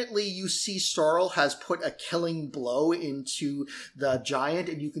 Definitely you see Sorrel has put a killing blow into the giant,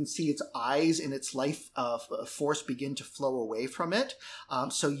 and you can see its eyes and its life force begin to flow away from it.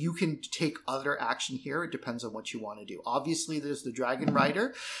 So you can take other action here. It depends on what you want to do. Obviously there's the Dragon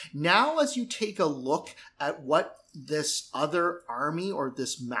Rider. Now as you take a look at what this other army, or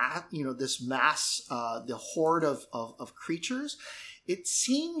this mass, the horde of creatures, it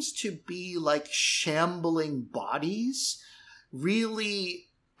seems to be like shambling bodies, really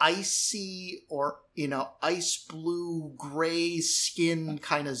icy or, ice blue, gray skin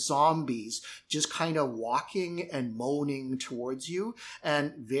kind of zombies, just kind of walking and moaning towards you.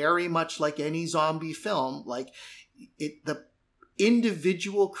 And very much like any zombie film, the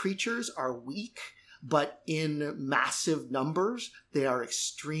individual creatures are weak, but in massive numbers, they are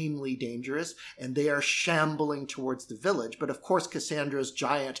extremely dangerous, and they are shambling towards the village. But of course, Cassandra's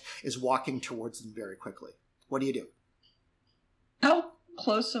giant is walking towards them very quickly. What do you do? How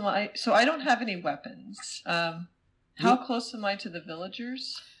close am I? So I don't have any weapons. How close am I to the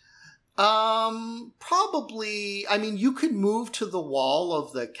villagers? Probably, you could move to the wall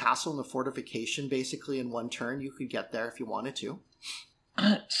of the castle and the fortification basically in one turn. You could get there if you wanted to.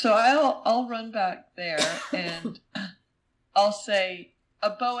 So I'll run back there and I'll say,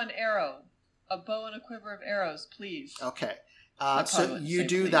 a bow and arrow. A bow and a quiver of arrows, please. Okay. So you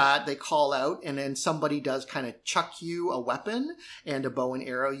do that, they call out, and then somebody does kind of chuck you a weapon and a bow and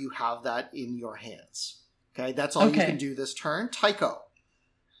arrow. You have that in your hands. Okay, that's all you can do this turn. Tycho.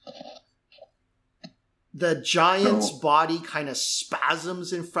 The giant's body kind of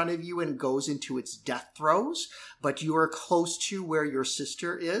spasms in front of you and goes into its death throes, but you are close to where your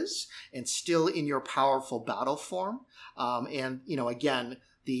sister is and still in your powerful battle form. And, again,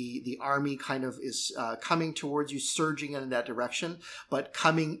 the army kind of is coming towards you, surging in that direction, but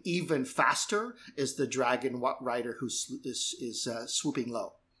coming even faster is the Dragon Rider who is swooping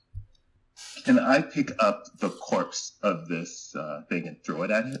low. Can I pick up the corpse of this thing and throw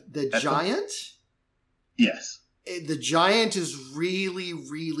it at it? The giant? Yes. The giant is really,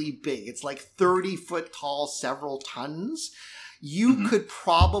 really big. It's like 30 foot tall, several tons. You could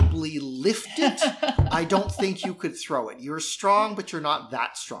probably lift it. I don't think you could throw it. You're strong, but you're not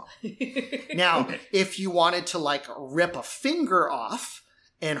that strong. Now, if you wanted to like rip a finger off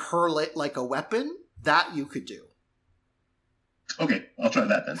and hurl it like a weapon, that you could do. Okay, I'll try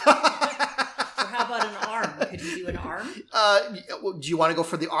that then. Or how about an arm? Could you do an arm? Do you want to go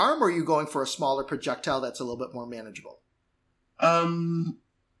for the arm, or are you going for a smaller projectile that's a little bit more manageable?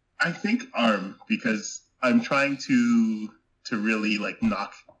 I think arm, because I'm trying to really like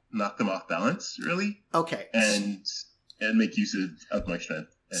knock them off balance, really. Okay. And make use of my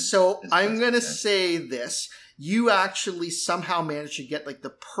strength. So I'm going to say this. You actually somehow managed to get like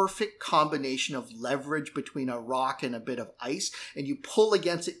the perfect combination of leverage between a rock and a bit of ice, and you pull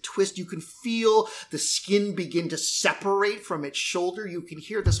against it, twist. You can feel the skin begin to separate from its shoulder. You can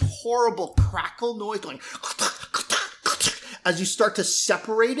hear this horrible crackle noise going as you start to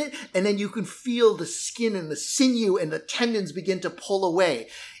separate it, and then you can feel the skin and the sinew and the tendons begin to pull away.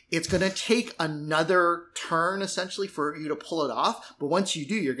 It's going to take another turn, essentially, for you to pull it off. But once you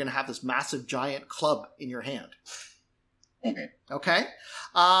do, you're going to have this massive giant club in your hand. Okay?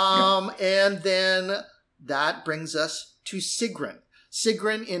 And then that brings us to Sigrun.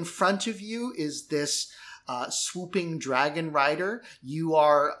 Sigrun, in front of you is this swooping dragon rider. You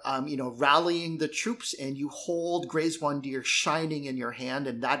are, rallying the troops, and you hold Grayswandir shining in your hand,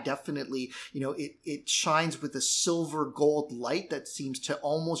 and that definitely, it shines with a silver gold light that seems to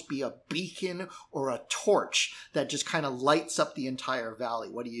almost be a beacon or a torch that just kind of lights up the entire valley.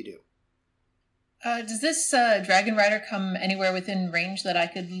 What do you do? Does this dragon rider come anywhere within range that I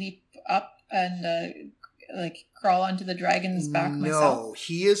could leap up and crawl onto the dragon's back myself? No,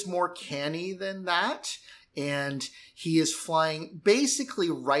 he is more canny than that. And he is flying basically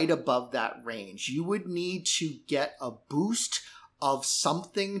right above that range. You would need to get a boost of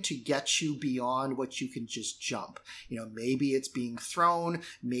something to get you beyond what you can just jump. Maybe it's being thrown,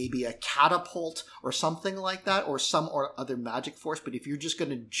 maybe a catapult or something like that, or some or other magic force. But if you're just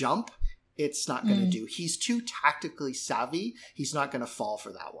going to jump, it's not going to do. He's too tactically savvy. He's not going to fall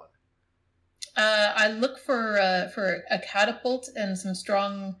for that one. I look for a catapult and some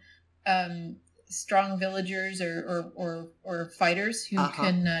strong villagers or fighters who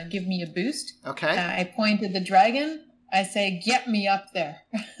can give me a boost. Okay. I point at the dragon. I say, "Get me up there."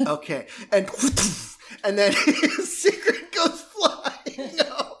 Okay. And then Sigrid goes flying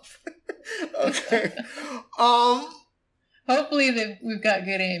up. Okay. Hopefully we've got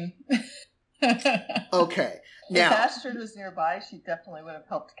good aim. Okay. Now, if Astrid was nearby, she definitely would have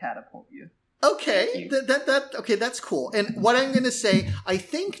helped catapult you. Okay, okay, that's cool. And what I'm going to say, I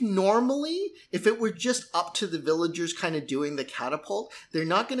think normally, if it were just up to the villagers kind of doing the catapult, they're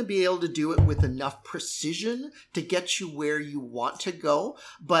not going to be able to do it with enough precision to get you where you want to go.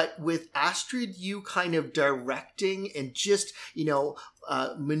 But with Astrid, you kind of directing and just,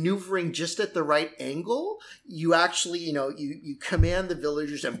 maneuvering just at the right angle, you actually, you command the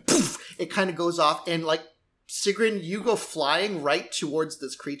villagers and poof, it kind of goes off, and like, Sigrun, you go flying right towards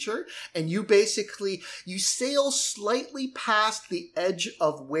this creature, and you sail slightly past the edge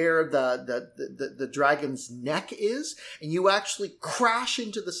of where the dragon's neck is, and you actually crash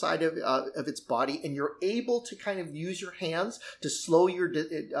into the side of its body, and you're able to kind of use your hands to slow your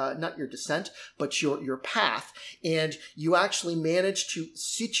not your descent, but your path, and you actually manage to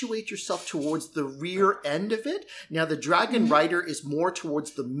situate yourself towards the rear end of it. Now, the dragon rider is more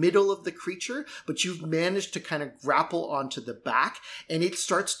towards the middle of the creature, but you've managed to kind of grapple onto the back, and it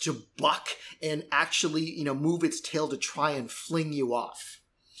starts to buck and actually, move its tail to try and fling you off.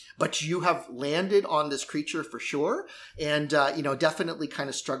 But you have landed on this creature for sure, and, definitely kind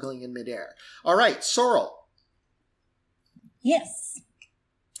of struggling in midair. All right, Sorrel. Yes.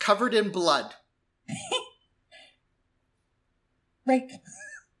 Covered in blood. Right.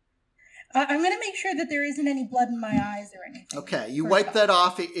 I'm going to make sure that there isn't any blood in my eyes or anything. Okay, you wipe that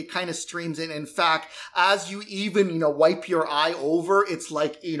off. It kind of streams in. In fact, as you even, wipe your eye over, it's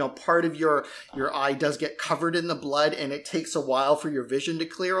like, part of your eye does get covered in the blood, and it takes a while for your vision to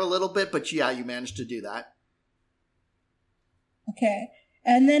clear a little bit. But yeah, you managed to do that. Okay.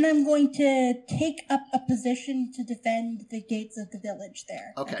 And then I'm going to take up a position to defend the gates of the village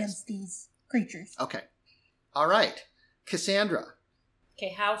there against these creatures. Okay. All right. Cassandra.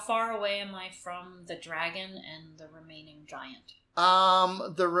 Okay, how far away am I from the dragon and the remaining giant?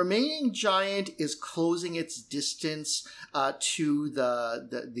 The remaining giant is closing its distance to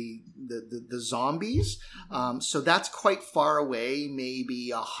the zombies. So that's quite far away,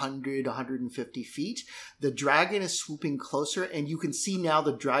 maybe 100, 150 feet. The dragon is swooping closer, and you can see now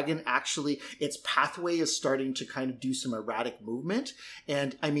the dragon actually, its pathway is starting to kind of do some erratic movement.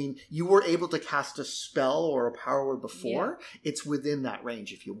 And I mean, you were able to cast a spell or a power word before. Yeah. It's within that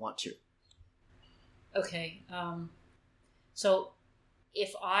range if you want to. Okay. So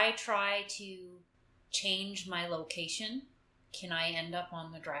if I try to change my location, can I end up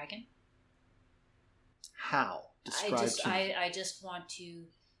on the dragon? How? Describe to me. I just want to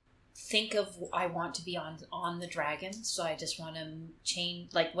think of, I want to be on the dragon, so I just want to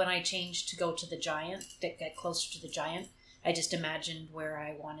change, like when I changed to go to the giant, to get closer to the giant, I just imagined where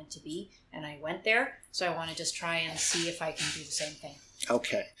I wanted to be, and I went there, so I want to just try and see if I can do the same thing.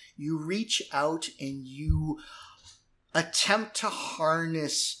 Okay. You reach out and you attempt to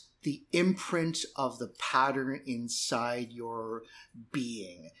harness the imprint of the pattern inside your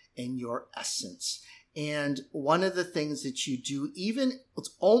being and your essence. And one of the things that you do, even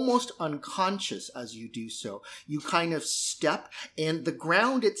it's almost unconscious as you do so, you kind of step and the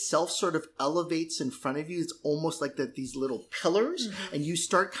ground itself sort of elevates in front of you. It's almost like these little pillars, and you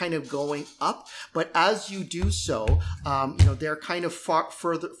start kind of going up. But as you do so, they're kind of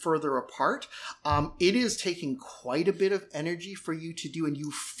further apart. It is taking quite a bit of energy for you to do, and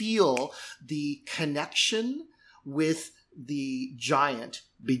you feel the connection with the giant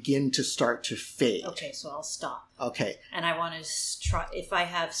begin to start to fade. Okay, so I'll stop. Okay. And I want to try, if I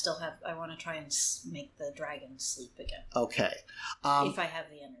I want to try and make the dragon sleep again. Okay. If I have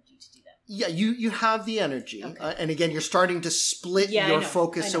the energy to do that. Yeah, you have the energy. Okay. And again, you're starting to split your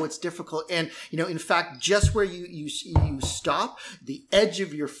focus, so it's difficult. And, in fact, just where you stop, the edge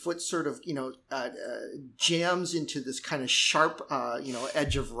of your foot sort of, jams into this kind of sharp,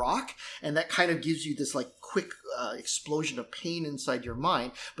 edge of rock. And that kind of gives you this like quick explosion of pain inside your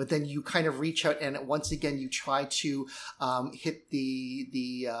mind. But then you kind of reach out and once again, you try to hit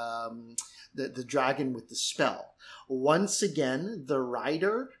the dragon with the spell. Once again, the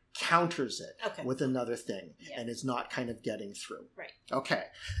rider counters it with another thing and is not kind of getting through. Right. Okay.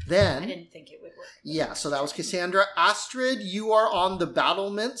 Then I didn't think it would work. Yeah, so that was Cassandra. Astrid, you are on the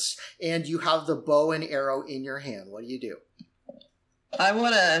battlements and you have the bow and arrow in your hand. What do you do? I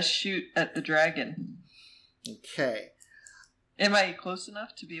want to shoot at the dragon. Okay. Am I close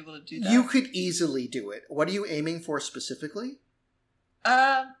enough to be able to do that? You could easily do it. What are you aiming for specifically?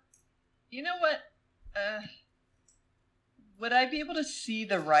 You know what? Would I be able to see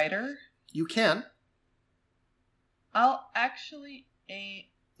the rider? You can. I'll actually aim...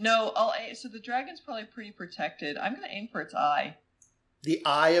 No, I'll aim... So the dragon's probably pretty protected. I'm going to aim for its eye. The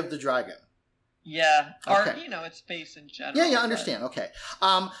eye of the dragon. Yeah, or, okay. Its face in general. Yeah, I understand. Okay.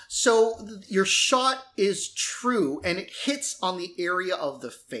 So your shot is true, and it hits on the area of the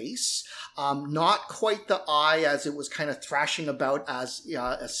face, not quite the eye as it was kind of thrashing about as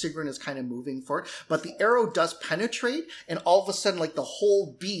Sigrun is kind of moving for it, but the arrow does penetrate, and all of a sudden, like, the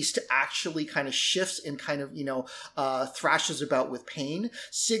whole beast actually kind of shifts and kind of, thrashes about with pain.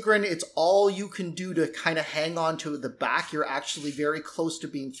 Sigrun, it's all you can do to kind of hang on to the back. You're actually very close to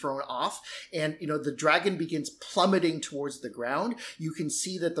being thrown off, and the dragon begins plummeting towards the ground. You can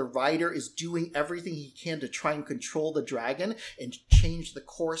see that the rider is doing everything he can to try and control the dragon and change the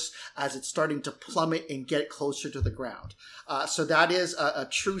course as it's starting to plummet and get closer to the ground. So that is a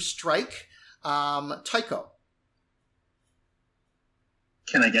true strike. Tycho.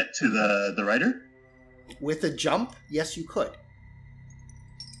 Can I get to the rider? With a jump? Yes, you could.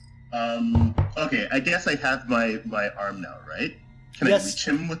 Okay, I guess I have my arm now, right? Can I reach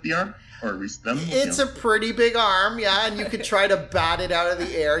him with the arm? Or reach them? It's a pretty big arm, yeah, and you could try to bat it out of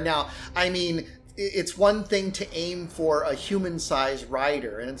the air. Now, I mean, it's one thing to aim for a human-sized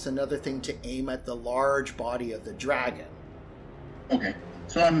rider, and it's another thing to aim at the large body of the dragon. Okay,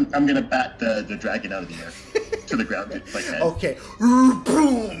 so I'm gonna bat the dragon out of the air to the ground if I can. Okay,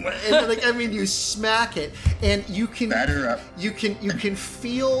 boom, and you smack it, and you can batter up. You can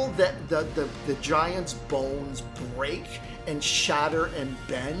feel that the giant's bones break and shatter and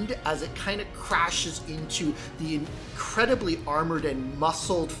bend as it kind of crashes into the incredibly armored and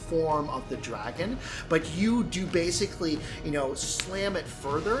muscled form of the dragon. But you do basically, slam it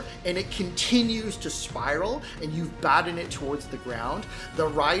further, and it continues to spiral, and you've batted it towards the ground. The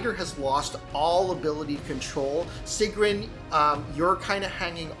rider has lost all ability to control. Sigrun, you're kind of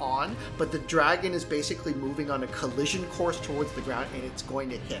hanging on, but the dragon is basically moving on a collision course towards the ground, and it's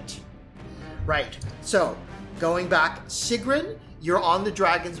going to hit. Right. So, Going back, Sigrun, you're on the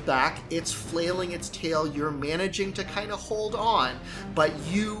dragon's back. It's flailing its tail. You're managing to kind of hold on, but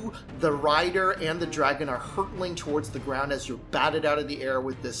you, the rider, and the dragon are hurtling towards the ground as you're batted out of the air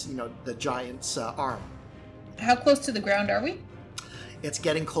with this, the giant's arm. How close to the ground are we? It's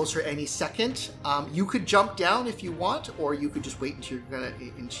getting closer any second. You could jump down if you want, or you could just wait until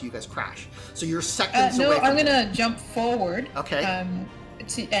you guys crash. So you're seconds away. No, I'm gonna jump forward. Okay.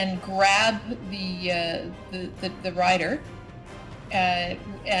 And grab the rider.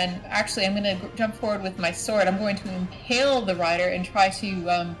 And actually, I'm going to jump forward with my sword. I'm going to impale the rider and try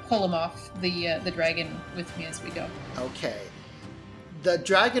to pull him off the dragon with me as we go. Okay. The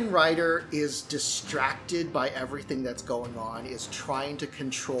dragon rider is distracted by everything that's going on, is trying to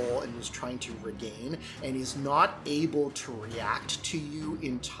control and is trying to regain, and is not able to react to you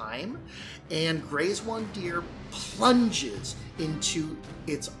in time. And Grayswandir plunges into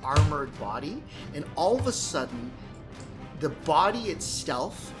its armored body, and all of a sudden, the body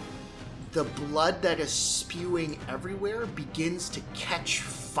itself, the blood that is spewing everywhere, begins to catch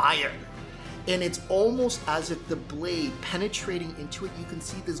fire. And it's almost as if the blade penetrating into it, you can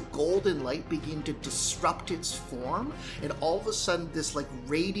see this golden light begin to disrupt its form. And all of a sudden, this like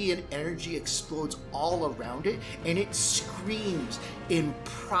radiant energy explodes all around it. And it screams in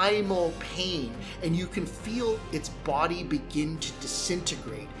primal pain. And you can feel its body begin to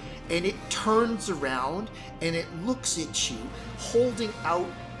disintegrate. And it turns around and it looks at you, holding out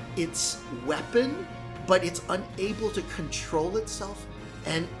its weapon, but it's unable to control itself.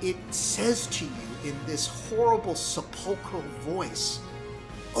 And it says to you in this horrible sepulchral voice,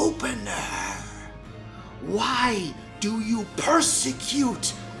 "Opener, why do you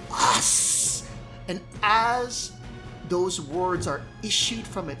persecute us?" And as those words are issued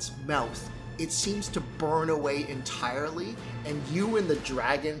from its mouth, it seems to burn away entirely, and you and the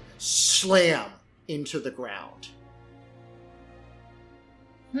dragon slam into the ground.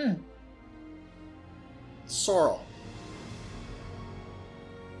 Sorrel.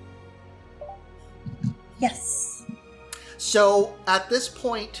 Yes. So at this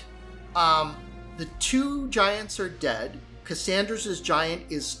point, the two giants are dead. Cassandra's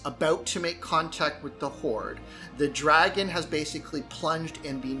giant is about to make contact with the horde. The dragon has basically plunged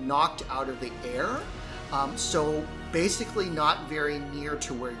and been knocked out of the air. So basically not very near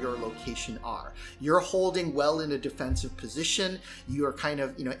to where your location are. You're holding well in a defensive position. You are kind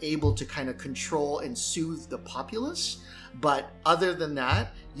of, able to kind of control and soothe the populace. But other than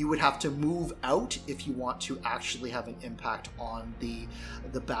that, you would have to move out if you want to actually have an impact on the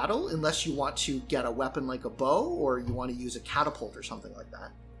battle, unless you want to get a weapon like a bow, or you want to use a catapult or something like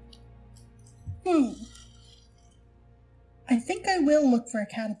that. I think I will look for a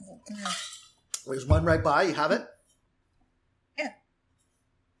catapult. There's one right by. You have it? Yeah.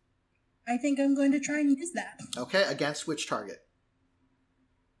 I think I'm going to try and use that. Okay, against which target?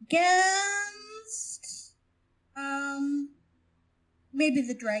 Against... maybe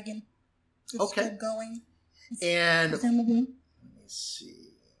the dragon. It's still going. And let me see.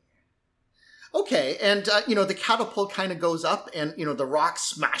 Okay, and the catapult kind of goes up, and the rock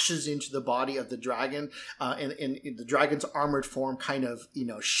smashes into the body of the dragon, and the dragon's armored form kind of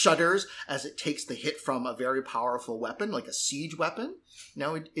shudders as it takes the hit from a very powerful weapon, like a siege weapon.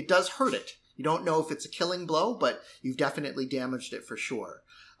 Now it does hurt it. You don't know if it's a killing blow, but you've definitely damaged it for sure.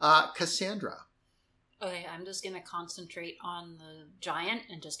 Cassandra. Okay, I'm just going to concentrate on the giant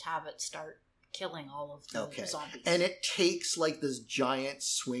and just have it start killing all of the zombies. And it takes like this giant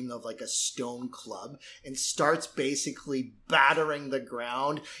swing of like a stone club and starts basically battering the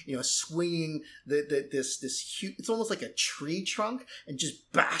ground, swinging this huge, it's almost like a tree trunk, and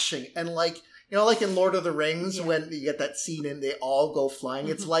just bashing. And like in Lord of the Rings, when you get that scene and they all go flying,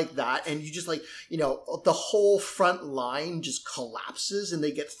 it's like that. And you just the whole front line just collapses and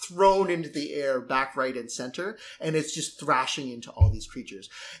they get thrown into the air back, right, and center. And it's just thrashing into all these creatures.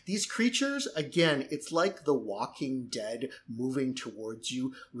 These creatures, again, it's like The Walking Dead moving towards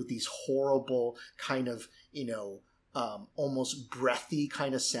you with these horrible kind of, almost breathy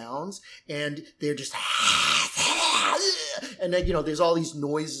kind of sounds. And they're just... And then, there's all these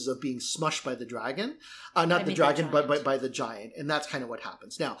noises of being smushed by the dragon. Not the dragon, but by the giant. And that's kind of what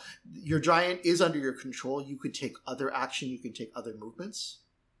happens. Now, your giant is under your control. You could take other action. You can take other movements.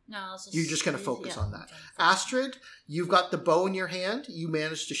 No, you're just going to focus on that. Astrid, you've got the bow in your hand. You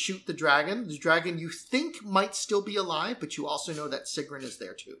managed to shoot the dragon. The dragon you think might still be alive, but you also know that Sigrun is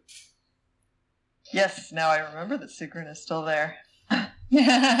there too. Yes, now I remember that Sigrun is still there.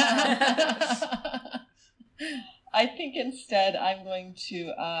 I think instead I'm going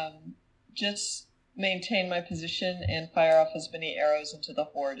to just maintain my position and fire off as many arrows into the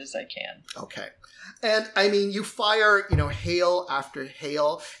horde as I can. Okay. And I mean, you fire, hail after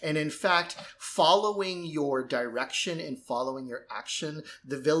hail. And in fact, following your direction and following your action,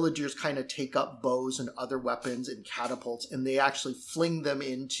 the villagers kind of take up bows and other weapons and catapults, and they actually fling them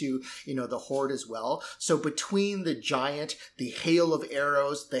into, the horde as well. So between the giant, the hail of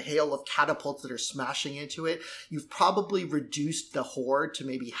arrows, the hail of catapults that are smashing into it, you've probably reduced the horde to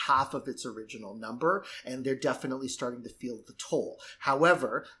maybe half of its original number, and they're definitely starting to feel the toll.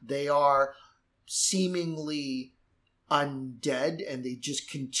 However, they are seemingly undead, and they just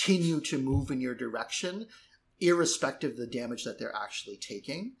continue to move in your direction, irrespective of the damage that they're actually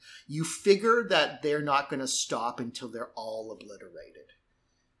taking. You figure that they're not going to stop until they're all obliterated.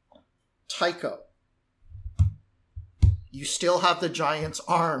 Tycho, you still have the giant's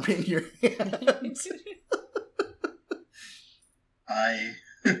arm in your hand.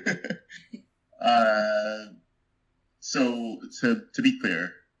 So to be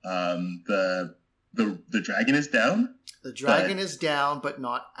clear, the dragon is down? The dragon is down, but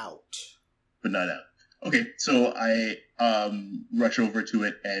not out. But not out. Okay, so I rush over to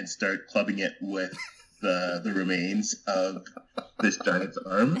it and start clubbing it with the remains of this giant's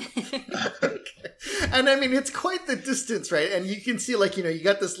arm. Okay. And I mean, it's quite the distance, right? And you can see, you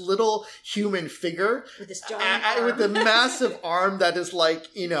got this little human figure with this giant arm. With a massive arm that is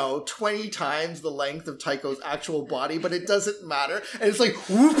 20 times the length of Tycho's actual body, but it doesn't matter. And it's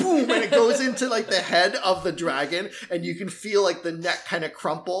whoop, boom, and it goes into the head of the dragon, and you can feel the neck kind of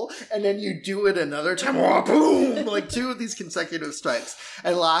crumple, and then you do it another time, boom, 2 of these consecutive strikes.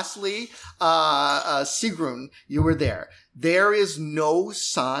 And lastly, Sigrun, you were there. There is no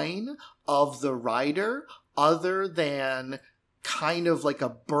sign of the rider other than kind of a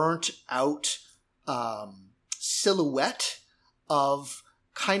burnt out silhouette of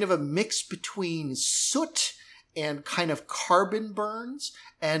kind of a mix between soot and kind of carbon burns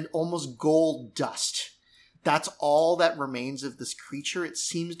and almost gold dust. That's all that remains of this creature. It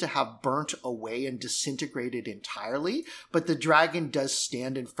seems to have burnt away and disintegrated entirely, but the dragon does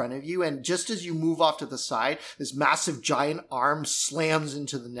stand in front of you, and just as you move off to the side, this massive giant arm slams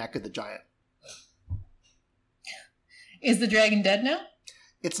into the neck of the giant. Is the dragon dead now?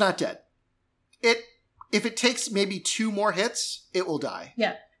 It's not dead. If it takes maybe 2 more hits, it will die.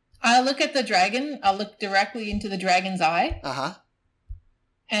 Yeah. I'll look at the dragon. I'll look directly into the dragon's eye. Uh-huh.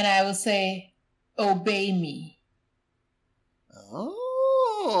 And I will say, obey me.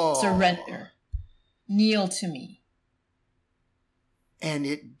 Oh. Surrender. Kneel to me. And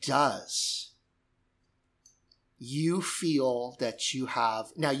it does. You feel that you have...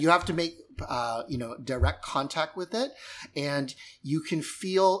 Now, you have to make, direct contact with it. And you can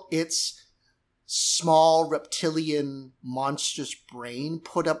feel its small reptilian monstrous brain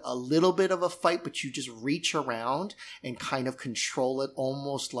put up a little bit of a fight, but you just reach around and kind of control it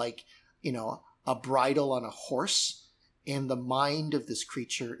almost like, a bridle on a horse, and the mind of this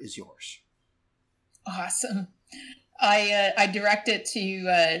creature is yours. Awesome. I direct it to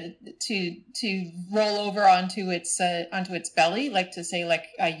roll over onto its belly, to say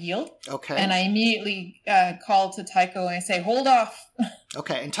I yield. Okay. And I immediately call to Tycho and I say, hold off.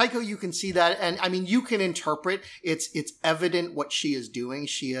 Okay. And Tycho, you can see that, and I mean, you can interpret. It's evident what she is doing.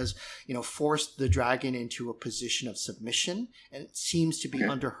 She has, forced the dragon into a position of submission, and it seems to be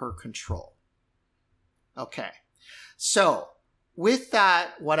under her control. Okay. So with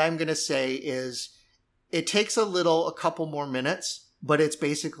that, what I'm going to say is it takes a couple more minutes, but it's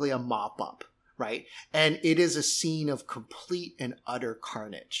basically a mop up, right? And it is a scene of complete and utter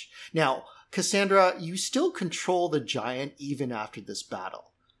carnage. Now, Cassandra, you still control the giant even after this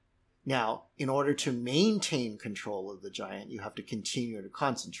battle. Now, in order to maintain control of the giant, you have to continue to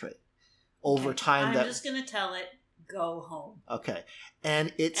concentrate. Over time, I'm just going to tell it, go home. Okay.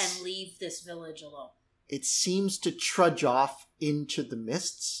 And leave this village alone. It seems to trudge off into the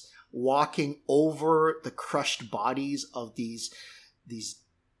mists, walking over the crushed bodies of these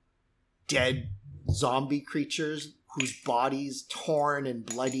dead zombie creatures whose bodies, torn and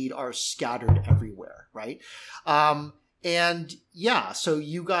bloodied, are scattered everywhere, right? So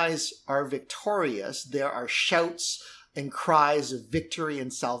you guys are victorious. There are shouts and cries of victory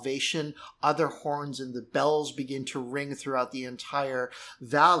and salvation. Other horns and the bells begin to ring throughout the entire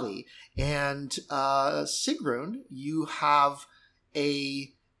valley. And Sigrun, you have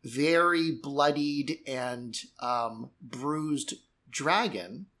a very bloodied and bruised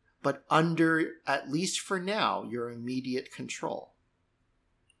dragon, but under, at least for now, your immediate control.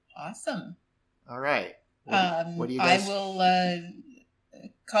 Awesome. All right. What do you guys... I will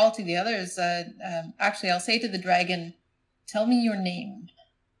call to the others. Actually, I'll say to the dragon, tell me your name.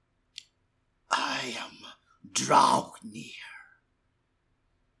 I Draupnir.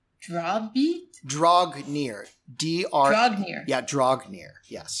 Drobbeat? Draupnir. Draupnir. Yeah, Draupnir.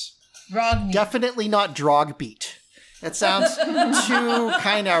 Yes. Draupnir. Definitely not Drogbeat. It sounds too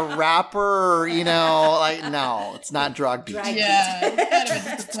kind of rapper, like, no, it's not Drogbeat. Yeah, it's kind of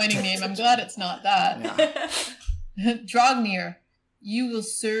a disappointing name. I'm glad it's not that. Yeah. Draupnir, you will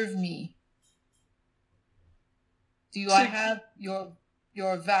serve me. Do I have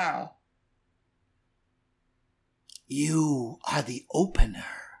your vow? You are the opener.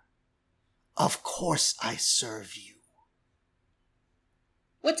 Of course I serve you.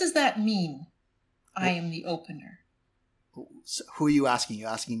 What does that mean? I am the opener. So who are you asking? You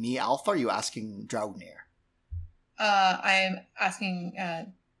asking me, Alpha, or are you asking Draupnir? I am asking,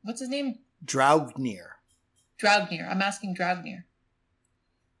 what's his name? Draupnir. Draupnir. I'm asking Draupnir.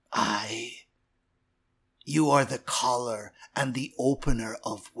 You are the caller and the opener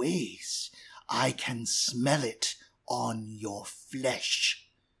of ways. I can smell it on your flesh.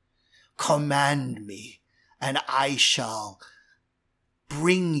 Command me, and I shall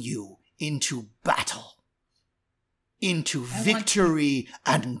bring you into battle, into victory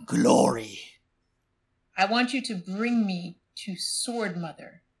and glory. I want you to bring me to Sword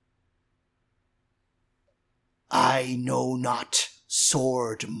Mother. I know not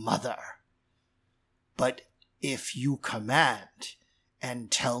Sword Mother, but if you command and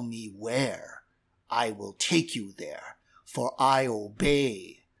tell me where, I will take you there, for I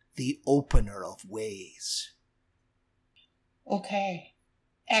obey the opener of ways. Okay.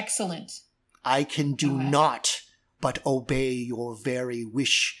 Excellent. I can do naught but obey your very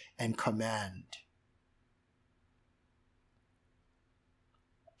wish and command.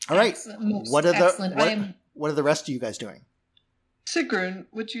 All right. What are the rest of you guys doing? Sigrun,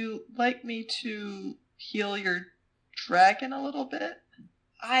 would you like me to heal your dragon a little bit?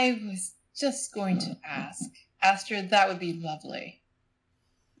 I was just going to ask. Astrid, that would be lovely.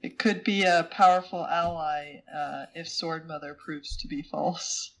 It could be a powerful ally if Sword Mother proves to be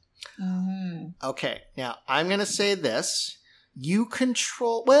false. Mm-hmm. Okay, now I'm going to say this. You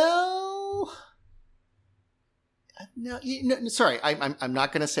control... Well... No, sorry, I'm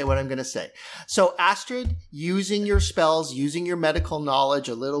not going to say what I'm going to say. So, Astrid, using your spells, using your medical knowledge,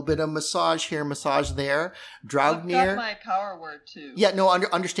 a little bit of massage here, massage there. Draupnir, I've got my power word too. Yeah, no,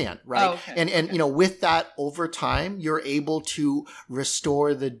 understand, right? Oh, okay. And with that, over time, you're able to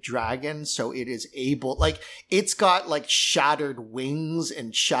restore the dragon, so it is able, like, it's got like shattered wings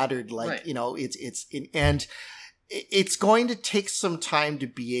and shattered, like, right. It's going to take some time to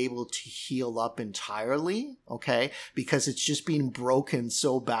be able to heal up entirely, okay? Because it's just been broken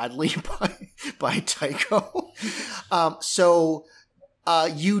so badly by Tycho. So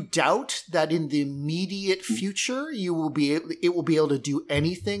you doubt that in the immediate future it will be able to do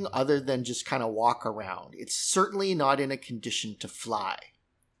anything other than just kind of walk around. It's certainly not in a condition to fly.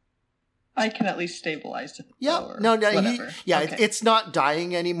 I can at least stabilize it. Yeah, Okay. It's not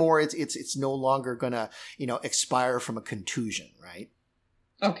dying anymore. It's no longer gonna expire from a contusion, right?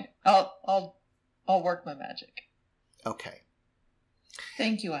 Okay, I'll work my magic. Okay.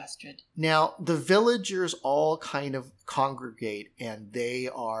 Thank you, Astrid. Now the villagers all kind of congregate, and they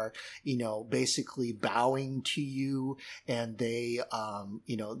are basically bowing to you, and they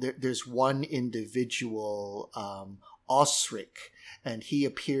there's one individual, Osric, and he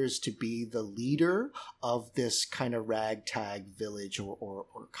appears to be the leader of this kind of ragtag village or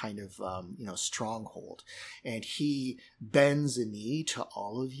kind of stronghold, and he bends a knee to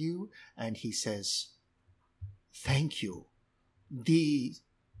all of you and he says, "Thank you. These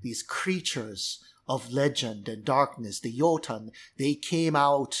creatures of legend and darkness, the Jotun, they came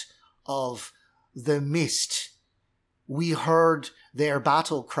out of the mist. We heard their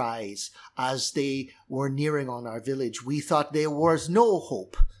battle cries as they were nearing on our village. We thought there was no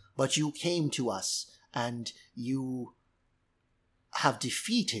hope, but you came to us, and you have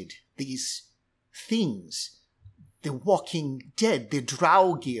defeated these things, the walking dead, the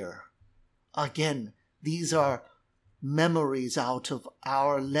Draugr. Again, these are memories out of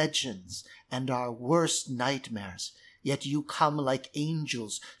our legends and our worst nightmares, yet you come like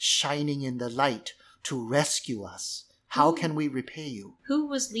angels shining in the light to rescue us. How can we repay you?" Who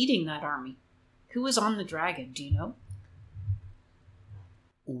was leading that army? Who was on the dragon? Do you know?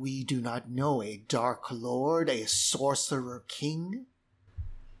 We do not know. A dark lord, a sorcerer king.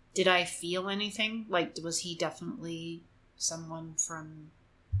 Did I feel anything? Like, was he definitely someone from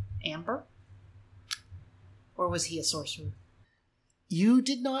Amber? Or was he a sorcerer? You're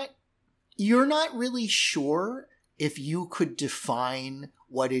not really sure if you could define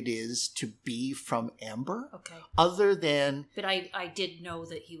what it is to be from Amber. Okay. Other than... But I did know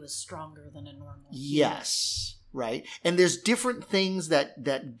that he was stronger than a normal human. Yes, right? And there's different things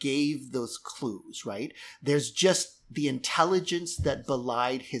that gave those clues, right? There's just the intelligence that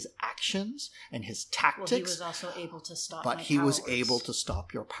belied his actions and his tactics. Well, he was also able to stop but my he power was words. able to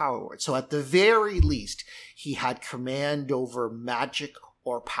stop your power word. So at the very least, he had command over magic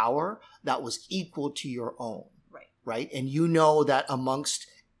or power that was equal to your own. Right? And you know that amongst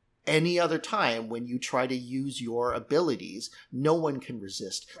any other time when you try to use your abilities, no one can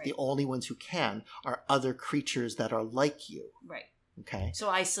resist. Right. The only ones who can are other creatures that are like you. Right. Okay. So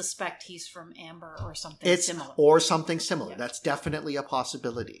I suspect he's from Amber or something similar. Or something similar. Yeah. That's definitely a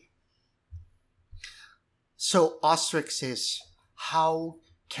possibility. So Osric says, how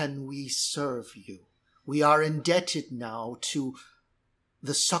can we serve you? We are indebted now to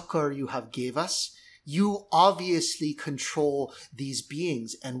the succor you have gave us. You obviously control these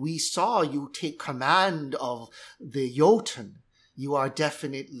beings, and we saw you take command of the Jotun. You are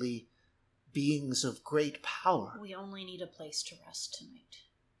definitely beings of great power. We only need a place to rest tonight.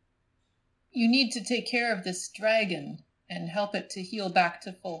 You need to take care of this dragon and help it to heal back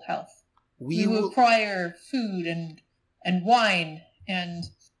to full health. We require food and wine and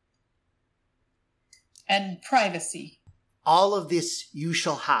privacy. All of this you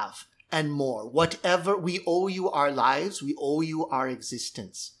shall have. And more. Whatever, we owe you our lives, we owe you our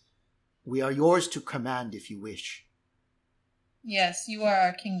existence. We are yours to command if you wish. Yes, you are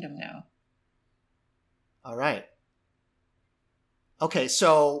our kingdom now. All right. Okay,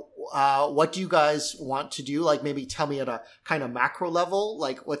 so what do you guys want to do? Like maybe tell me at a kind of macro level,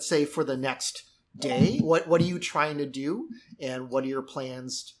 like let's say for the next day, what are you trying to do? And what are your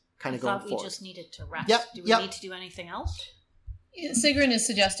plans kind of going forward? I thought we just needed to rest. Yep, do we need to do anything else? Sigrun is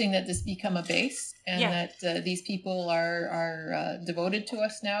suggesting that this become a base and that these people are devoted to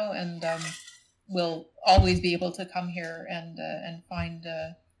us now and will always be able to come here and find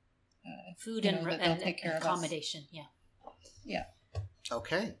food and accommodation. Yeah.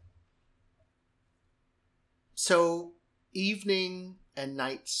 Okay. So evening and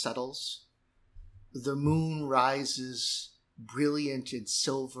night settles. The moon rises brilliant and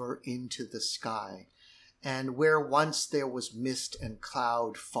silver into the sky. And where once there was mist and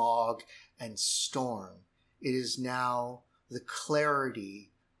cloud, fog and storm, it is now the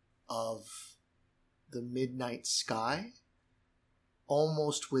clarity of the midnight sky,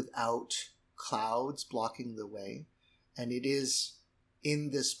 almost without clouds blocking the way. And it is in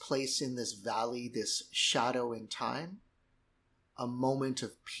this place, in this valley, this shadow in time, a moment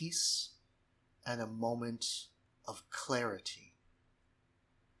of peace and a moment of clarity.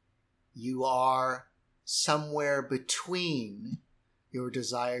 You are somewhere between your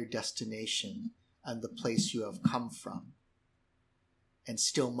desired destination and the place you have come from, and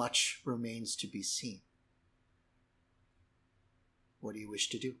still much remains to be seen. What do you wish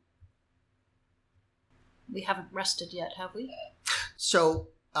to do? We haven't rested yet, have we? So,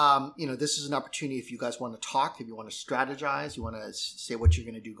 this is an opportunity if you guys want to talk, if you want to strategize, you want to say what you're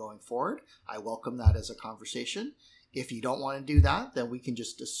going to do going forward. I welcome that as a conversation. If you don't want to do that, then we can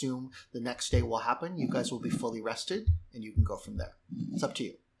just assume the next day will happen. You guys will be fully rested, and you can go from there. It's up to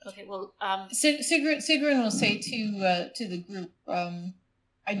you. Okay, well... Sigrun will say to the group,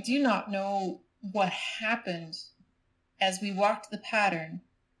 I do not know what happened as we walked the pattern,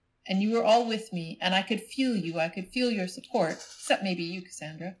 and you were all with me, and I could feel you. I could feel your support, except maybe you,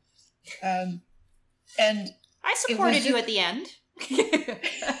 Cassandra. And I supported you at the end.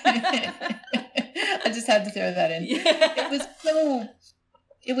 I just had to throw that in. Yeah.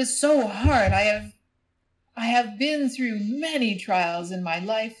 It was so hard. I have been through many trials in my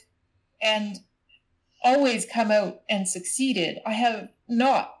life and always come out and succeeded. I have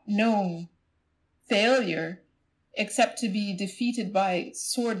not known failure except to be defeated by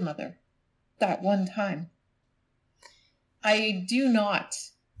Sword Mother that one time. I do not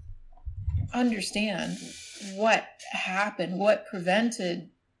understand what happened, what prevented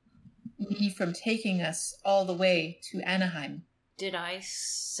me from taking us all the way to Anaheim. Did I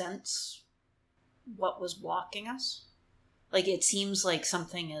sense what was blocking us? Like, it seems like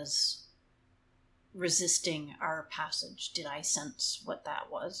something is resisting our passage. Did I sense what that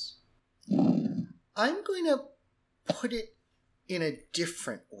was? I'm going to put it in a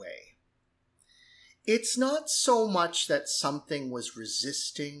different way. It's not so much that something was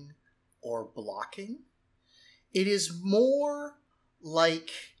resisting or blocking. It is more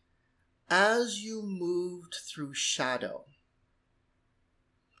like as you moved through shadow,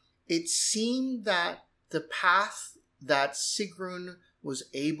 it seemed that the path that Sigrun was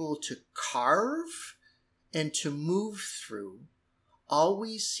able to carve and to move through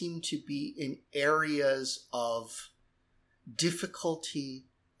always seem to be in areas of difficulty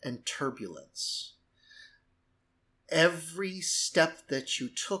and turbulence. Every step that you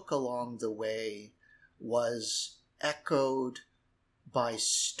took along the way was echoed by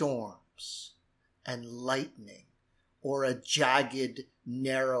storms and lightning or a jagged,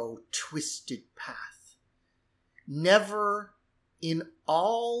 narrow, twisted path. Never in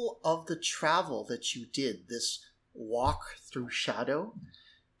all of the travel that you did, this walk through shadow,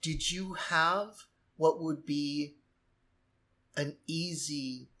 did you have what would be an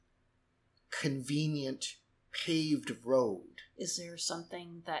easy, convenient, paved road. Is there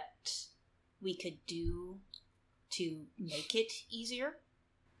something that we could do to make it easier?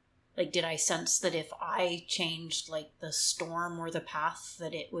 Like, did I sense that if I changed, like, the storm or the path,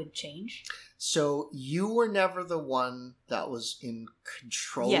 that it would change? So you were never the one that was in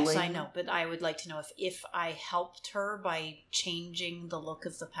controlling. Yes, I know, but I would like to know if I helped her by changing the look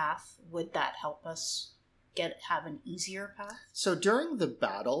of the path, would that help us have an easier path? So during the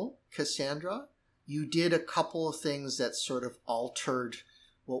battle, Cassandra, you did a couple of things that sort of altered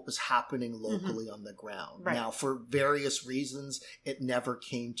what was happening locally on the ground. Right. Now, for various reasons, it never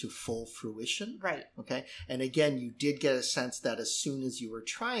came to full fruition. Right. Okay. And again, you did get a sense that as soon as you were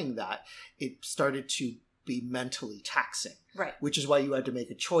trying that, it started to be mentally taxing. Right. Which is why you had to make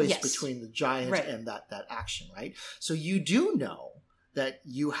a choice Yes. between the giant Right. and that action, right? So you do know that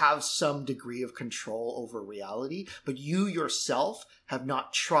you have some degree of control over reality, but you yourself have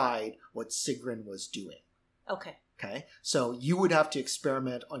not tried what Sigrun was doing. Okay. Okay, so you would have to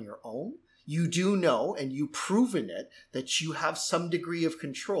experiment on your own. You do know, and you've proven it, that you have some degree of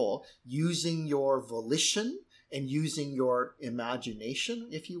control using your volition and using your imagination,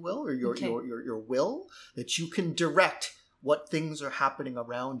 if you will, or your, Okay. your will, that you can direct what things are happening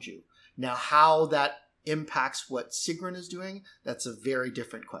around you. Now, how that impacts what Sigrun is doing, that's a very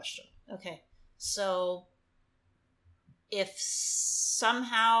different question. Okay. So, if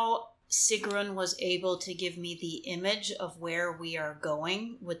somehow Sigrun was able to give me the image of where we are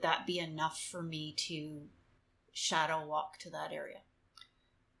going, would that be enough for me to shadow walk to that area?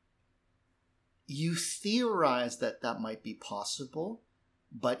 You theorize that that might be possible,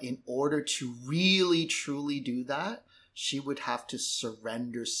 but in order to really truly do that, she would have to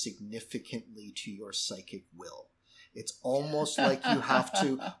surrender significantly to your psychic will. It's almost like you have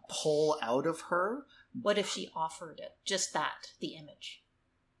to pull out of her. What if she offered it? Just that, the image.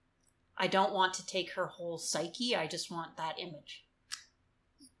 I don't want to take her whole psyche, I just want that image.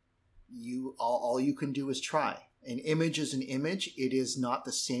 All you can do is try. An image is an image. It is not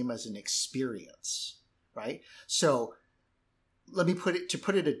the same as an experience, right? So let me put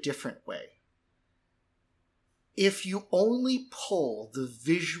it a different way. If you only pull the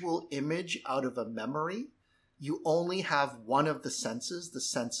visual image out of a memory, you only have one of the senses, the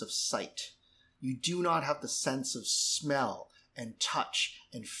sense of sight. You do not have the sense of smell and touch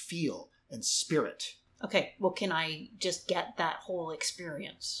and feel and spirit. Okay, well, can I just get that whole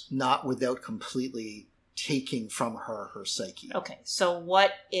experience? Not without completely taking from her psyche. Okay, so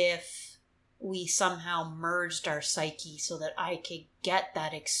what if we somehow merged our psyche so that I could get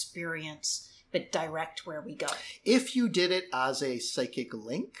that experience but direct where we go? If you did it as a psychic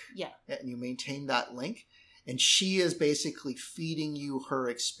link, Yeah. and you maintain that link, and she is basically feeding you her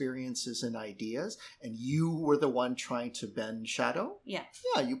experiences and ideas, and you were the one trying to bend shadow, Yeah.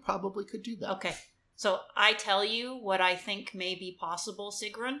 yeah, you probably could do that. Okay, so I tell you what I think may be possible,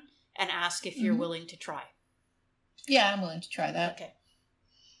 Sigrun, and ask if you're willing to try. Yeah, I'm willing to try that. Okay.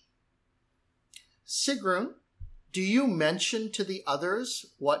 Sigrun, do you mention to the others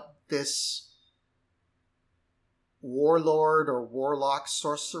what this warlord or warlock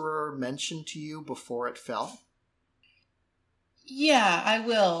sorcerer mentioned to you before it fell? Yeah, I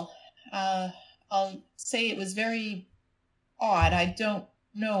will. I'll say it was very odd. I don't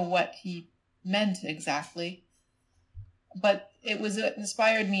know what he meant exactly, but it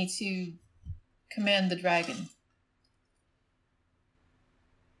inspired me to command the dragon.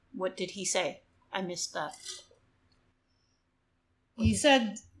 What did he say? I missed that. He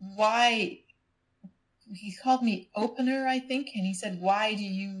said, why... He called me opener, I think, and he said, why do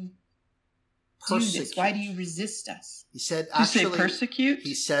you do this? Why do you resist us? He said, Did you say actually, persecute?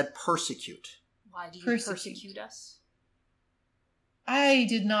 he said persecute. Why do you Persecute. persecute us? I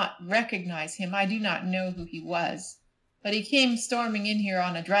did not recognize him. I do not know who he was. But he came storming in here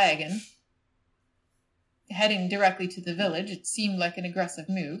on a dragon, heading directly to the village. It seemed like an aggressive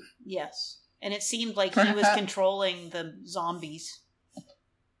move. Yes. And it seemed like he was controlling the zombies.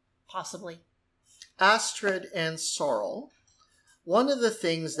 Possibly. Astrid and Sorrel, one of the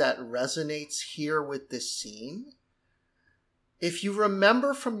things that resonates here with this scene If you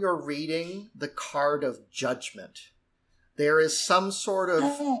remember from your reading the card of judgment, there is some sort of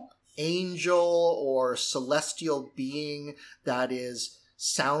angel or celestial being that is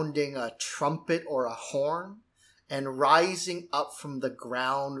sounding a trumpet or a horn and rising up from the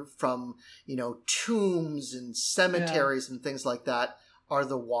ground from, tombs and cemeteries and things like that are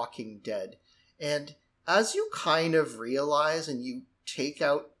the walking dead. And as you kind of realize and you take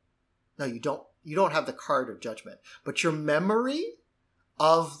out, no, you don't have the card of judgment, but your memory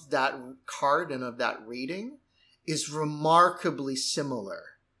of that card and of that reading is remarkably similar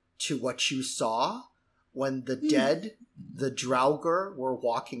to what you saw when the dead, the Draugr, were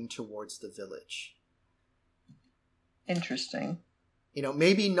walking towards the village. Interesting.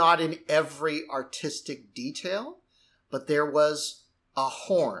 Maybe not in every artistic detail, but there was a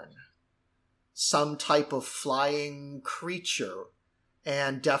horn, some type of flying creature,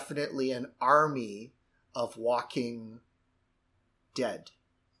 and definitely an army of walking dead.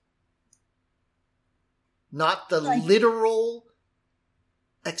 Not the literal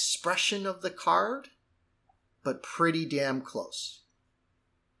expression of the card, but pretty damn close.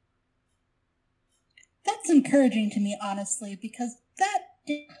 That's encouraging to me, honestly, because that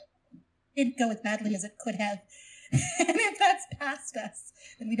didn't go as badly as it could have. And if that's past us,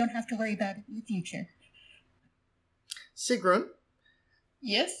 then we don't have to worry about it in the future. Sigrun?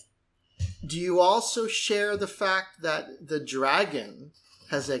 Yes? Do you also share the fact that the dragon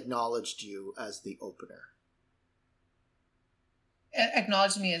has acknowledged you as the opener?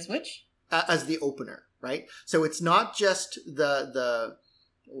 Acknowledged me as which? As the opener, right? So it's not just the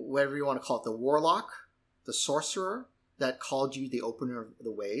whatever you want to call it, the warlock, the sorcerer, that called you the opener of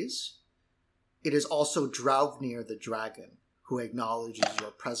the ways. It is also Draupnir the dragon who acknowledges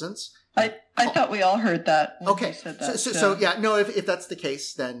your presence. I thought we all heard that. Okay, you said that. So yeah, no, if that's the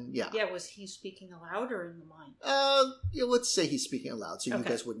case, then yeah. Yeah, was he speaking aloud or in the mind? Let's say he's speaking aloud, so you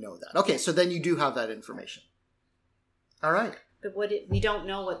guys would know that. Okay, so then you do have that information. All right. But we don't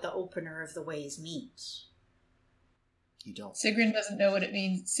know what the opener of the ways means. You don't. Sigrun doesn't know what it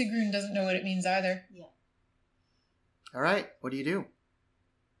means. Sigrun doesn't know what it means either. Yeah. All right, what do you do?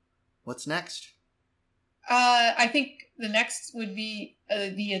 What's next? I think the next would be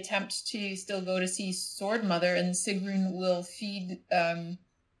the attempt to still go to see Sword Mother, and Sigrun will feed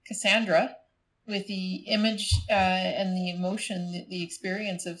Cassandra with the image and the emotion, the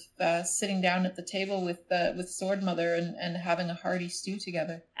experience of sitting down at the table with Sword Mother and having a hearty stew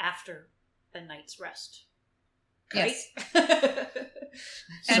together. After a night's rest. Yes. Right?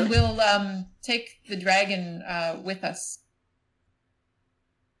 And we'll take the dragon with us.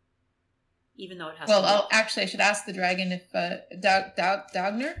 Even though it has I should ask the dragon if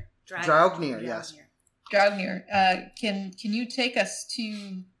Draupnir? Draupnir, yes. Draupnir, can you take us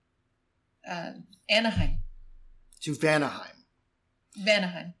to Anaheim? To Vanaheim.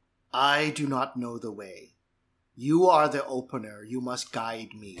 Vanaheim. I do not know the way. You are the opener. You must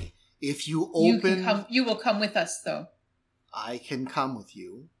guide me. If you open... You will come with us, though. I can come with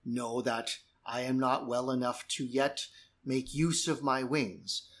you. Know that I am not well enough to yet make use of my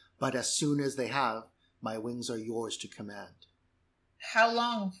wings. But as soon as they have, my wings are yours to command. How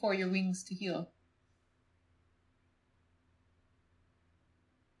long for your wings to heal?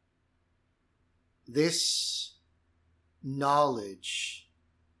 This knowledge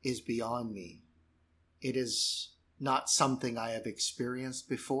is beyond me. It is not something I have experienced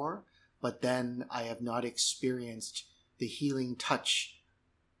before, but then I have not experienced the healing touch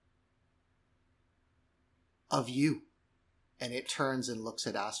of you. And it turns and looks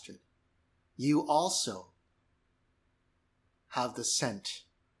at Astrid. You also have the scent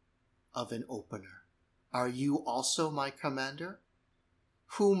of an opener. Are you also my commander?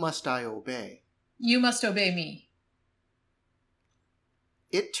 Who must I obey? You must obey me.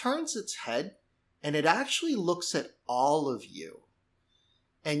 It turns its head and it actually looks at all of you.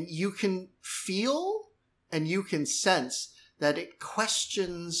 And you can feel and you can sense that it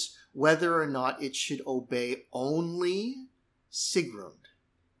questions whether or not it should obey only Sigrun.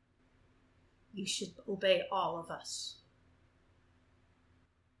 You should obey all of us.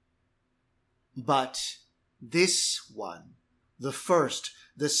 But this one, the first,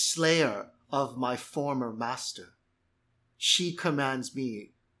 the slayer of my former master, she commands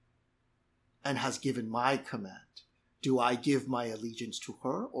me and has given my command. Do I give my allegiance to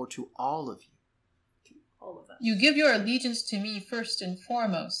her or to all of you? All of us. You give your allegiance to me first and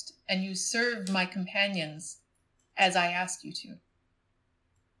foremost, and you serve my companions as I ask you to.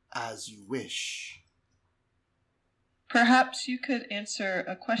 As you wish. Perhaps you could answer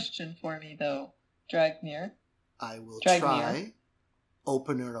a question for me, though, Draupnir. I will try.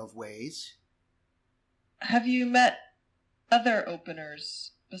 Opener of ways. Have you met other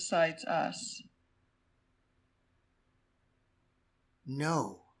openers besides us?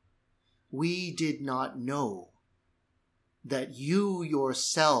 No, we did not know that you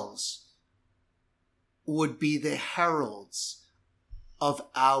yourselves would be the heralds of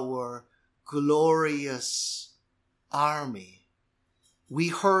our glorious army. We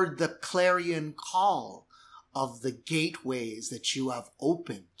heard the clarion call of the gateways that you have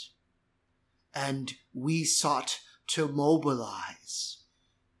opened, and we sought to mobilize.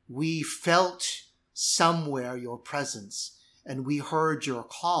 We felt somewhere your presence, and we heard your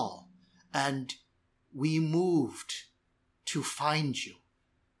call, and we moved to find you,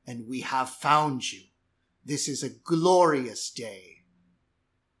 and we have found you. This is a glorious day.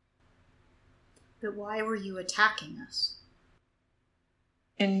 But why were you attacking us?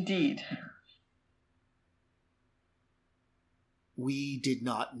 Indeed. We did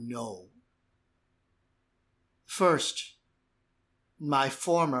not know. First, my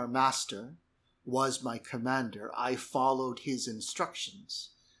former master was my commander. I followed his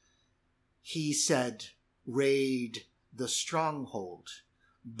instructions. He said, raid the stronghold,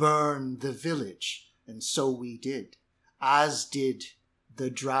 burn the village, and so we did, as did the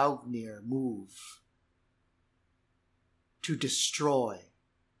Draupnir move to destroy,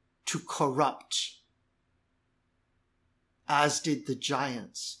 to corrupt, as did the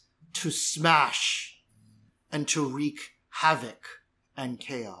giants, to smash and to wreak havoc and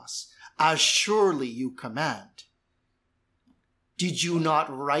chaos, as surely you command. Did you not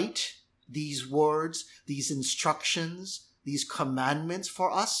write these words, these instructions, these commandments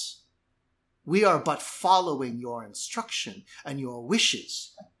for us? We are but following your instruction and your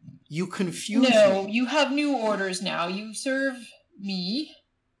wishes. You confuse me. No, you have new orders now. You serve me,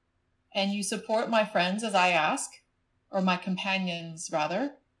 and you support my friends as I ask, or my companions,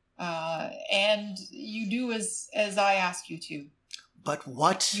 rather. And you do as I ask you to. But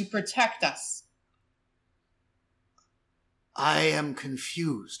what? You protect us. I am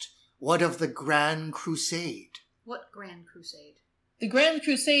confused. What of the Grand Crusade? What Grand Crusade? The Grand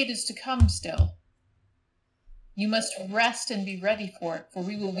Crusade is to come still. You must rest and be ready for it, for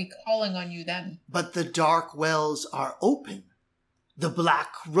we will be calling on you then. But the dark wells are open. The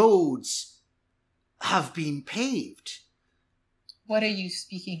black roads have been paved. What are you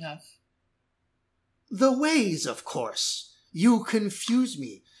speaking of? The ways, of course. You confuse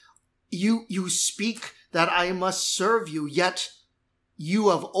me. You speak that I must serve you, yet you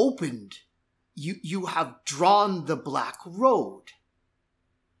have opened. You have drawn the black road.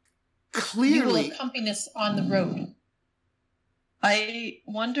 Clearly. You will accompany us on the road. I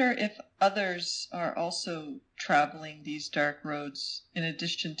wonder if others are also traveling these dark roads in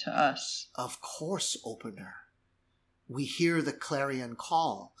addition to us. Of course, Opener. We hear the clarion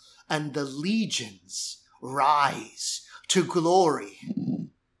call, and the legions rise to glory.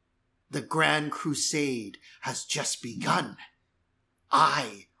 The Grand Crusade has just begun.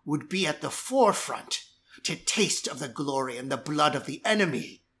 I would be at the forefront to taste of the glory and the blood of the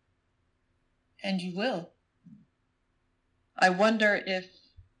enemy. And you will. I wonder if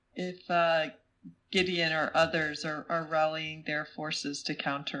Gideon or others are rallying their forces to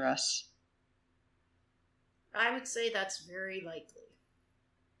counter us. I would say that's very likely.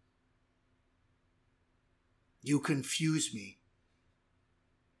 You confuse me.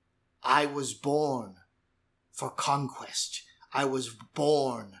 I was born for conquest. I was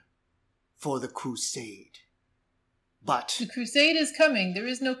born for the crusade. But the crusade is coming. There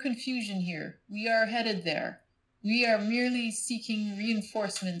is no confusion here. We are headed there. We are merely seeking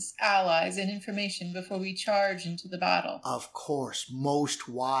reinforcements, allies, and information before we charge into the battle. Of course, most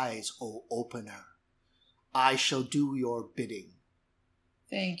wise, O Opener. I shall do your bidding.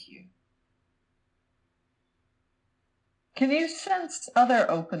 Thank you. Can you sense other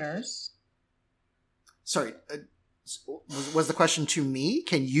openers? Sorry, was the question to me?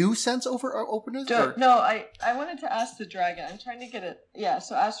 Can you sense openers? No, I wanted to ask the dragon. I'm trying to get it. Yeah,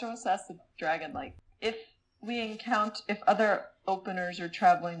 so Astra wants to ask the dragon, like, if other openers are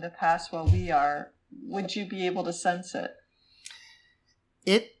traveling the pass while we are, would you be able to sense it?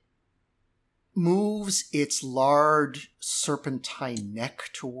 It moves its large serpentine neck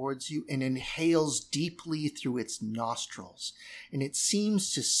towards you and inhales deeply through its nostrils, and it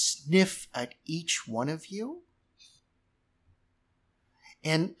seems to sniff at each one of you.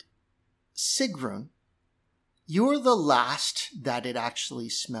 And Sigrun, you're the last that it actually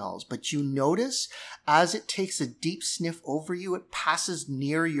smells, but you notice as it takes a deep sniff over you, it passes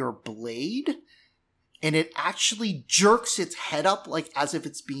near your blade, and it actually jerks its head up like as if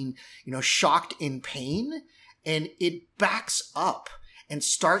it's being, shocked in pain, and it backs up and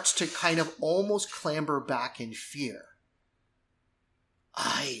starts to kind of almost clamber back in fear.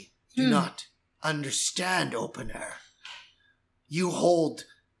 I do not understand, Opener. You hold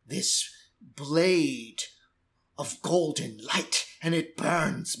this blade of golden light, and it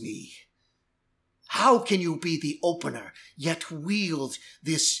burns me. How can you be the Opener, yet wield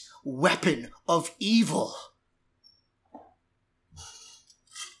this weapon of evil?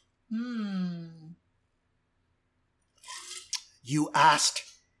 You asked,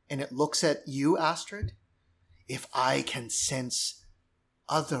 and it looks at you, Astrid, if I can sense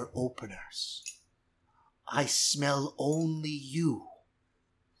other openers. I smell only you.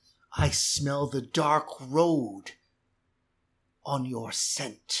 I smell the dark road on your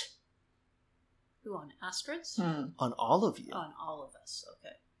scent. Who, on Astrid's? On all of you. On all of us,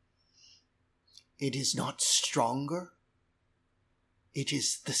 okay. It is not stronger. It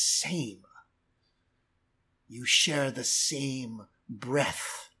is the same. You share the same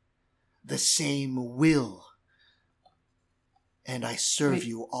breath, the same will, and I serve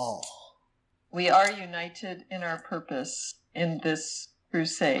you all. We are united in our purpose in this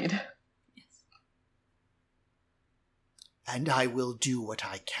crusade. Yes. And I will do what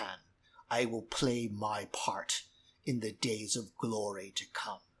I can. I will play my part in the days of glory to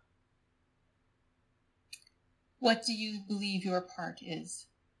come. What do you believe your part is?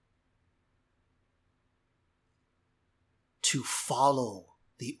 To follow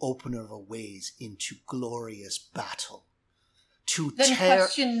the Opener of Ways into glorious battle. To then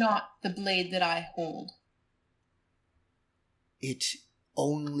question not the blade that I hold. It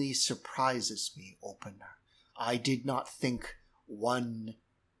only surprises me, Opener. I did not think one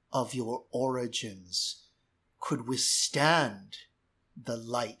of your origins could withstand the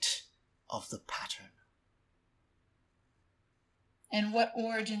light of the pattern. And what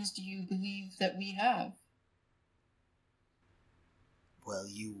origins do you believe that we have? Well,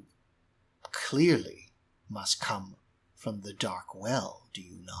 you clearly must come from the Dark Well, do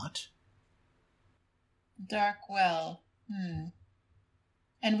you not? Dark Well.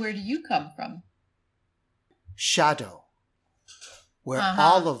 And where do you come from? Shadow, where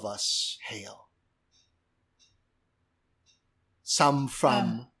all of us hail. Some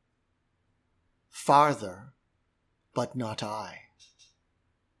from farther, but not I.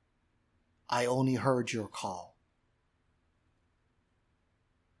 I only heard your call.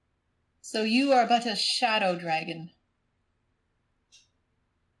 So you are but a shadow dragon.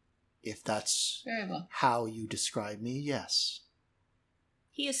 If that's very well how you describe me, yes.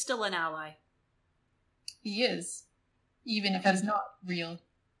 He is still an ally. He is, even if he's not real.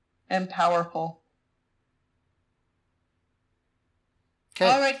 And powerful. Okay.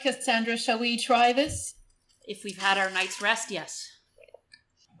 All right, Cassandra, shall we try this? If we've had our night's rest, yes.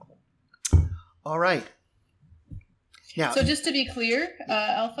 All right. Yeah. So just to be clear,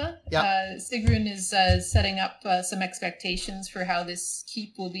 Alpha, Sigrun is setting up some expectations for how this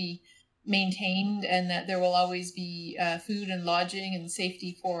keep will be maintained, and that there will always be food and lodging and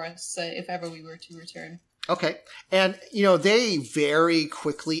safety for us if ever we were to return. Okay. And, they very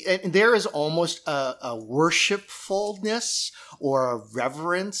quickly, and there is almost a worshipfulness or a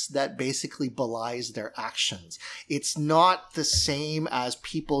reverence that basically belies their actions. It's not the same as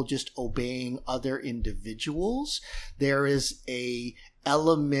people just obeying other individuals. There is a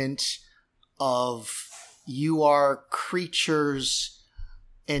element of you are creatures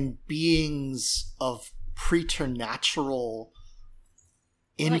and beings of preternatural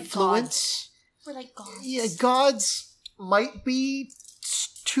influence. We're like gods. Yeah, gods might be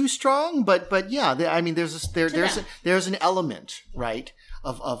too strong, but yeah, there's an element, right,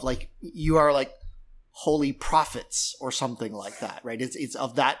 of like you are like holy prophets or something like that, right? It's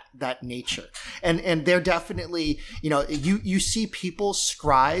of that nature, and they're definitely, you see people,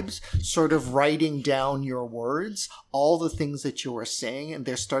 scribes, sort of writing down your words, all the things that you are saying, and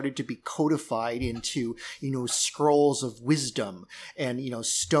they're started to be codified into scrolls of wisdom and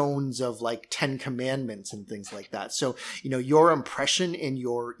stones of like 10 commandments and things like that. So your impression and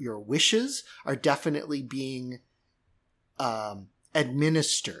your wishes are definitely being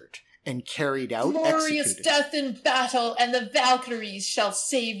administered and carried out. Glorious death in battle, and the Valkyries shall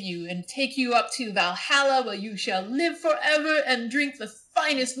save you and take you up to Valhalla, where you shall live forever and drink the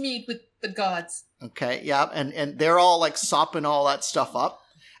finest mead with the gods. Okay, yeah, and they're all like sopping all that stuff up,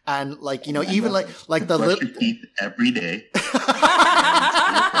 and like even like the brush your teeth every day.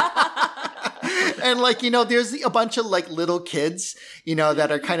 And like, you know, there's a bunch of like little kids, you know,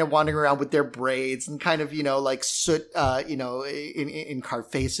 that are kind of wandering around with their braids and kind of, you know, like soot, you know, in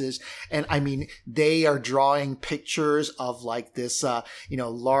carved faces. And I mean, they are drawing pictures of like this, you know,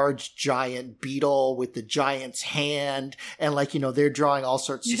 large giant beetle with the giant's hand. And like, you know, they're drawing all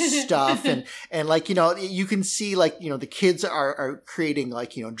sorts of stuff. And like, you know, you can see like, you know, the kids are creating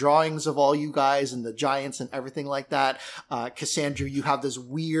like, you know, drawings of all you guys and the giants and everything like that. Cassandra, you have this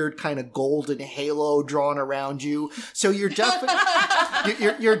weird kind of golden halo drawn around you. So you're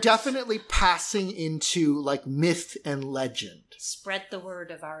you're definitely passing into like myth and legend. Spread the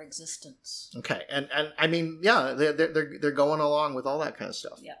word of our existence. Okay. And I mean, yeah, they're going along with all that kind of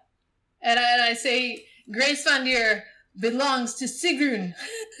stuff. Yeah. And I say Grace Van Deer belongs to Sigrun.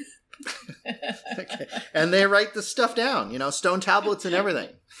 Okay. And they write the stuff down, you know, stone tablets and everything.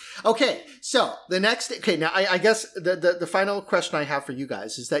 Okay, so the next, now I guess the final question I have for you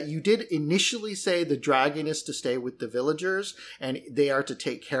guys is that you did initially say the dragon is to stay with the villagers and they are to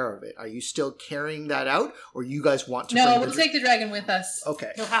take care of it. Are you still carrying that out, or you guys want to? No, we'll take the dragon with us.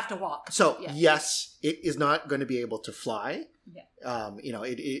 Okay. He'll have to walk. So yes, it is not going to be able to fly. Yeah. You know,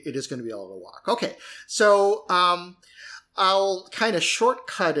 it is going to be able to walk. Okay, so I'll kind of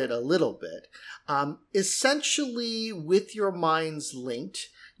shortcut it a little bit. Essentially, with your minds linked,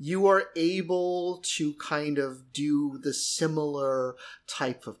 you are able to kind of do the similar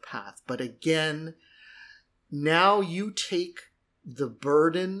type of path. But again, now you take the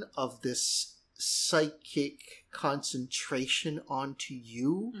burden of this psychic concentration onto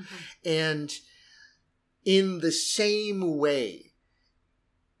you. Mm-hmm. And in the same way,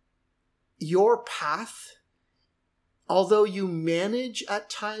 your path, although you manage at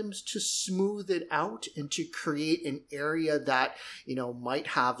times to smooth it out and to create an area that, you know, might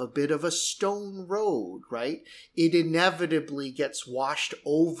have a bit of a stone road, right? It inevitably gets washed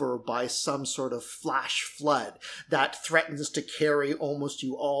over by some sort of flash flood that threatens to carry almost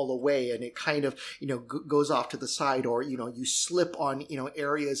you all away. And it kind of, you know, goes off to the side, or, you know, you slip on, you know,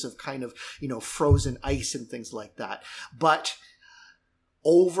 areas of kind of, you know, frozen ice and things like that. But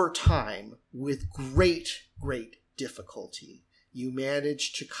over time, with great difficulty, you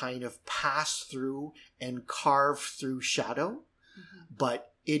manage to kind of pass through and carve through shadow,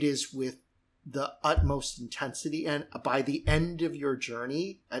 but it is with the utmost intensity. And by the end of your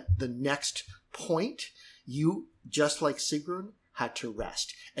journey, at the next point, you, just like Sigrun, had to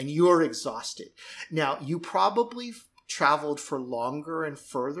rest, and you're exhausted. Now, you probably traveled for longer and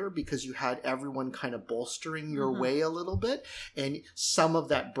further because you had everyone kind of bolstering your way a little bit, and some of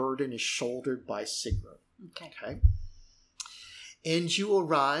that burden is shouldered by Sigrun. Okay. And you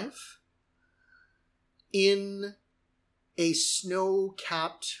arrive in a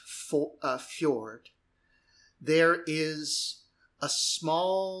snow-capped fjord. There is a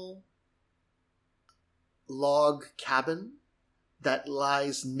small log cabin that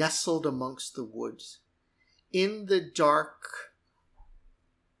lies nestled amongst the woods. In the dark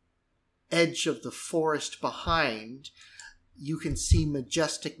edge of the forest behind, you can see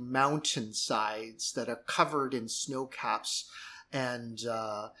majestic mountainsides that are covered in snow caps and,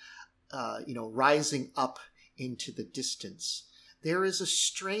 you know, rising up into the distance. There is a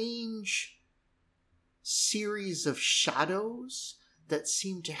strange series of shadows that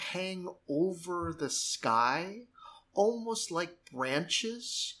seem to hang over the sky, almost like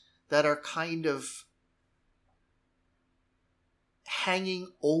branches that are kind of hanging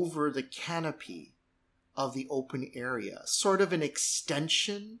over the canopy of the open area, sort of an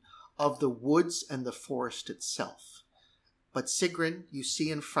extension of the woods and the forest itself. But Sigrun, you see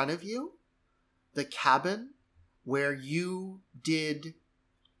in front of you the cabin where you did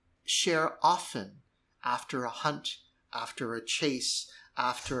share often after a hunt, after a chase,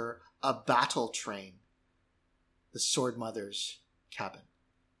 after a battle train. The Sword Mother's cabin,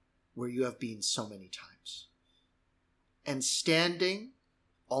 where you have been so many times. And standing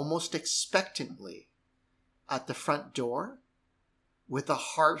almost expectantly at the front door, with a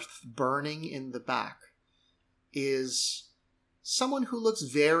hearth burning in the back, is someone who looks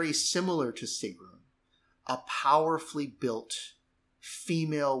very similar to Sigrun, a powerfully built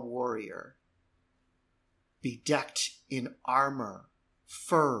female warrior, bedecked in armor,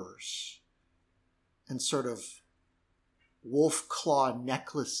 furs, and sort of wolf claw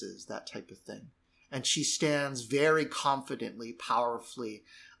necklaces, that type of thing. And she stands very confidently, powerfully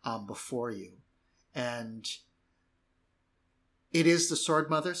before you. And it is the Sword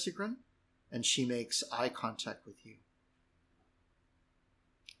Mother, Sigrun, and she makes eye contact with you.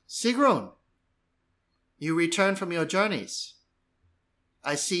 Sigrun, you return from your journeys.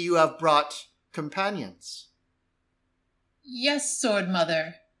 I see you have brought companions. Yes, Sword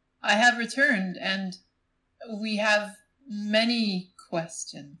Mother. I have returned, and we have many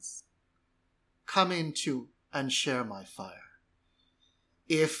questions. Come into and share my fire.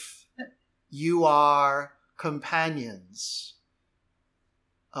 If you are companions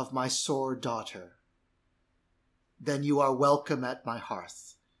of my sword daughter, then you are welcome at my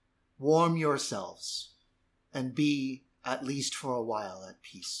hearth. Warm yourselves and be, at least for a while, at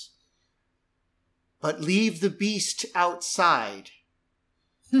peace. But leave the beast outside.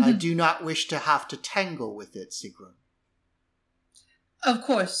 I do not wish to have to tangle with it, Sigrun. Of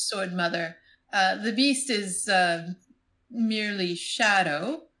course, Sword Mother. The beast is merely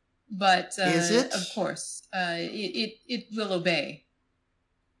shadow, but is it? Of course, it will obey.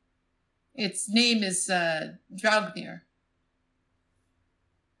 Its name is Draugr.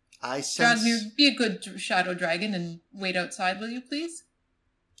 I sense... Draugr, be a good shadow dragon and wait outside, will you please?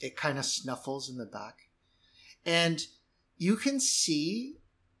 It kind of snuffles in the back. And you can see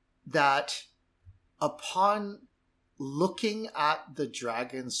that upon looking at the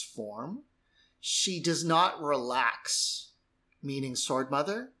dragon's form, she does not relax, meaning Sword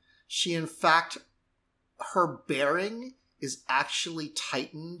Mother. She, in fact, her bearing is actually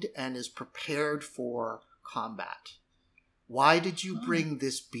tightened and is prepared for combat. Why did you bring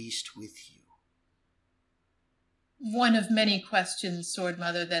this beast with you? One of many questions, Sword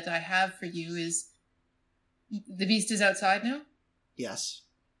Mother, that I have for you is, the beast is outside now? Yes.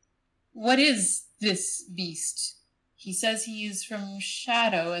 What is this beast? He says he is from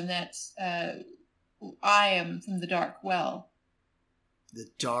Shadow and that I am from the Dark Well. The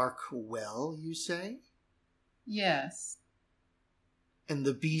Dark Well, you say? Yes. And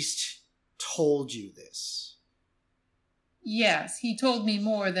the beast told you this? Yes, he told me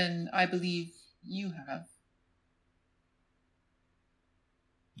more than I believe you have.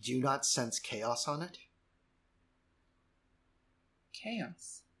 Do you not sense chaos on it?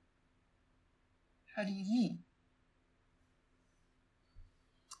 Chaos? How do you mean?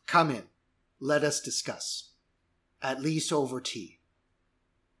 Come in. Let us discuss. At least over tea.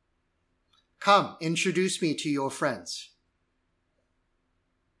 Come, introduce me to your friends.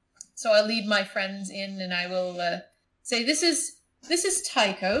 So I'll lead my friends in and I will say, this is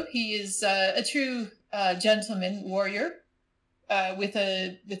Tycho. He is a true gentleman warrior with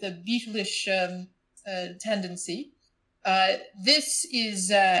a beetleish tendency. This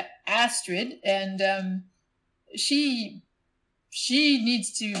is Astrid, and she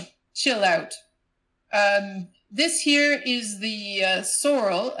needs to chill out. This here is the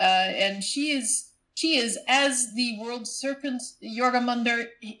Sorrel, and she is as the world serpent Jormungandr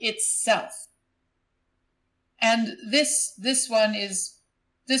itself. And this one is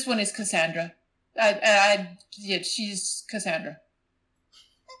Cassandra. She's Cassandra.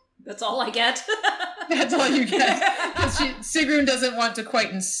 That's all I get. That's all you get. Sigrun doesn't want to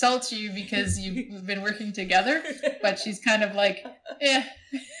quite insult you because you've been working together, but she's kind of like, eh.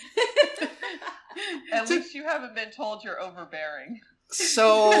 At least you haven't been told you're overbearing.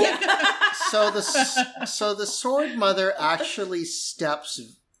 So the Sword Mother actually steps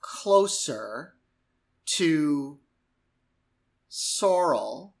closer to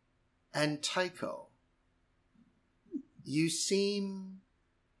Sorrel and Tycho. You seem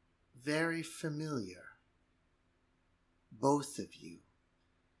very familiar, both of you.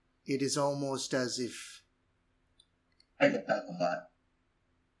 It is almost as if... I get that a lot.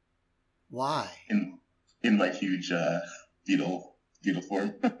 Why? In my huge beetle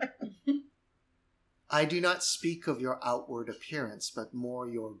form. I do not speak of your outward appearance, but more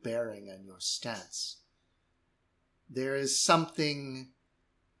your bearing and your stance. There is something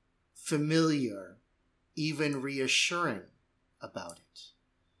familiar, even reassuring about it.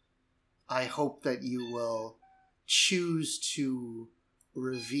 I hope that you will choose to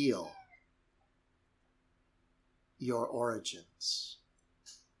reveal your origins.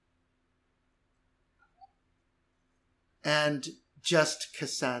 And just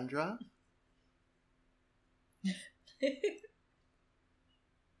Cassandra?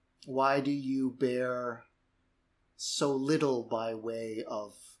 Why do you bear so little by way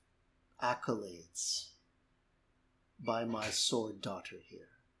of accolades by my sword daughter here?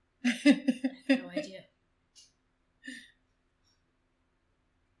 No idea.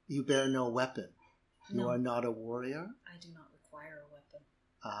 You bear no weapon. No. You are not a warrior? I do not require a weapon.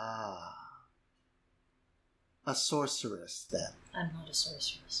 Ah. A sorceress, then. I'm not a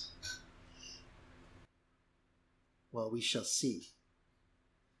sorceress. Well, we shall see.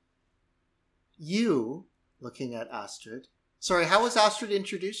 You, looking at Astrid... Sorry, how was Astrid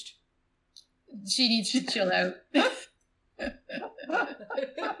introduced? She needs to chill out.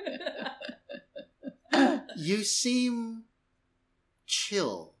 You seem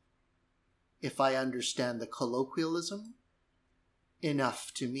chill if I understand the colloquialism,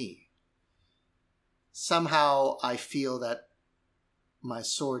 enough to me. Somehow I feel that my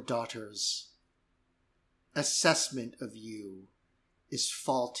sword daughter's assessment of you is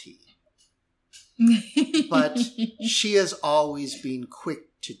faulty. But she has always been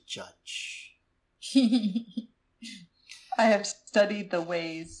quick to judge. I have studied the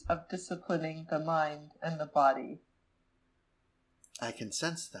ways of disciplining the mind and the body. I can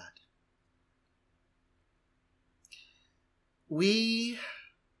sense that. We,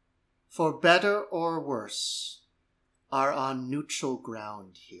 for better or worse, are on neutral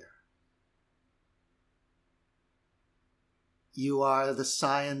ground here. You are the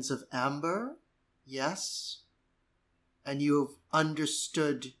Scions of Amber, yes? And you have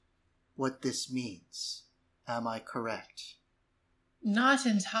understood what this means. Am I correct? Not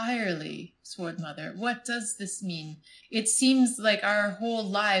entirely, Sword Mother. What does this mean? It seems like our whole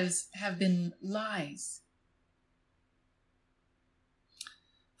lives have been lies.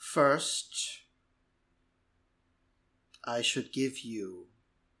 First, I should give you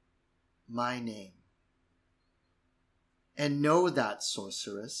my name. And know that,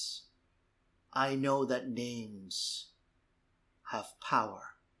 sorceress, I know that names have power.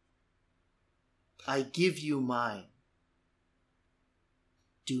 I give you mine.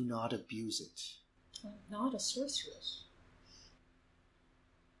 Do not abuse it. I'm not a sorceress.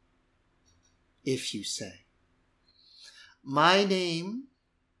 If you say. My name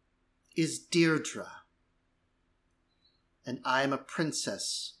is Deirdre, and I am a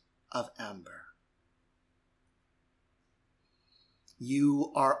princess of Amber.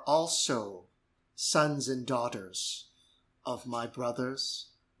 You are also sons and daughters of my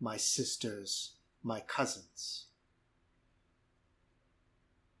brothers, my sisters, my cousins.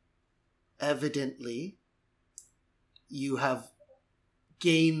 Evidently, you have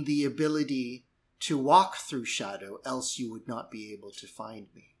gained the ability to walk through shadow, else you would not be able to find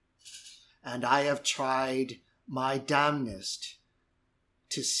me. And I have tried my damnedest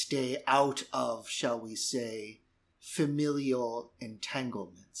to stay out of, shall we say, familial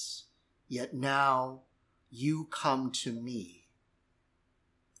entanglements. Yet now you come to me.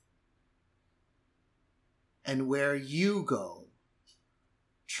 And where you go,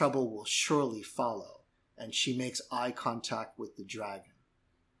 trouble will surely follow. And she makes eye contact with the dragon.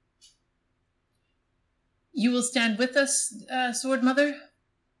 You will stand with us, Sword Mother?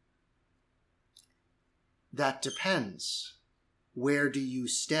 That depends. Where do you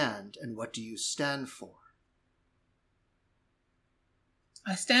stand, and what do you stand for?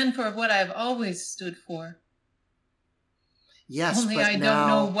 I stand for what I've always stood for. Yes, only but I now... don't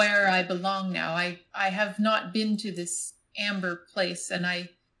know where I belong now. I have not been to this Amber place, and I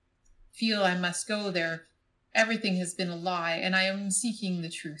feel I must go there. Everything has been a lie, and I am seeking the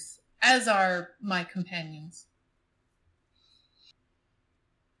truth, as are my companions.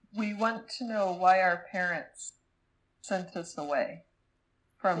 We want to know why our parents sent us away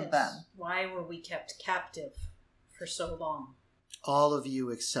from them. Why were we kept captive for so long? All of you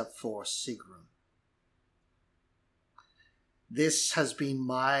except for Sigrun. This has been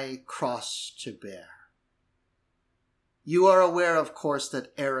my cross to bear. You are aware, of course,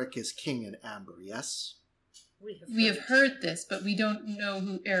 that Eric is king in Amber, yes? We have heard this, but we don't know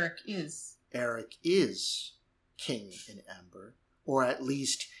who Eric is. Eric is king in Amber, or at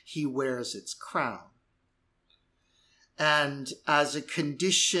least he wears its crown. And as a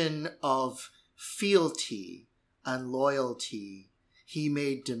condition of fealty and loyalty, he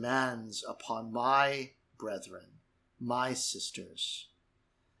made demands upon my brethren, my sisters,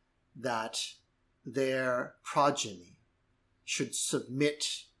 that their progeny should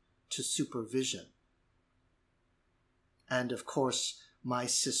submit to supervision. And of course, my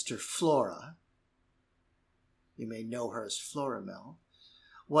sister Flora, you may know her as Florimel,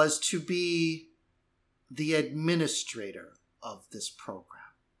 was to be the administrator of this program.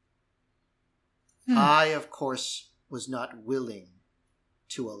 I, of course, was not willing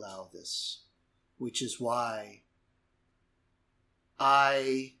to allow this, which is why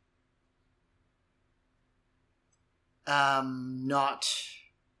I am not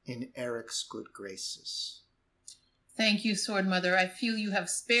in Eric's good graces. Thank you, Sword Mother. I feel you have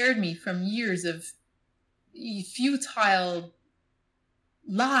spared me from years of futile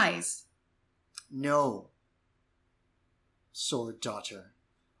lies. No, Sword Daughter.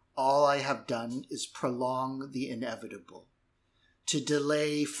 All I have done is prolong the inevitable, to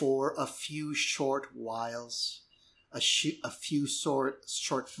delay for a few short whiles, a few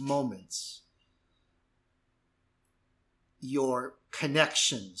short moments, your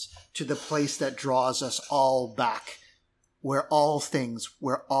connections to the place that draws us all back where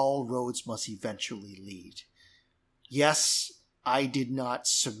all roads must eventually lead. Yes, I did not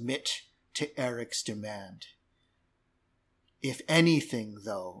submit to Eric's demand. If anything,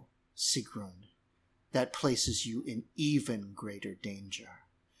 though, Sigrun, that places you in even greater danger,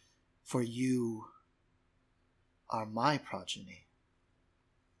 for you are my progeny.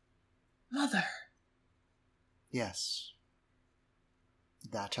 Mother. Yes,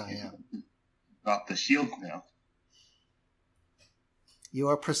 that I am. Got the shield now. You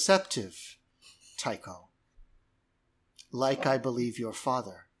are perceptive, Tycho. Like I believe your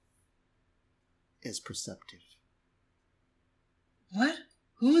father is perceptive. What?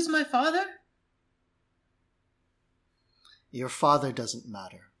 Who is my father? Your father doesn't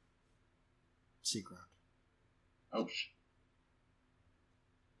matter, Sigrun. Oh,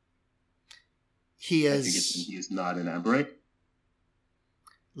 he I think he is not an Amberite.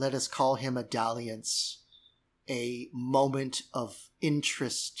 Let us call him a dalliance, a moment of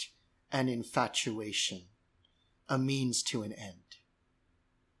interest and infatuation, a means to an end.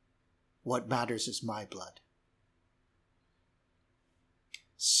 What matters is my blood.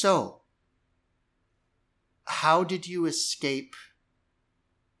 So, how did you escape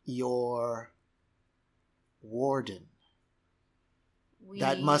your warden?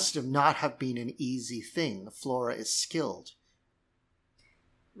 That must not have been an easy thing. Flora is skilled.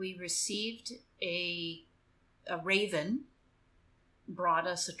 We received a raven, brought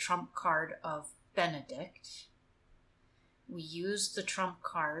us a trump card of Benedict. We used the trump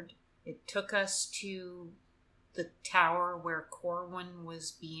card. It took us to the tower where Corwin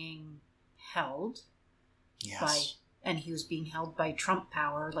was being held. Yes. And he was being held by trump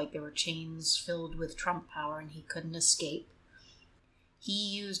power, like there were chains filled with trump power and he couldn't escape. He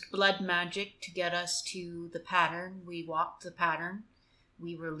used blood magic to get us to the pattern. We walked the pattern.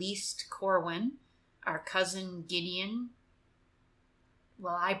 We released Corwin, our cousin Gideon.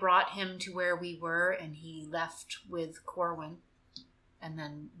 Well, I brought him to where we were and he left with Corwin. And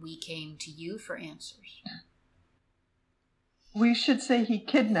then we came to you for answers. We should say he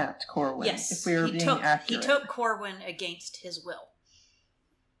kidnapped Corwin, yes, if we were being accurate. He took Corwin against his will.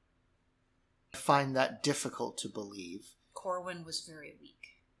 I find that difficult to believe. Corwin was very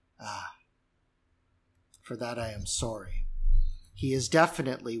weak. For that I am sorry. He is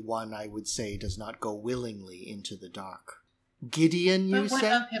definitely one, I would say, does not go willingly into the dark. Gideon, you said?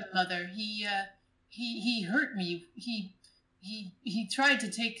 said? What of him, Mother? He hurt me. He tried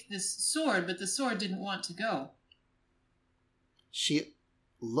to take this sword, but the sword didn't want to go. She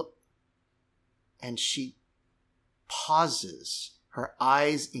looked, and she pauses, her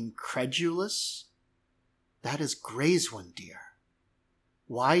eyes incredulous. That is Gray's one, dear.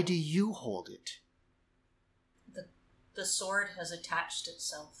 Why do you hold it? The sword has attached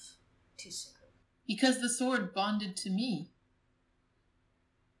itself to Sigrun. Because the sword bonded to me.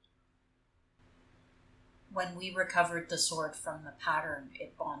 When we recovered the sword from the pattern,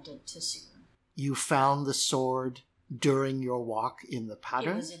 it bonded to Sigrun. You found the sword during your walk in the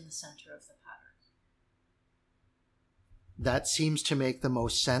pattern? It was in the center of the pattern. That seems to make the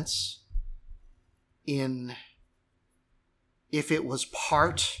most sense. If it was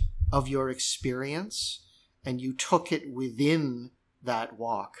part of your experience and you took it within that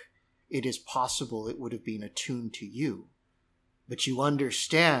walk, it is possible it would have been attuned to you. But you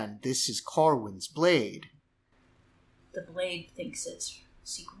understand this is Corwin's blade. The blade thinks it's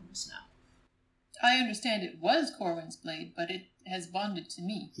Sigrun's now. I understand it was Corwin's blade, but it has bonded to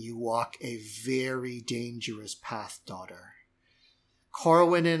me. You walk a very dangerous path, daughter.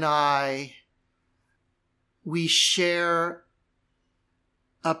 Corwin and I, we share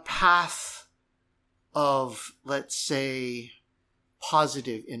a path of, let's say,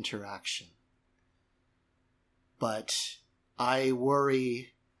 positive interaction. But I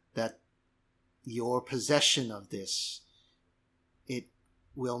worry that your possession of this, it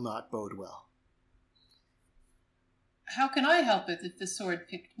will not bode well. How can I help it if the sword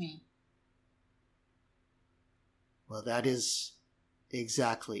picked me? Well, that is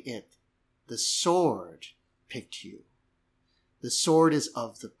exactly it. The sword picked you. The sword is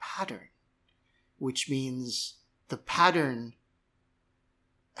of the pattern, which means the pattern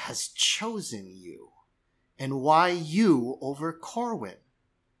has chosen you. And why you over Corwin?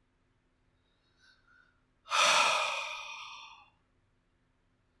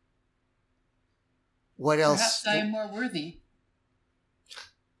 What else? Perhaps I am more worthy.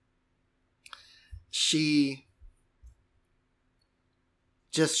 She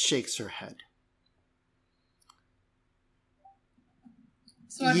just shakes her head.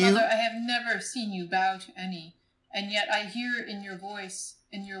 So, Mother, I have never seen you bow to any, and yet I hear in your voice,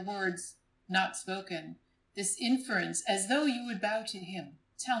 in your words, not spoken, this inference as though you would bow to him.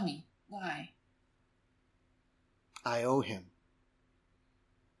 Tell me, why? I owe him.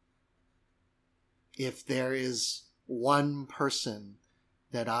 If there is one person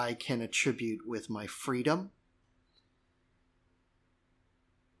that I can attribute with my freedom,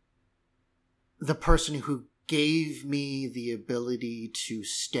 the person who gave me the ability to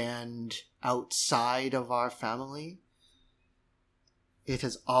stand outside of our family, it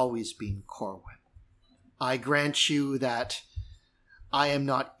has always been Corwin. I grant you that I am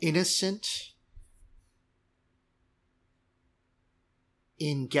not innocent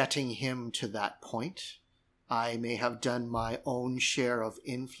in getting him to that point. I may have done my own share of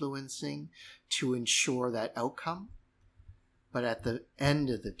influencing to ensure that outcome, but at the end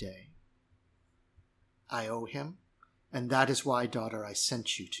of the day, I owe him, and that is why, daughter, I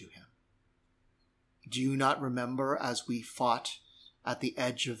sent you to him. Do you not remember as we fought at the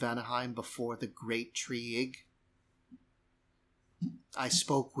edge of Vanaheim before the great Triig? I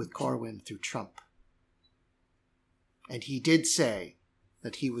spoke with Corwin through Trump, and he did say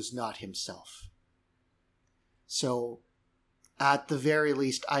that he was not himself. So, at the very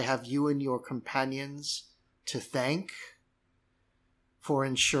least, I have you and your companions to thank for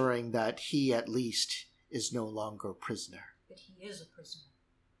ensuring that he at least is no longer a prisoner. But he is a prisoner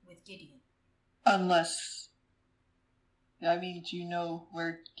with Gideon. Unless, I mean, do you know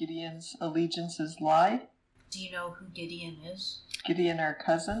where Gideon's allegiances lie? Do you know who Gideon is? Gideon, our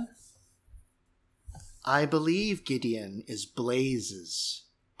cousin? I believe Gideon is Blaze's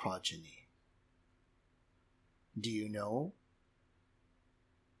progeny. Do you know?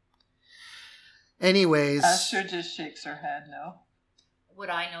 Anyways... Astrid just shakes her head, no. Would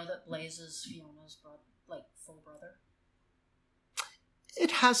I know that Blaze is Fiona's full brother?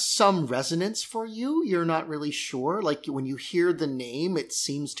 It has some resonance for you. You're not really sure. Like, when you hear the name, it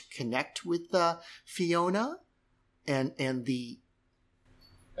seems to connect with Fiona and the...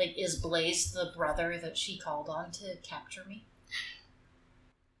 Like, is Blaze the brother that she called on to capture me?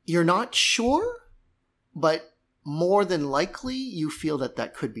 You're not sure, but more than likely, you feel that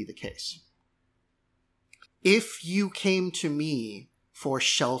that could be the case. If you came to me for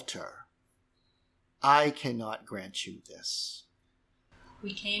shelter, I cannot grant you this.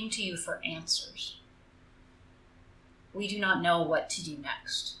 We came to you for answers. We do not know what to do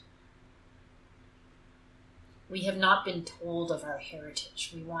next. We have not been told of our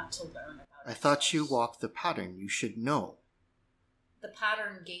heritage. We want to learn about it. I thought you walked the pattern. You should know. The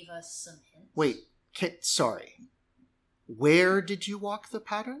pattern gave us some hints. Wait, sorry. Where did you walk the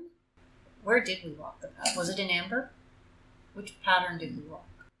pattern? Where did we walk the pattern? Was it in Amber? Which pattern did we walk?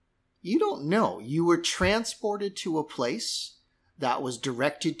 You don't know. You were transported to a place that was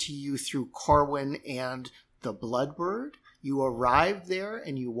directed to you through Corwin and the Bloodbird. You arrived there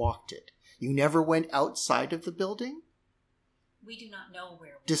and you walked it. You never went outside of the building? We do not know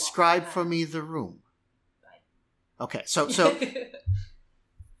where we Describe for me the room. Right. Okay, so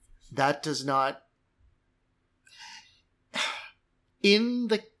that does not... In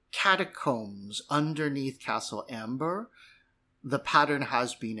the catacombs underneath Castle Amber, the pattern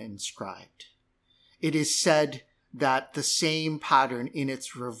has been inscribed. It is said that the same pattern in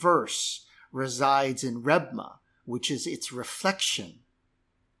its reverse resides in Rebma, which is its reflection.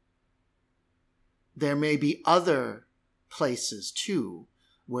 There may be other places, too,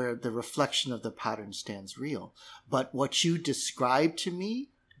 where the reflection of the pattern stands real. But what you described to me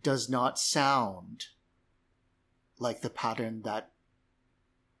does not sound like the pattern that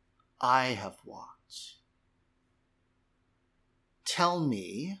I have walked. Tell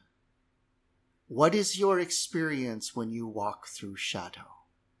me, what is your experience when you walk through shadow?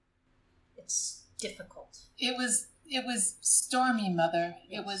 It's difficult. It was stormy, Mother.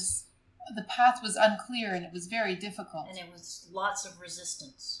 Yes. The path was unclear and it was very difficult. And it was lots of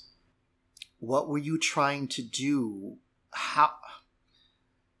resistance. What were you trying to do? How?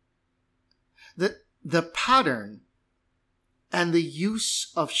 The pattern and the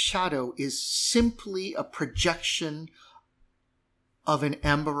use of shadow is simply a projection of an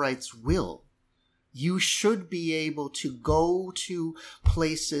Amberite's will. You should be able to go to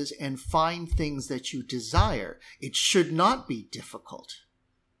places and find things that you desire. It should not be difficult.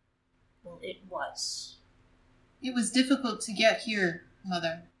 Well, it was. It was difficult to get here,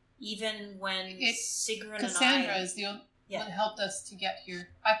 Mother. Even when Sigrun Cassandra is the one that helped us to get here.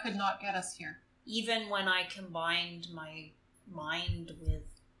 I could not get us here. Even when I combined my mind with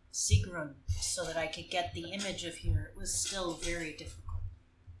Sigrun so that I could get the image of here, it was still very difficult.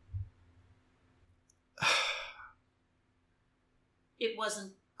 It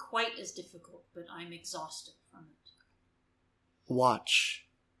wasn't quite as difficult, but I'm exhausted from it. Watch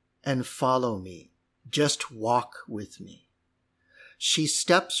and follow me, Just walk with me. She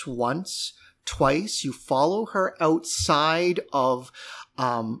steps once, twice. You follow her outside of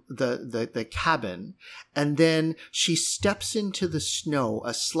the cabin, and then she steps into the snow.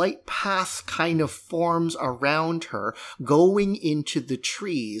 A slight path kind of forms around her, going into the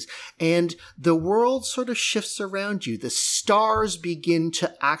trees, and the world sort of shifts around you. The stars begin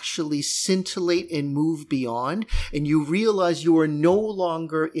to actually scintillate and move beyond, and you realize you are no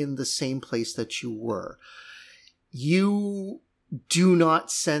longer in the same place that you were. You do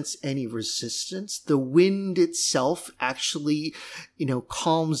not sense any resistance. The wind itself actually,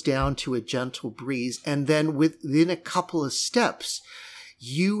 calms down to a gentle breeze. And then within a couple of steps,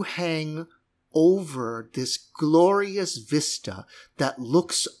 you hang over this glorious vista that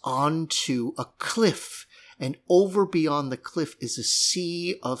looks onto a cliff. And over beyond the cliff is a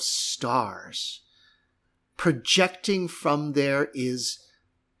sea of stars. Projecting from there is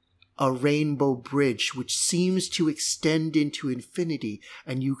a rainbow bridge which seems to extend into infinity,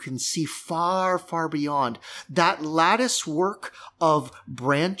 and you can see far, far beyond. That lattice work of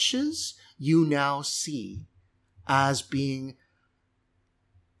branches you now see as being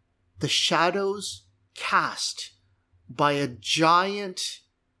the shadows cast by a giant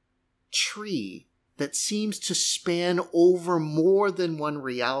tree that seems to span over more than one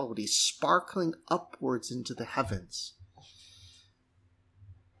reality, sparkling upwards into the heavens.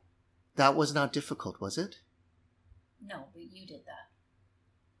 That was not difficult, was it? No, but you did that.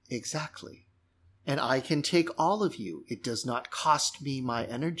 Exactly. And I can take all of you. It does not cost me my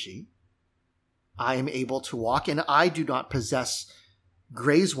energy. I am able to walk, and I do not possess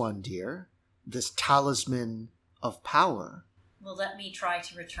Grayswandir, this talisman of power. Well, let me try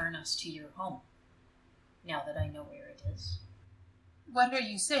to return us to your home, now that I know where it is. What are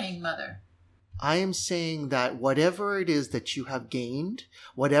you saying, Mother? I am saying that whatever it is that you have gained,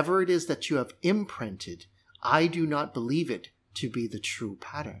 whatever it is that you have imprinted, I do not believe it to be the true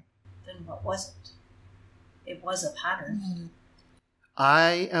pattern. Then what was it? It was a pattern. Mm-hmm.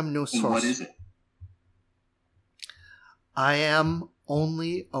 I am no sorcerer. What is it? I am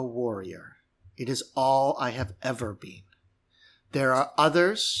only a warrior. It is all I have ever been. There are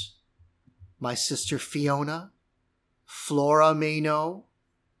others. My sister Fiona, Flora may know,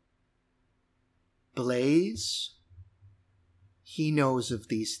 Blaze, he knows of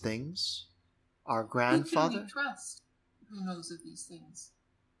these things. Our grandfather. Who can we trust? Who knows of these things?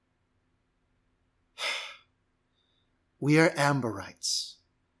 We are Amberites.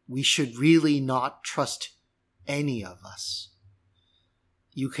 We should really not trust any of us.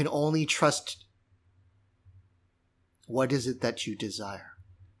 You can only trust what is it that you desire.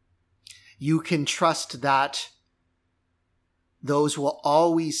 You can trust that those will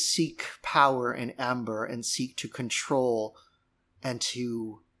always seek power in Amber and seek to control and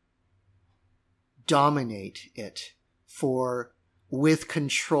to dominate it. For with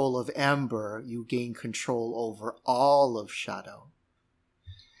control of Amber, you gain control over all of Shadow.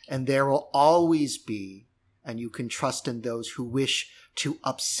 And there will always be, and you can trust in those who wish to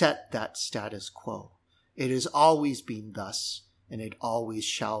upset that status quo. It has always been thus, and it always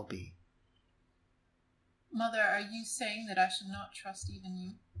shall be. Mother, are you saying that I should not trust even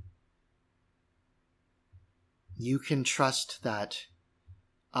you? You can trust that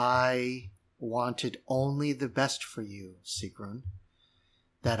I wanted only the best for you, Sigrun.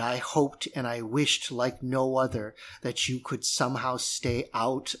 That I hoped and I wished like no other that you could somehow stay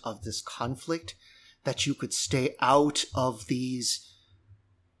out of this conflict, that you could stay out of these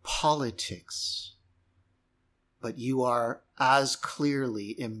politics. But you are as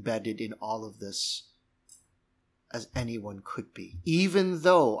clearly embedded in all of this as anyone could be. Even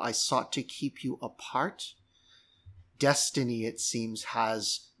though I sought to keep you apart, destiny, it seems,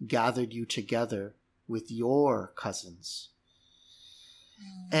 has gathered you together with your cousins.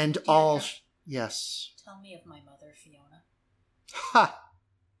 And all... Yes. Tell me of my mother, Fiona. Ha!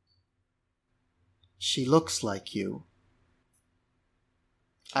 She looks like you.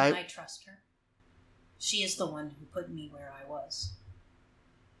 Can I trust her? She is the one who put me where I was.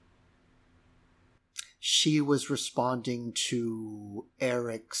 She was responding to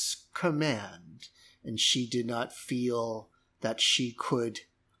Eric's command, and she did not feel that she could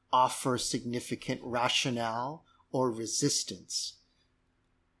offer significant rationale or resistance.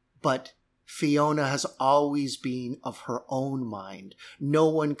 But Fiona has always been of her own mind. No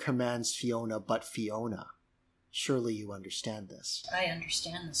one commands Fiona but Fiona. Surely you understand this. I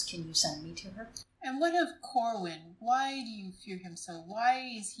understand this. Can you send me to her? And what of Corwin? Why do you fear him so? Why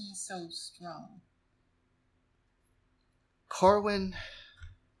is he so strong? Corwin,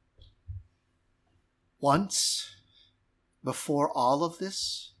 once, before all of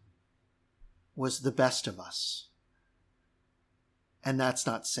this, was the best of us. And that's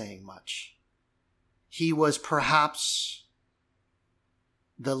not saying much. He was perhaps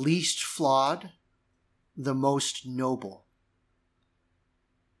the least flawed, the most noble.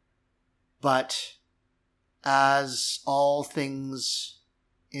 But as all things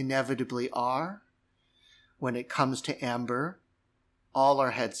inevitably are, when it comes to Amber, all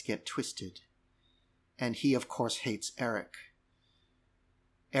our heads get twisted. And he, of course, hates Eric.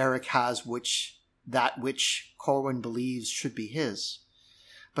 Eric has that which Corwin believes should be his.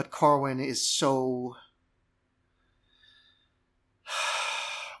 But Corwin is so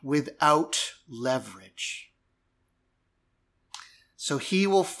without leverage. So he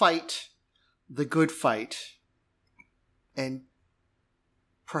will fight the good fight, and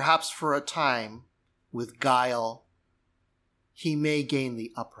perhaps for a time, with guile, he may gain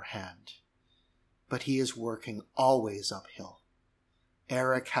the upper hand. But he is working always uphill.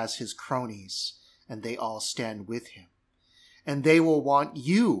 Eric has his cronies, and they all stand with him. And they will want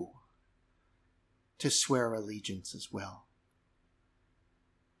you to swear allegiance as well.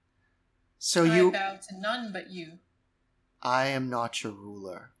 So I bow to none but you. I am not your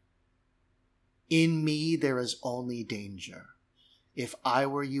ruler. In me there is only danger. If I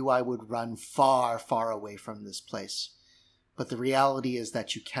were you, I would run far, far away from this place. But the reality is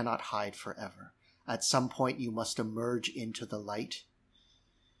that you cannot hide forever. At some point you must emerge into the light,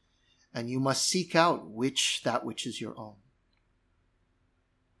 and you must seek out that which is your own.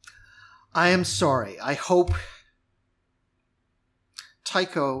 I am sorry. I hope...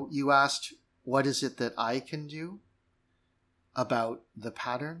 Tycho, you asked, what is it that I can do about the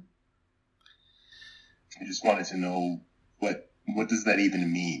pattern? I just wanted to know what does that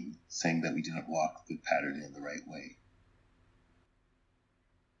even mean, saying that we didn't walk the pattern in the right way?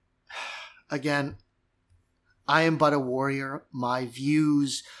 Again, I am but a warrior. My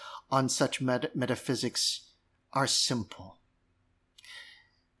views on such metaphysics are simple.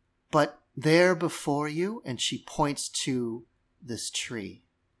 But there before you, and she points to this tree,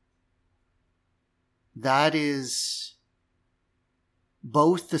 that is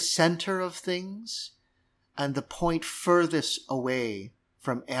both the center of things and the point furthest away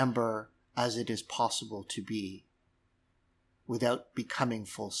from Amber as it is possible to be, without becoming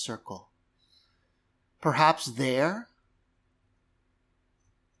full circle. Perhaps there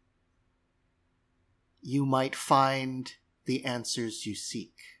you might find the answers you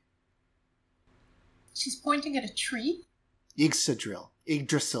seek. She's pointing at a tree?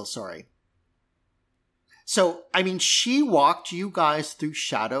 Yggdrasil, sorry. So, she walked you guys through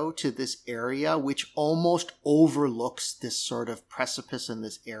shadow to this area, which almost overlooks this sort of precipice in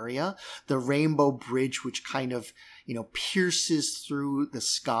this area. The rainbow bridge, which kind of, pierces through the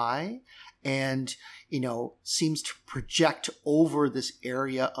sky and, seems to project over this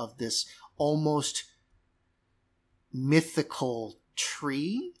area of this almost mythical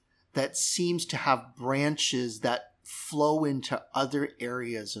tree that seems to have branches that flow into other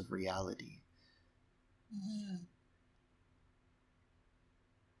areas of reality. Mm-hmm.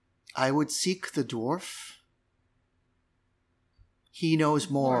 I would seek the dwarf. He knows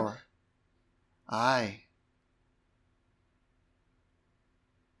more. Aye.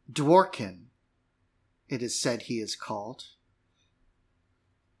 Dworkin, it is said he is called.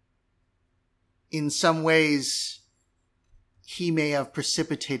 In some ways, he may have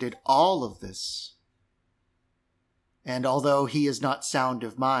precipitated all of this. And although he is not sound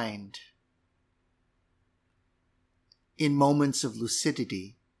of mind, in moments of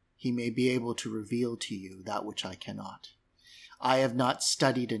lucidity, he may be able to reveal to you that which I cannot. I have not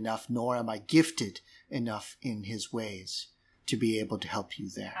studied enough, nor am I gifted enough in his ways to be able to help you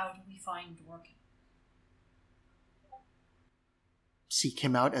there. How do we find Dworkin? Seek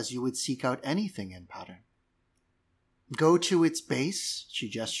him out as you would seek out anything in pattern. Go to its base, she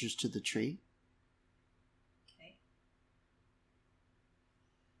gestures to the tree. Okay.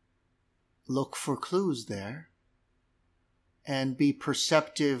 Look for clues there. And be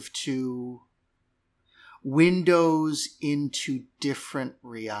perceptive to windows into different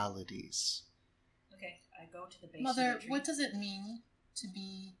realities. Okay, I go to the base Mother, of the tree. what does it mean to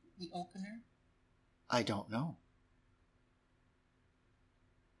be the opener? I don't know.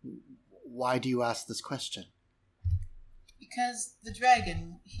 Why do you ask this question? Because the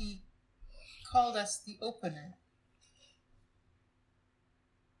dragon, he called us the opener.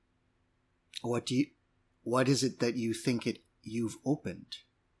 What is it that you think you've opened?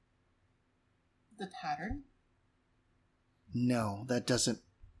 The pattern? No, that doesn't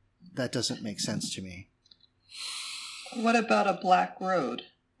make sense to me. What about a black road?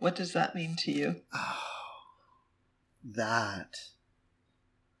 What does that mean to you? Oh, that.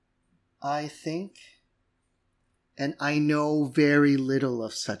 I think, and I know very little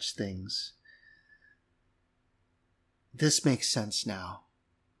of such things. This makes sense now.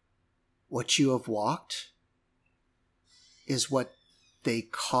 What you have walked is what they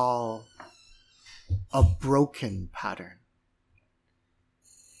call a broken pattern.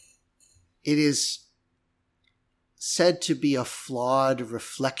 It is said to be a flawed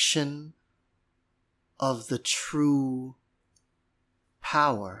reflection of the true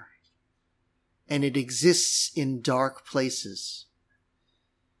power, and it exists in dark places.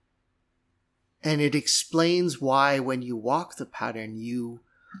 And it explains why when you walk the pattern, you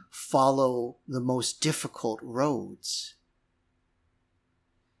follow the most difficult roads.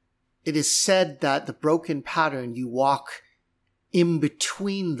 It is said that the broken pattern, you walk in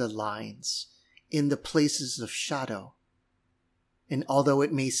between the lines, in the places of shadow. And although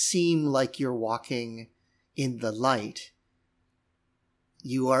it may seem like you're walking in the light,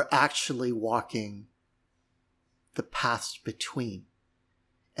 you are actually walking the paths between.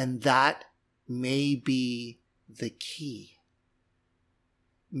 And that may be the key.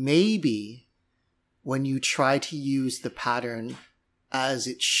 Maybe when you try to use the pattern as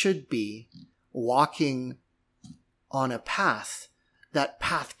it should be, walking on a path, that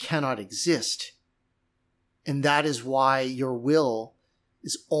path cannot exist. And that is why your will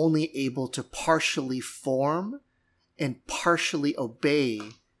is only able to partially form and partially obey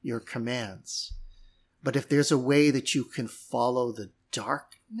your commands. But if there's a way that you can follow the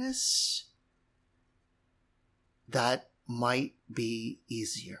darkness, that might be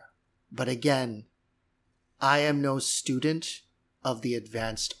easier. But again, I am no student of the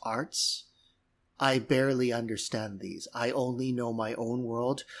advanced arts. I barely understand these. I only know my own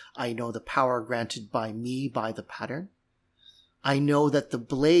world. I know the power granted by me by the pattern. I know that the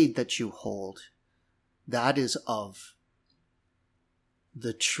blade that you hold, that is of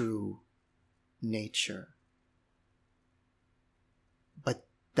the true nature. But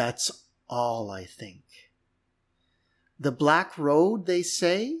that's all I think. The Black Road, they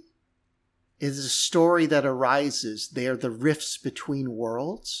say, is a story that arises. They are the rifts between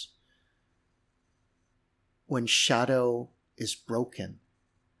worlds when shadow is broken.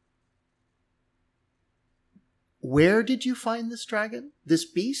 Where did you find this dragon? This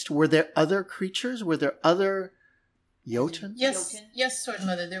beast? Were there other creatures? Were there other Jotun? Yes, Sword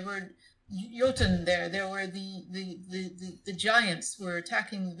Mother. There were Jotun there. There were the giants were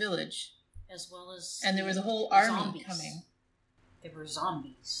attacking the village. As well as... And there was a whole army zombies. coming. There were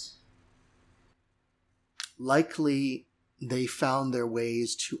zombies. Likely they found their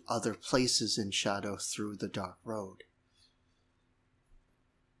ways to other places in shadow through the dark road.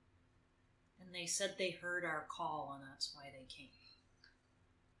 And they said they heard our call, and that's why they came.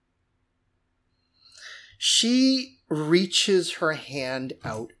 She reaches her hand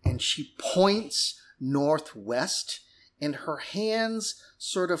out and she points northwest, and her hands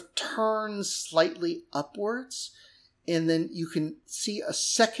sort of turn slightly upwards. And then you can see a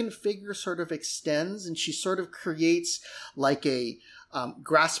second figure sort of extends, and she sort of creates like a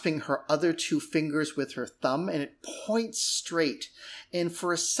grasping her other two fingers with her thumb, and it points straight. And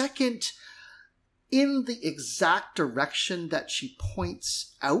for a second, in the exact direction that she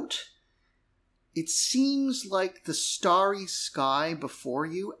points out, it seems like the starry sky before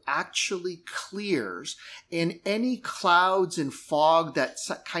you actually clears, and any clouds and fog that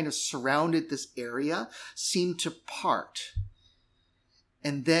kind of surrounded this area seem to part.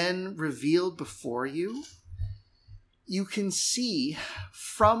 And then revealed before you, you can see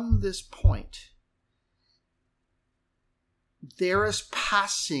from this point, there is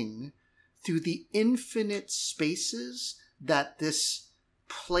passing through the infinite spaces that this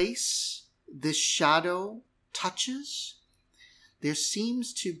place, this shadow touches, there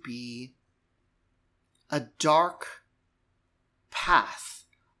seems to be a dark path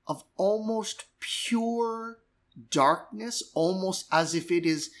of almost pure darkness, almost as if it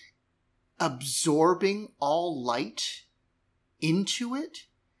is absorbing all light into it.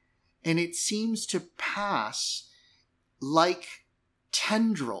 And it seems to pass like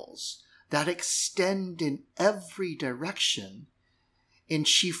tendrils that extend in every direction. And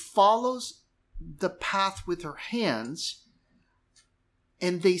she follows the path with her hands,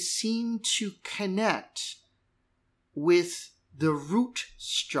 and they seem to connect with the root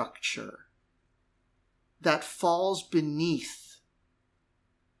structure that falls beneath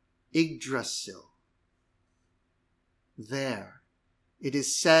Yggdrasil. There, it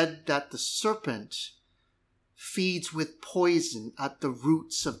is said that the serpent feeds with poison at the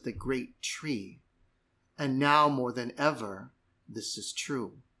roots of the great tree, and now more than ever, this is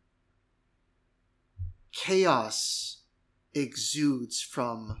true. Chaos exudes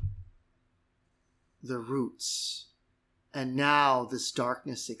from the roots. And now this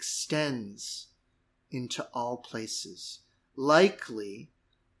darkness extends into all places. Likely,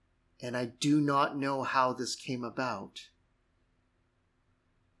 and I do not know how this came about,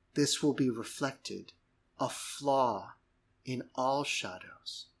 this will be reflected, a flaw in all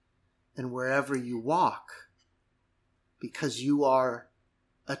shadows. And wherever you walk, because you are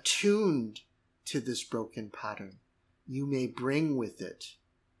attuned to this broken pattern, you may bring with it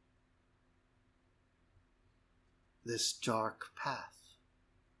this dark path.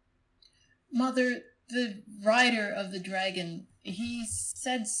 Mother, the rider of the dragon, he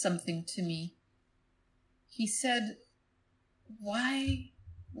said something to me. He said, why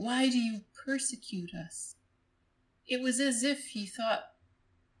do you persecute us? It was as if he thought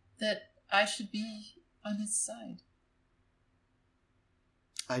that I should be on his side.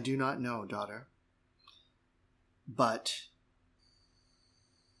 I do not know, daughter. But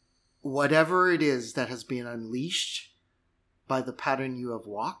whatever it is that has been unleashed by the pattern you have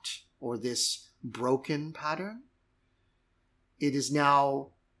walked, or this broken pattern, it is now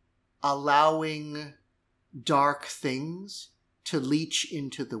allowing dark things to leach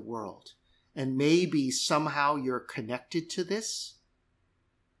into the world. And maybe somehow you're connected to this,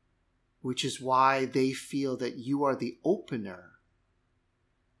 which is why they feel that you are the opener.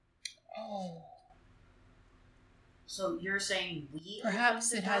 Oh. So you're saying we...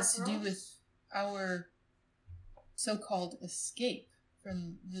 Perhaps it has to do with our so-called escape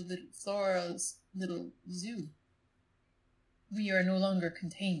from the little Flora's little zoo. We are no longer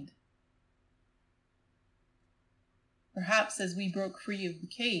contained. Perhaps as we broke free of the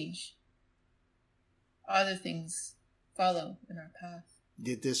cage, other things follow in our path.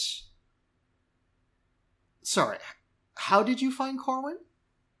 Did this... Sorry, how did you find Corwin?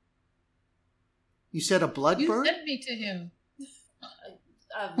 You said a blood bird? You sent me to him.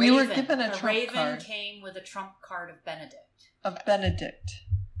 We were given a trump raven card. Came with a trump card of Benedict. Of Benedict.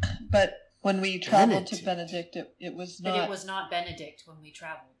 But when we traveled to Benedict, it was not... But it was not Benedict when we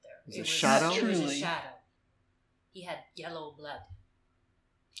traveled there. It was a shadow? It was a Truly. shadow. He had yellow blood.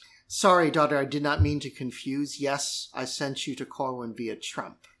 Sorry, daughter, I did not mean to confuse. Yes, I sent you to Corwin via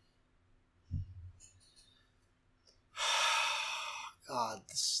Trump. God,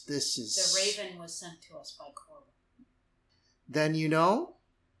 this is... The raven was sent to us by Corwin. Then you know,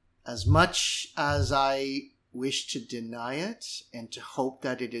 as much as I wish to deny it and to hope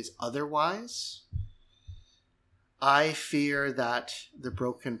that it is otherwise, I fear that the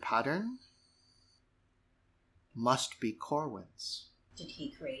broken pattern must be Corwin's. Did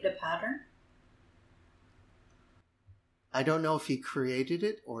he create a pattern? I don't know if he created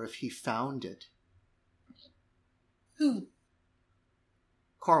it or if he found it. Who?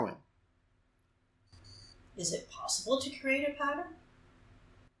 Corwin. Is it possible to create a pattern?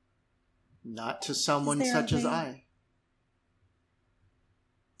 Not to someone Is there a such as way? I.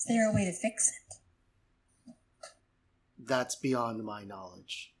 Is there a way to fix it? That's beyond my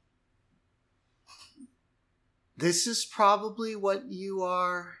knowledge. This is probably what you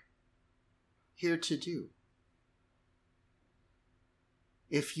are here to do.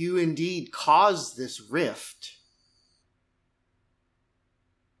 If you indeed cause this rift,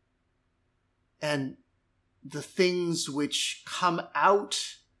 and the things which come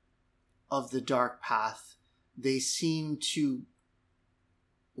out of the dark path, they seem to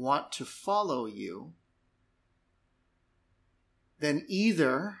want to follow you, then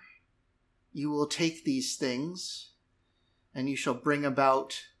either you will take these things and you shall bring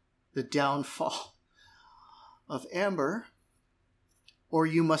about the downfall of Amber, or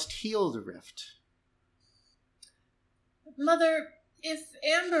you must heal the rift. Mother, if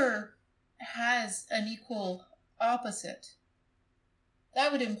Amber has an equal opposite,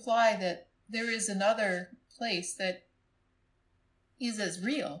 that would imply that there is another place that is as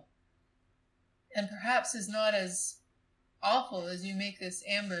real and perhaps is not as awful as you make this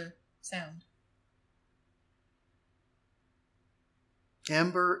Amber sound.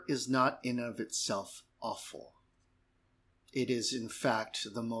 Amber is not in of itself awful. It is, in fact,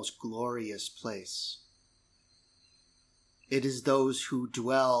 the most glorious place. It is those who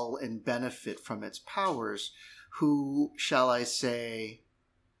dwell and benefit from its powers who, shall I say,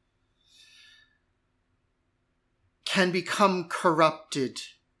 can become corrupted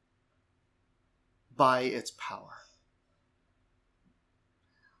by its power.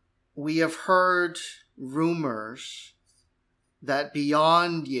 We have heard rumors that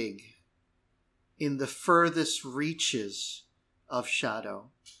beyond Yig, in the furthest reaches of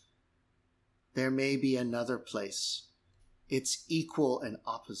Shadow, there may be another place, its equal and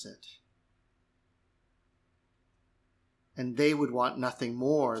opposite. And they would want nothing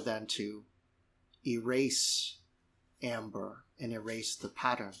more than to erase Amber and erase the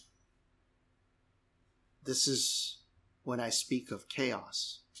pattern. This is when I speak of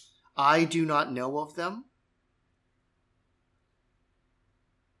chaos. I do not know of them.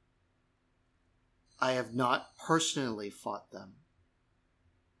 I have not personally fought them,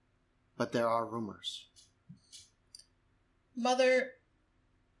 but there are rumors. Mother,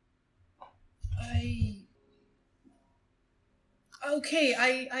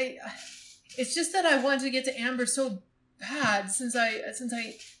 it's just that I wanted to get to Amber so bad since I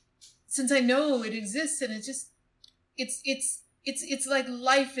know it exists, and it's like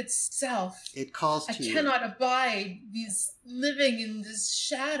life itself. It calls to you. I cannot abide these living in this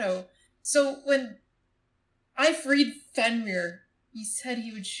shadow. So when I freed Fenrir, he said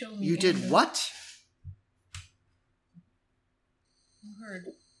he would show me. You Amber. did what? You heard.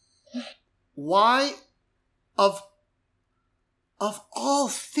 Why, of all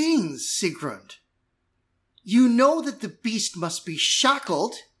things, Sigrun? You know that the beast must be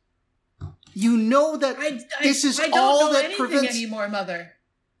shackled. You know that this is all that prevents... I don't know anything anymore, Mother.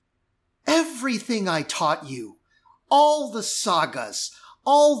 Everything I taught you, all the sagas,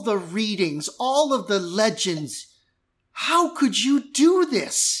 all the readings, all of the legends. How could you do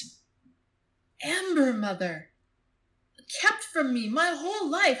this? Amber, Mother. Kept from me my whole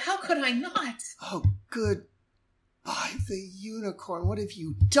life. How could I not? Oh, good. By the unicorn, what have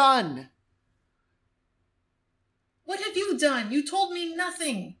you done? What have you done? You told me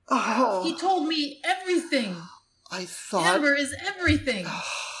nothing. Oh. He told me everything. I thought... Amber is everything. Oh,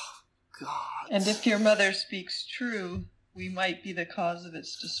 God. And if your mother speaks true, we might be the cause of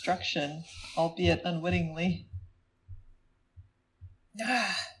its destruction, albeit unwittingly.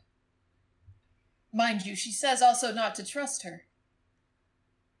 Mind you, she says also not to trust her.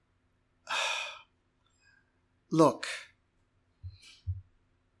 Look,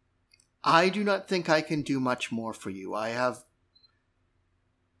 I do not think I can do much more for you. I have...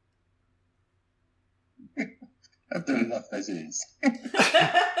 I've done enough as it is.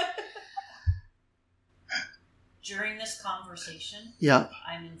 During this conversation,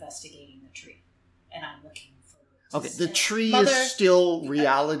 I'm investigating the tree, and I'm looking for... Okay, the tree is still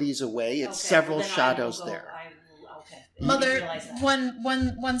realities away. It's several shadows there. Mother,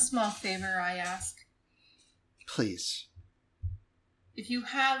 one small favor I ask. Please. If you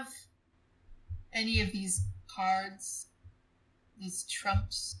have any of these cards, these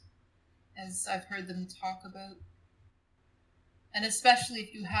trumps, as I've heard them talk about, and especially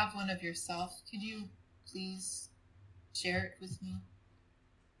if you have one of yourself, could you please share it with me?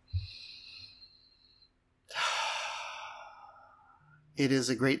 It is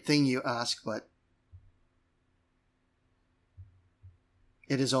a great thing you ask, but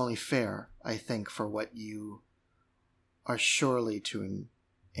it is only fair, I think, for what you are surely to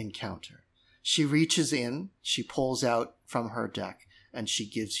encounter. She reaches in, she pulls out from her deck, and she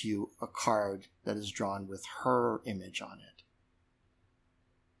gives you a card that is drawn with her image on it.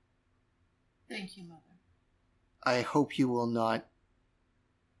 Thank you, Mother. I hope you will not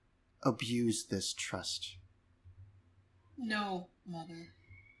abuse this trust. No, Mother.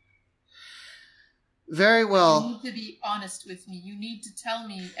 Very well. You need to be honest with me. You need to tell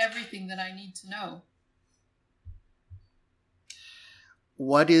me everything that I need to know.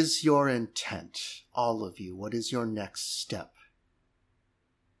 What is your intent, all of you? What is your next step?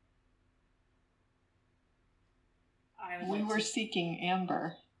 We were seeking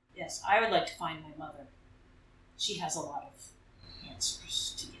Amber. Yes, I would like to find my mother. She has a lot of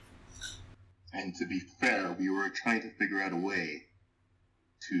answers to give. And to be fair, we were trying to figure out a way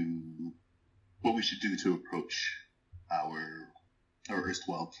to... what we should do to approach our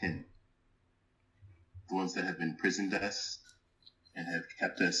erstwhile kin. The ones that have imprisoned us and have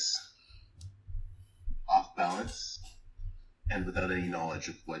kept us off balance and without any knowledge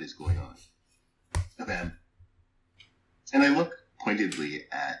of what is going on. And I look pointedly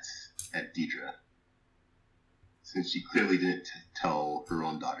at Deidre, since she clearly didn't tell her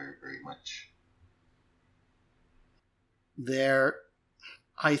own daughter very much.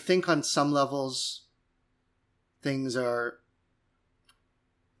 I think on some levels, things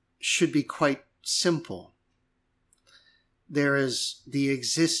should be quite simple. There is the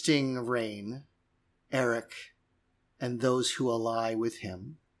existing reign, Eric, and those who ally with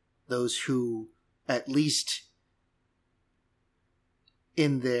him, those who, at least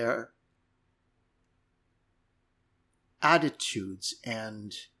in their attitudes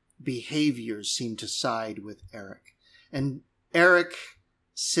and behaviors, seem to side with Eric. And Eric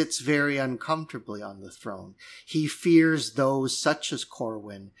sits very uncomfortably on the throne. He fears those such as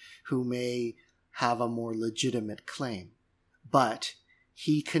Corwin who may have a more legitimate claim. But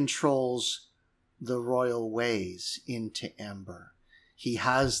he controls the royal ways into Amber. He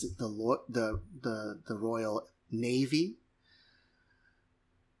has the royal navy.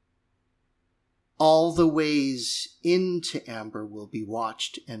 All the ways into Amber will be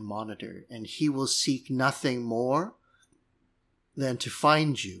watched and monitored, and he will seek nothing more than to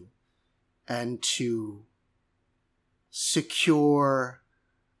find you and to secure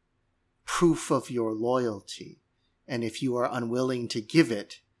proof of your loyalty. And if you are unwilling to give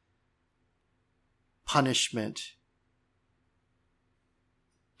it, punishment,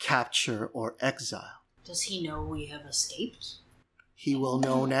 capture, or exile. Does he know we have escaped? He will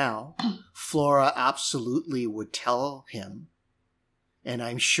know now. Flora absolutely would tell him. And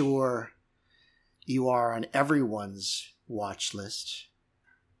I'm sure you are on everyone's watch list.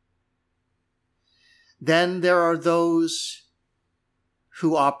 Then there are those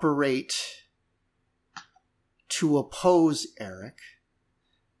who operate to oppose Eric.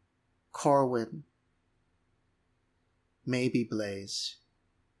 Corwin, maybe Blaze,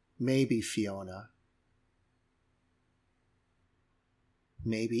 maybe Fiona,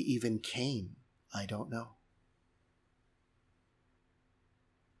 maybe even Kane. I don't know.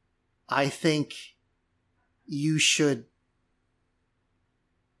 I think you should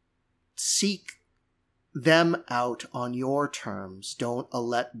seek them out on your terms. Don't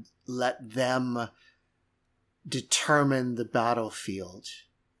let them determine the battlefield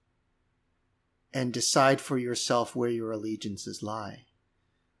and decide for yourself where your allegiances lie.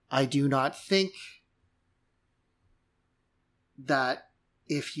 I do not think that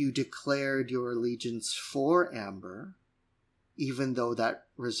if you declared your allegiance for Amber, even though that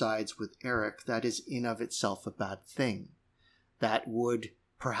resides with Eric, that is in of itself a bad thing. That would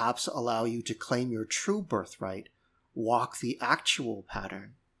perhaps allow you to claim your true birthright, walk the actual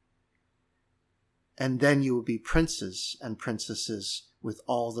pattern, and then you will be princes and princesses with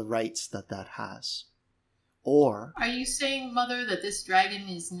all the rights that has. Or... Are you saying, Mother, that this dragon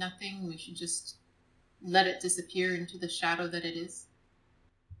is nothing? We should just let it disappear into the shadow that it is?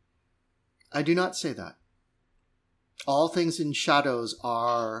 I do not say that. All things in shadows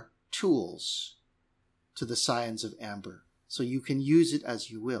are tools to the science of Amber, so you can use it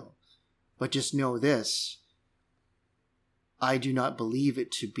as you will. But just know this, I do not believe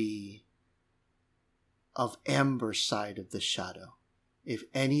it to be of Amber's side of the shadow. If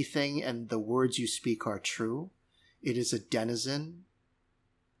anything, and the words you speak are true, it is a denizen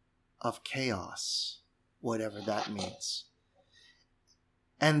of chaos, whatever that means.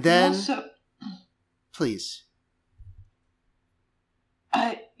 And then... Please.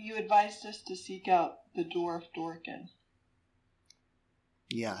 You advised us to seek out the dwarf Dorkin.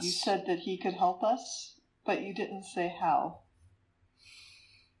 Yes. You said that he could help us, but you didn't say how.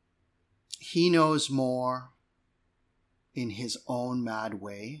 He knows more in his own mad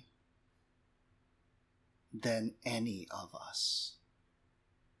way than any of us.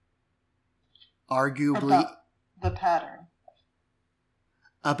 Arguably... About the pattern.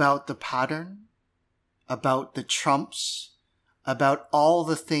 About the pattern, about the trumps, about all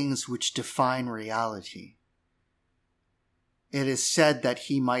the things which define reality. It is said that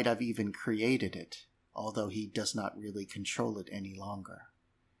he might have even created it, although he does not really control it any longer.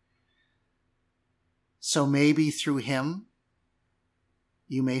 So maybe through him,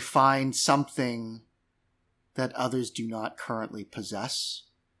 you may find something that others do not currently possess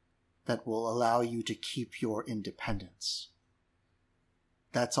that will allow you to keep your independence.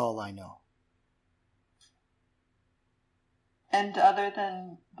 That's all I know. And other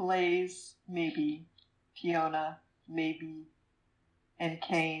than Blaze, maybe, Fiona, maybe, and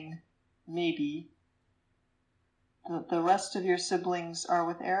Kane, maybe, the rest of your siblings are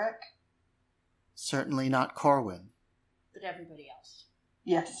with Eric? Certainly not Corwin. But everybody else.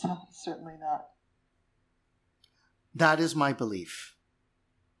 Yes, certainly not. That is my belief.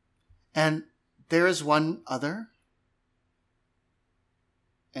 And there is one other,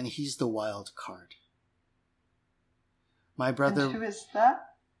 and he's the wild card. My brother... And who is that?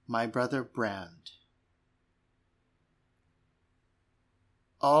 My brother Brand.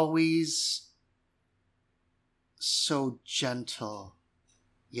 Always so gentle,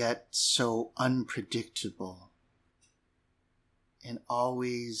 yet so unpredictable. And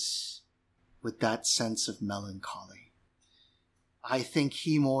always with that sense of melancholy. I think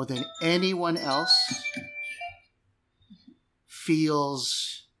he, more than anyone else,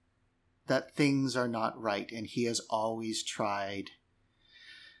 feels that things are not right, and he has always tried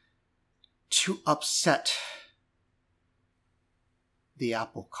to upset the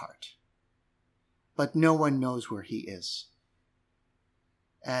apple cart. But no one knows where he is.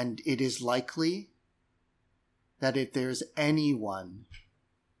 And it is likely that if there's anyone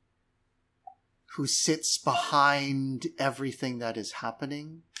who sits behind everything that is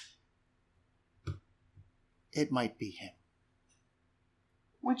happening, it might be him.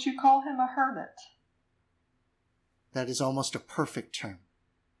 Would you call him a hermit? That is almost a perfect term,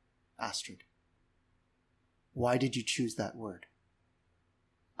 Astrid. Why did you choose that word?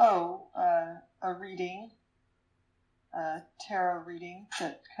 Oh, a reading, a tarot reading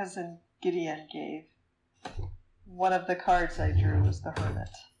that Cousin Gideon gave. One of the cards I drew was the hermit.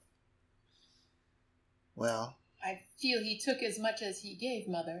 Well, I feel he took as much as he gave,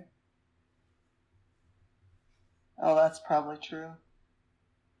 Mother. Oh, that's probably true.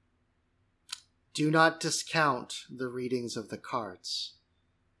 Do not discount the readings of the cards.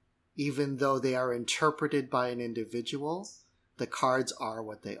 Even though they are interpreted by an individual, the cards are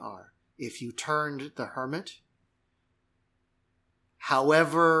what they are. If you turned the hermit,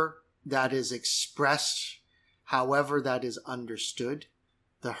 however that is expressed, however that is understood,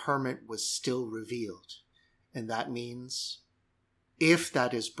 the hermit was still revealed. And that means, if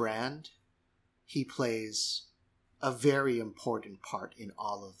that is Brand, he plays a very important part in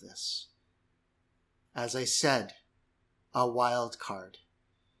all of this. As I said, a wild card.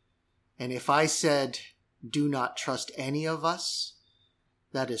 And if I said, do not trust any of us,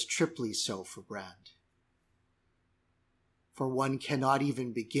 that is triply so for Brand. For one cannot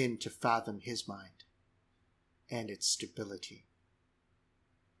even begin to fathom his mind and its stability.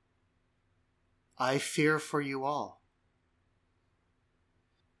 I fear for you all.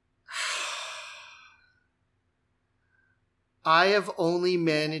 I have only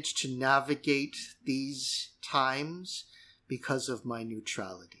managed to navigate these times because of my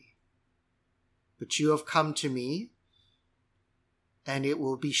neutrality. But you have come to me, and it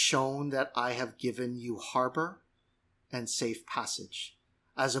will be shown that I have given you harbor and safe passage,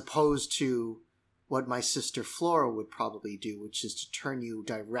 as opposed to what my sister Flora would probably do, which is to turn you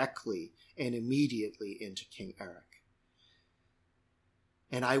directly and immediately into King Eric.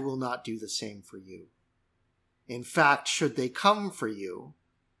 And I will not do the same for you. In fact, should they come for you,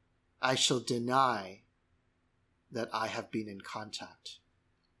 I shall deny that I have been in contact.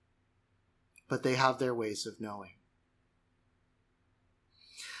 But they have their ways of knowing.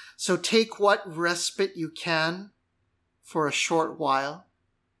 So take what respite you can for a short while,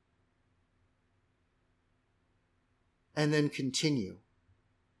 and then continue.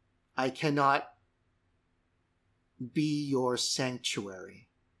 I cannot be your sanctuary,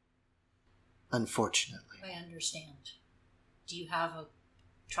 unfortunately. I understand. Do you have a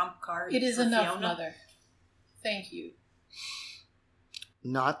trump card? It is for enough, Fiona? Mother. Thank you.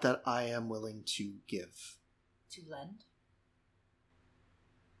 Not that I am willing to give. To lend?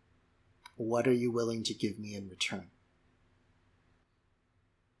 What are you willing to give me in return?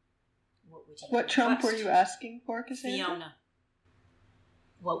 What trump were you asking for, Cassandra? Fiona.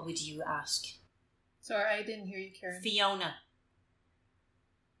 What would you ask? Sorry, I didn't hear you, Karen. Fiona.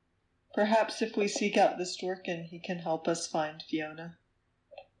 Perhaps if we seek out this Dworkin, he can help us find Fiona.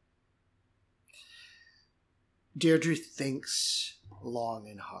 Deirdre thinks long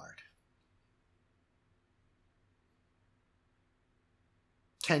and hard.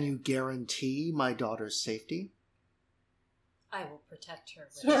 Can you guarantee my daughter's safety? I will protect her.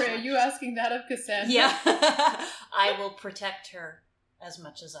 Sorry, are you asking that of Cassandra? Yeah. I will protect her as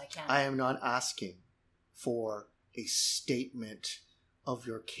much as I can. I am not asking for a statement of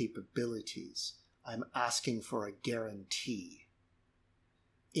your capabilities. I'm asking for a guarantee.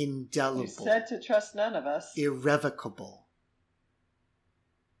 Indelible. You said to trust none of us. Irrevocable.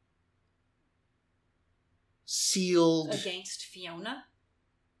 Sealed. Against Fiona?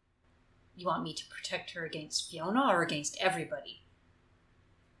 You want me to protect her against Fiona or against everybody?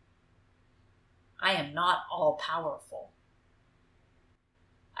 I am not all-powerful.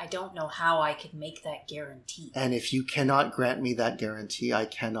 I don't know how I could make that guarantee. And if you cannot grant me that guarantee, I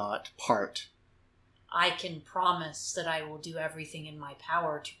cannot part. I can promise that I will do everything in my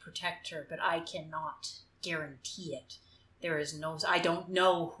power to protect her, but I cannot guarantee it. I don't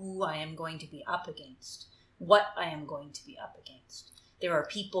know who I am going to be up against, what I am going to be up against. There are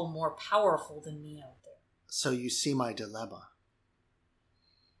people more powerful than me out there. So you see my dilemma.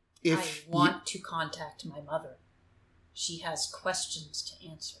 I want to contact my mother. She has questions to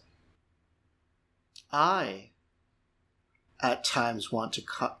answer. I, at times, want to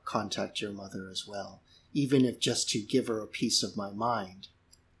contact your mother as well, even if just to give her a piece of my mind.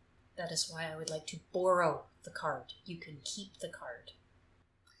 That is why I would like to borrow the card. You can keep the card.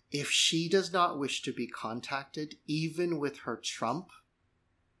 If she does not wish to be contacted, even with her trump,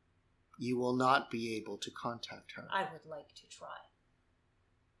 you will not be able to contact her. I would like to try.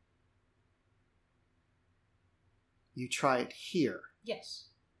 You try it here. Yes.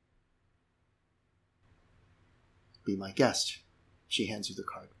 be my guest. She hands you the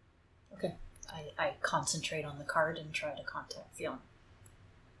card. Okay. I concentrate on the card and try to contact Fiona.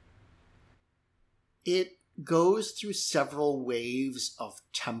 It goes through several waves of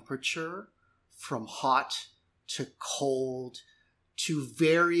temperature, from hot to cold to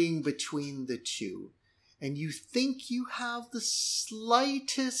varying between the two. And you think you have the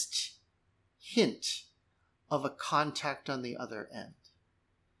slightest hint of a contact on the other end.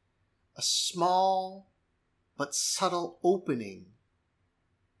 A small but subtle opening.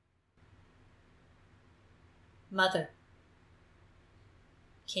 Mother,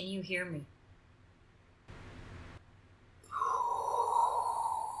 can you hear me?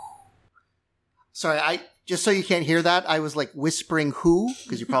 Sorry, just so you can't hear that, I was like whispering who,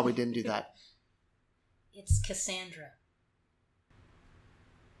 because you probably didn't do that. It's Cassandra.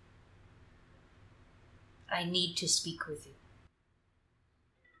 I need to speak with you.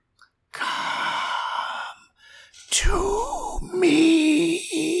 Come to me.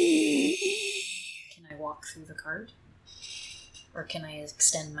 Can I walk through the card? Or can I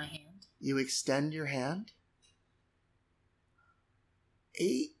extend my hand? You extend your hand.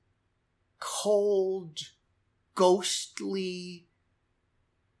 A cold, ghostly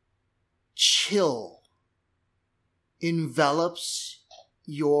chill envelops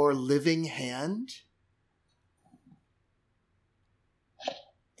your living hand.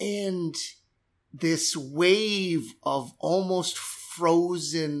 And this wave of almost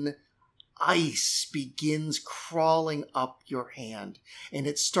frozen ice begins crawling up your hand. And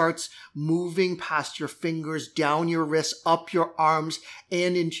it starts moving past your fingers, down your wrists, up your arms,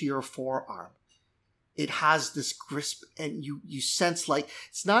 and into your forearm. It has this crisp, and you sense like,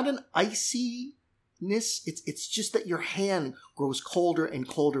 it's not an iciness, it's just that your hand grows colder and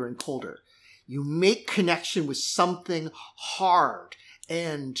colder and colder. You make connection with something hard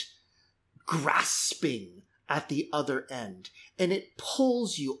and grasping at the other end. And it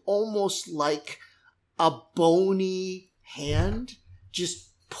pulls you almost like a bony hand,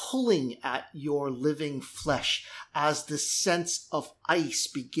 just pulling at your living flesh as the sense of ice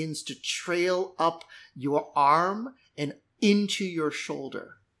begins to trail up your arm and into your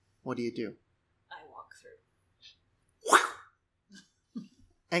shoulder. What do you do? I walk through.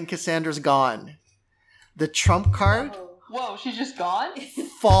 And Cassandra's gone. The trump card... Whoa, she's just gone?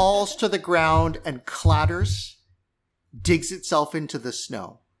 Falls to the ground and clatters, digs itself into the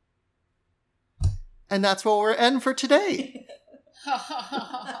snow. And that's where we're ending for today.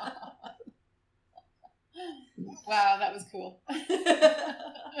 Wow, that was cool.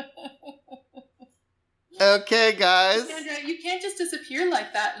 Okay, guys. Sandra, you can't just disappear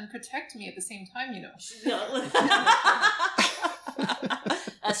like that and protect me at the same time, you know.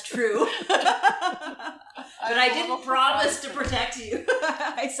 That's true. But I didn't promise to protect you.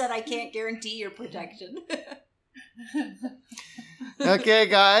 I said I can't guarantee your protection. Okay,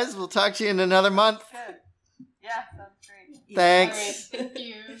 guys. We'll talk to you in another month. Good. Yeah, sounds great. Thanks. All right, thank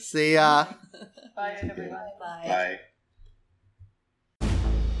you. See ya. Bye, everyone. Bye. Bye.